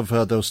some of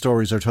those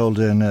stories are told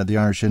in the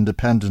Irish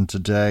Independent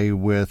today,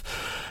 with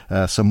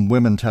some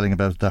women telling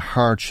about the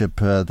hardship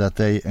that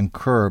they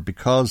incur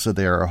because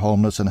they are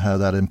homeless and how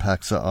that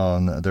impacts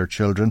on their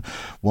children.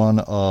 One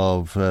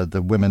of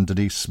the women,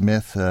 Denise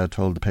Smith,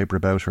 told the paper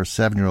about her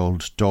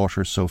 7-year-old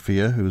daughter,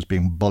 Sophia, who's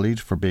being bullied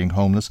for being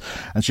homeless.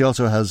 And she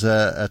also has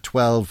a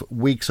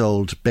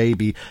 12-weeks-old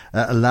baby,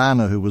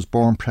 Alana, who was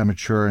born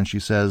premature, and she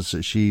says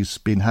she's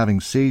been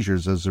having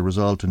seizures as a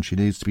result and she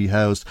needs to be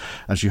housed.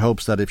 And she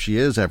hopes that if she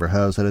is ever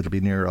housed, that it'll be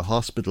near a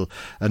hospital.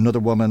 Another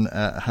woman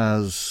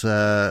has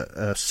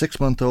a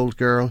 6-month-old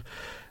girl,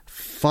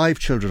 5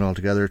 children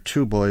altogether,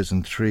 2 boys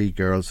and 3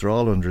 girls. They're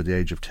all under the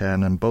age of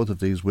 10, and both of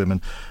these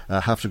women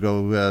have to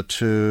go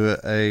to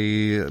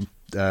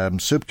a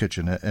soup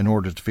kitchen in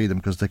order to feed them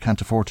because they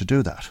can't afford to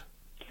do that.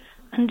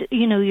 And,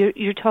 you know,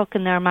 you're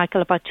talking there,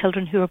 Michael, about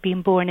children who are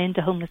being born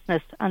into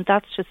homelessness, and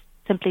that's just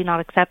simply not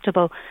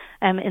acceptable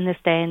in this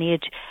day and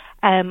age.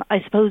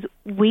 I suppose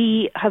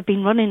we have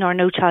been running our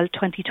No Child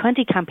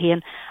 2020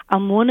 campaign,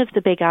 and one of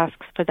the big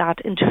asks for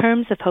that in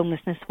terms of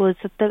homelessness was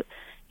that the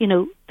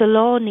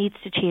law needs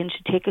to change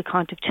to take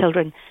account of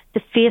children.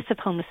 The face of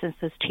homelessness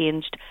has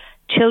changed.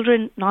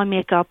 Children now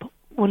make up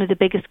one of the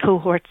biggest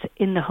cohorts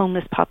in the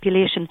homeless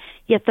population,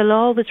 yet the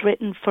law was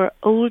written for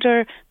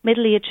older,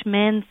 middle-aged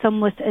men,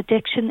 some with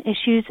addiction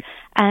issues,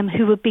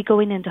 who would be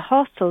going into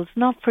hostels,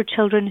 not for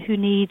children who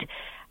need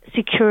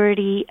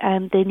security.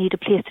 They need a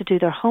place to do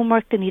their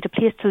homework, they need a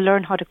place to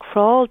learn how to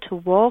crawl, to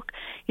walk.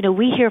 You know,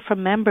 we hear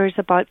from members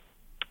about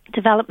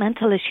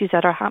developmental issues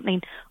that are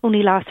happening.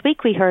 Only last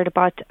week we heard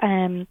about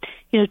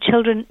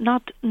children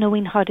not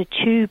knowing how to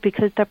chew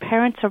because their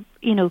parents are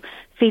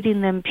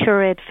feeding them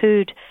pureed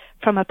food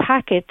from a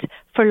packet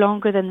for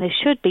longer than they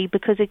should be,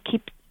 because it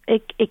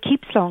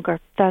keeps longer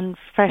than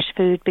fresh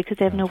food because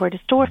they have nowhere to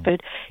store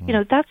food. You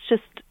know, that's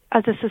just,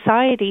 as a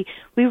society,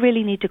 we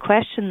really need to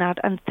question that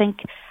and think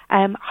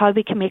how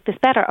we can make this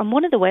better. And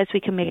one of the ways we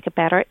can make it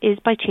better is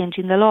by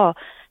changing the law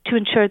to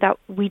ensure that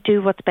we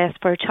do what's best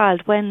for a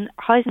child. When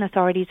housing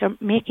authorities are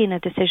making a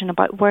decision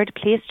about where to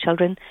place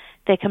children,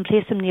 they can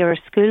place them near a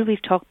school.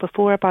 We've talked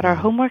before about our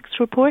homeworks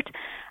report.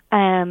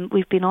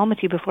 We've been on with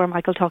you before,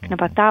 Michael, talking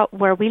about that,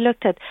 where we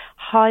looked at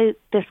how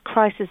this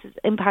crisis is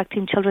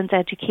impacting children's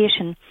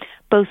education,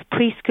 both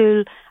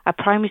preschool, at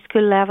primary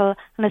school level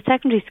and at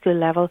secondary school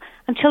level.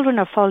 And children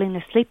are falling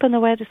asleep on the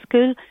way to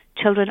school.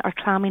 Children are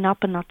clamming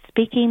up and not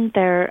speaking.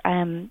 They're,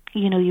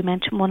 you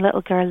mentioned one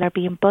little girl, they're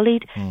being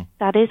bullied.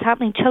 That is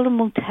happening. Children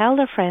won't tell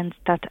their friends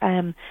that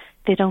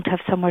they don't have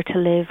somewhere to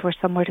live or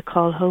somewhere to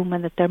call home,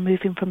 and that they're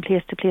moving from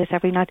place to place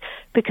every night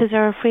because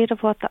they're afraid of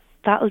what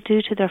that'll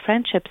do to their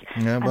friendships.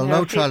 Yeah, well,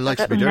 no child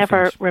likes to be different.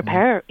 Never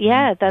repair.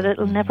 Yeah, that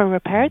it'll never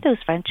repair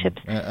those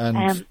friendships. And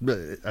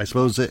I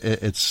suppose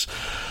it's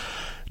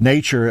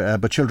nature,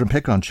 but children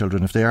pick on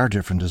children if they are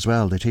different as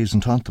well. They tease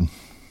and taunt them.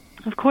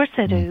 Of course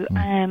they do.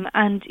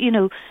 And, you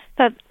know,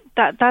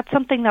 that's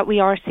something that we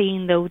are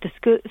seeing, though. The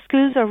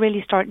schools are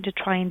really starting to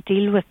try and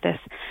deal with this.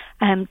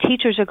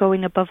 Teachers are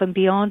going above and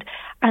beyond.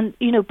 And,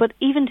 you know, but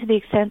even to the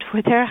extent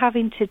where they're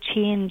having to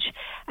change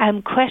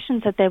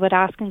questions that they would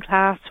ask in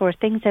class or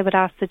things they would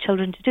ask the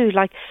children to do,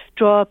 like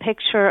draw a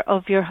picture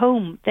of your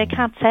home. They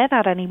can't say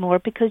that anymore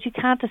because you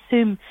can't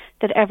assume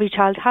that every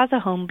child has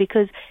a home,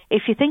 because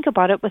if you think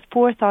about it, with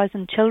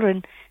 4,000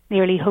 children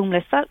nearly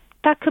homeless,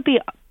 that could be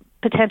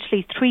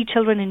potentially 3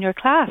 children in your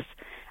class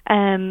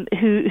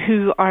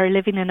who are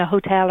living in a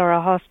hotel or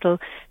a hostel.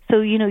 So,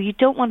 you know, you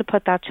don't want to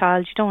put that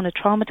child, you don't want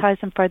to traumatise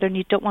them further, and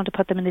you don't want to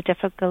put them in a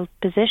difficult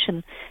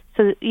position.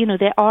 So, you know,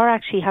 they are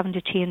actually having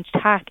to change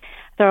tack.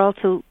 They're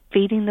also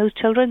feeding those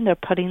children, they're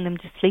putting them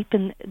to sleep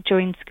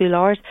during school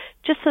hours,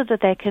 just so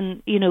that they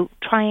can, you know,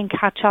 try and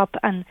catch up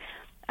and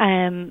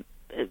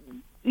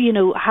you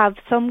know, have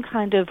some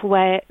kind of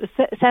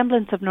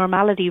semblance of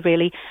normality,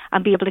 really,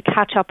 and be able to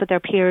catch up with their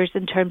peers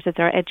in terms of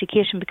their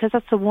education. Because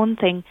that's the one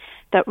thing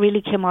that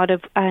really came out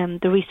of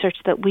the research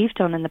that we've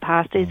done in the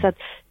past, is that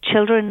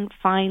children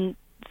find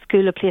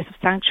school a place of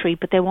sanctuary,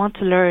 but they want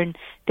to learn.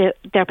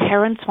 Their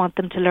parents want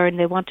them to learn.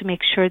 They want to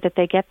make sure that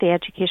they get the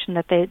education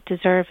that they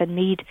deserve and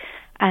need,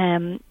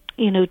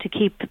 you know, to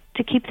keep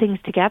things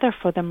together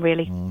for them,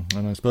 really.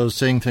 And I suppose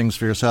seeing things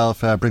for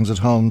yourself brings it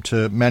home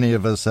to many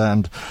of us,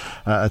 and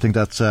I think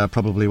that's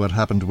probably what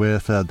happened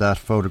with that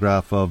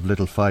photograph of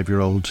little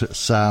 5-year-old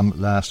Sam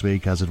last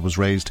week as it was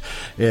raised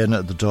in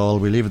the Dáil.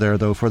 We leave it there,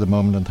 though, for the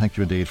moment, and thank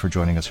you indeed for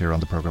joining us here on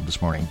the programme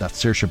this morning.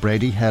 That's Saoirse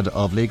Brady, Head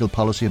of Legal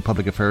Policy and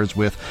Public Affairs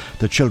with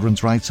the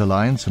Children's Rights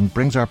Alliance, and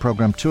brings our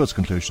programme to its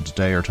conclusion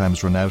today. Our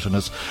time's run out on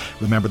us.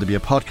 Remember, there'll be a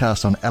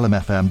podcast on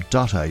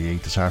lmfm.ie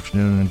this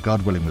afternoon, and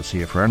God willing, we'll see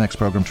you for our next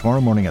programme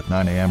tomorrow morning at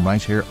 9 a.m.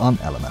 right here on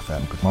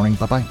LMFM. Good morning.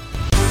 Bye-bye.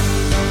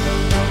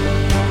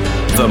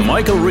 The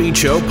Michael Reid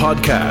Show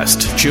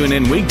podcast. Tune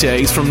in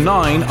weekdays from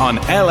 9 on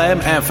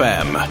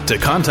LMFM. To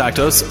contact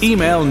us,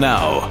 email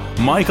now,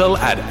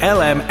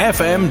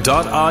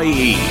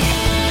 michael@lmfm.ie.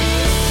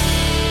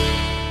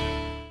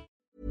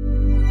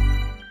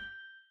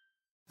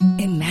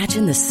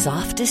 Imagine the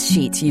softest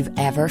sheets you've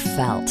ever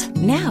felt.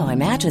 Now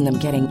imagine them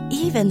getting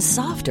even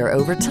softer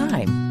over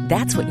time.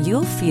 That's what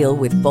you'll feel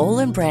with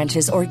Boll &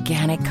 Branch's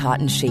organic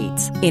cotton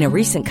sheets. In a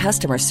recent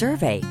customer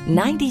survey,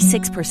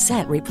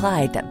 96%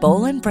 replied that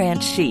Boll &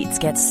 Branch sheets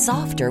get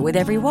softer with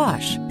every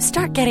wash.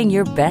 Start getting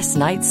your best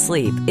night's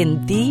sleep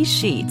in these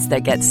sheets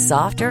that get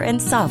softer and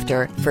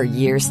softer for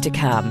years to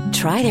come.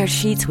 Try their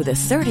sheets with a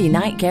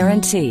 30-night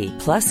guarantee.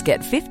 Plus, get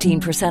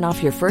 15%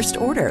 off your first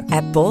order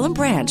at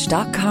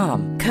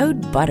bollandbranch.com.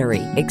 Code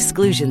BUTTERY.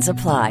 Exclusions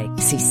apply.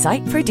 See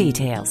site for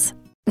details.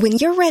 When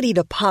you're ready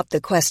to pop the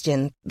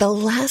question, the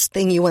last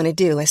thing you want to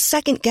do is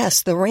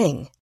second-guess the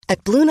ring.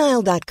 At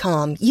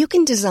BlueNile.com, you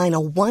can design a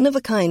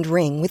one-of-a-kind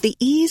ring with the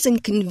ease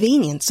and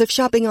convenience of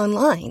shopping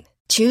online.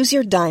 Choose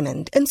your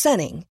diamond and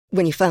setting.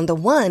 When you find the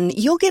one,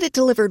 you'll get it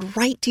delivered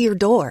right to your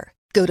door.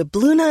 Go to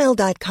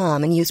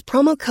BlueNile.com and use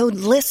promo code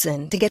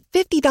LISTEN to get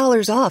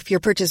 $50 off your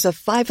purchase of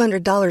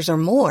 $500 or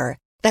more.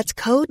 That's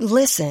code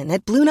LISTEN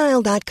at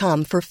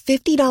BlueNile.com for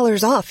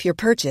 $50 off your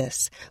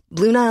purchase.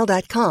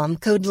 BlueNile.com,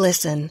 code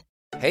LISTEN.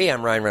 Hey,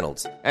 I'm Ryan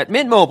Reynolds. At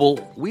Mint Mobile,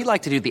 we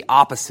like to do the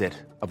opposite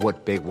of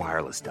what Big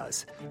Wireless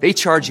does. They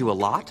charge you a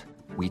lot,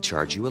 we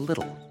charge you a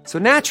little. So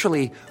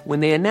naturally, when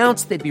they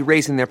announced they'd be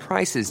raising their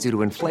prices due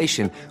to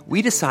inflation,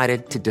 we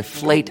decided to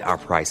deflate our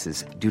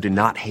prices due to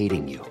not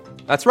hating you.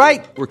 That's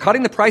right. We're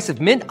cutting the price of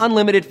Mint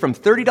Unlimited from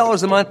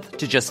 $30 a month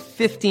to just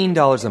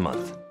 $15 a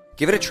month.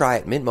 Give it a try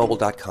at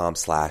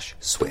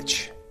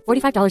mintmobile.com/switch.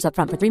 $45 up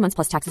front for 3 months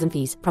plus taxes and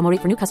fees. Promo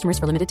rate for new customers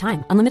for limited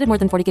time. Unlimited more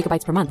than 40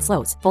 gigabytes per month.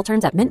 Slows full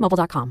terms at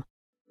mintmobile.com.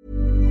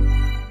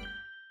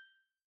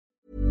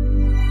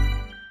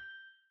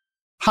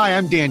 Hi,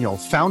 I'm Daniel,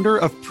 founder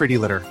of Pretty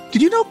Litter.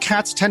 Did you know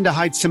cats tend to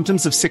hide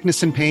symptoms of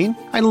sickness and pain?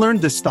 I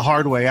learned this the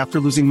hard way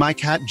after losing my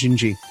cat,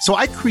 Gingy. So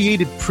I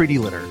created Pretty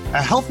Litter,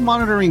 a health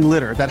monitoring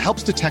litter that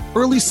helps detect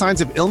early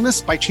signs of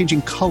illness by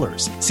changing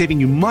colors, saving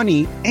you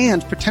money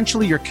and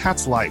potentially your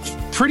cat's life.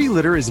 Pretty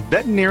Litter is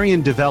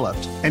veterinarian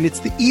developed, and it's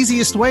the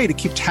easiest way to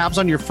keep tabs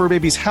on your fur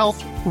baby's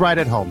health right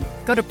at home.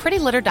 Go to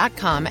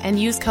prettylitter.com and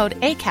use code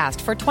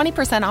ACAST for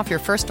 20% off your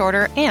first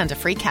order and a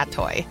free cat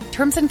toy.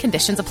 Terms and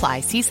conditions apply.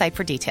 See site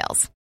for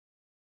details.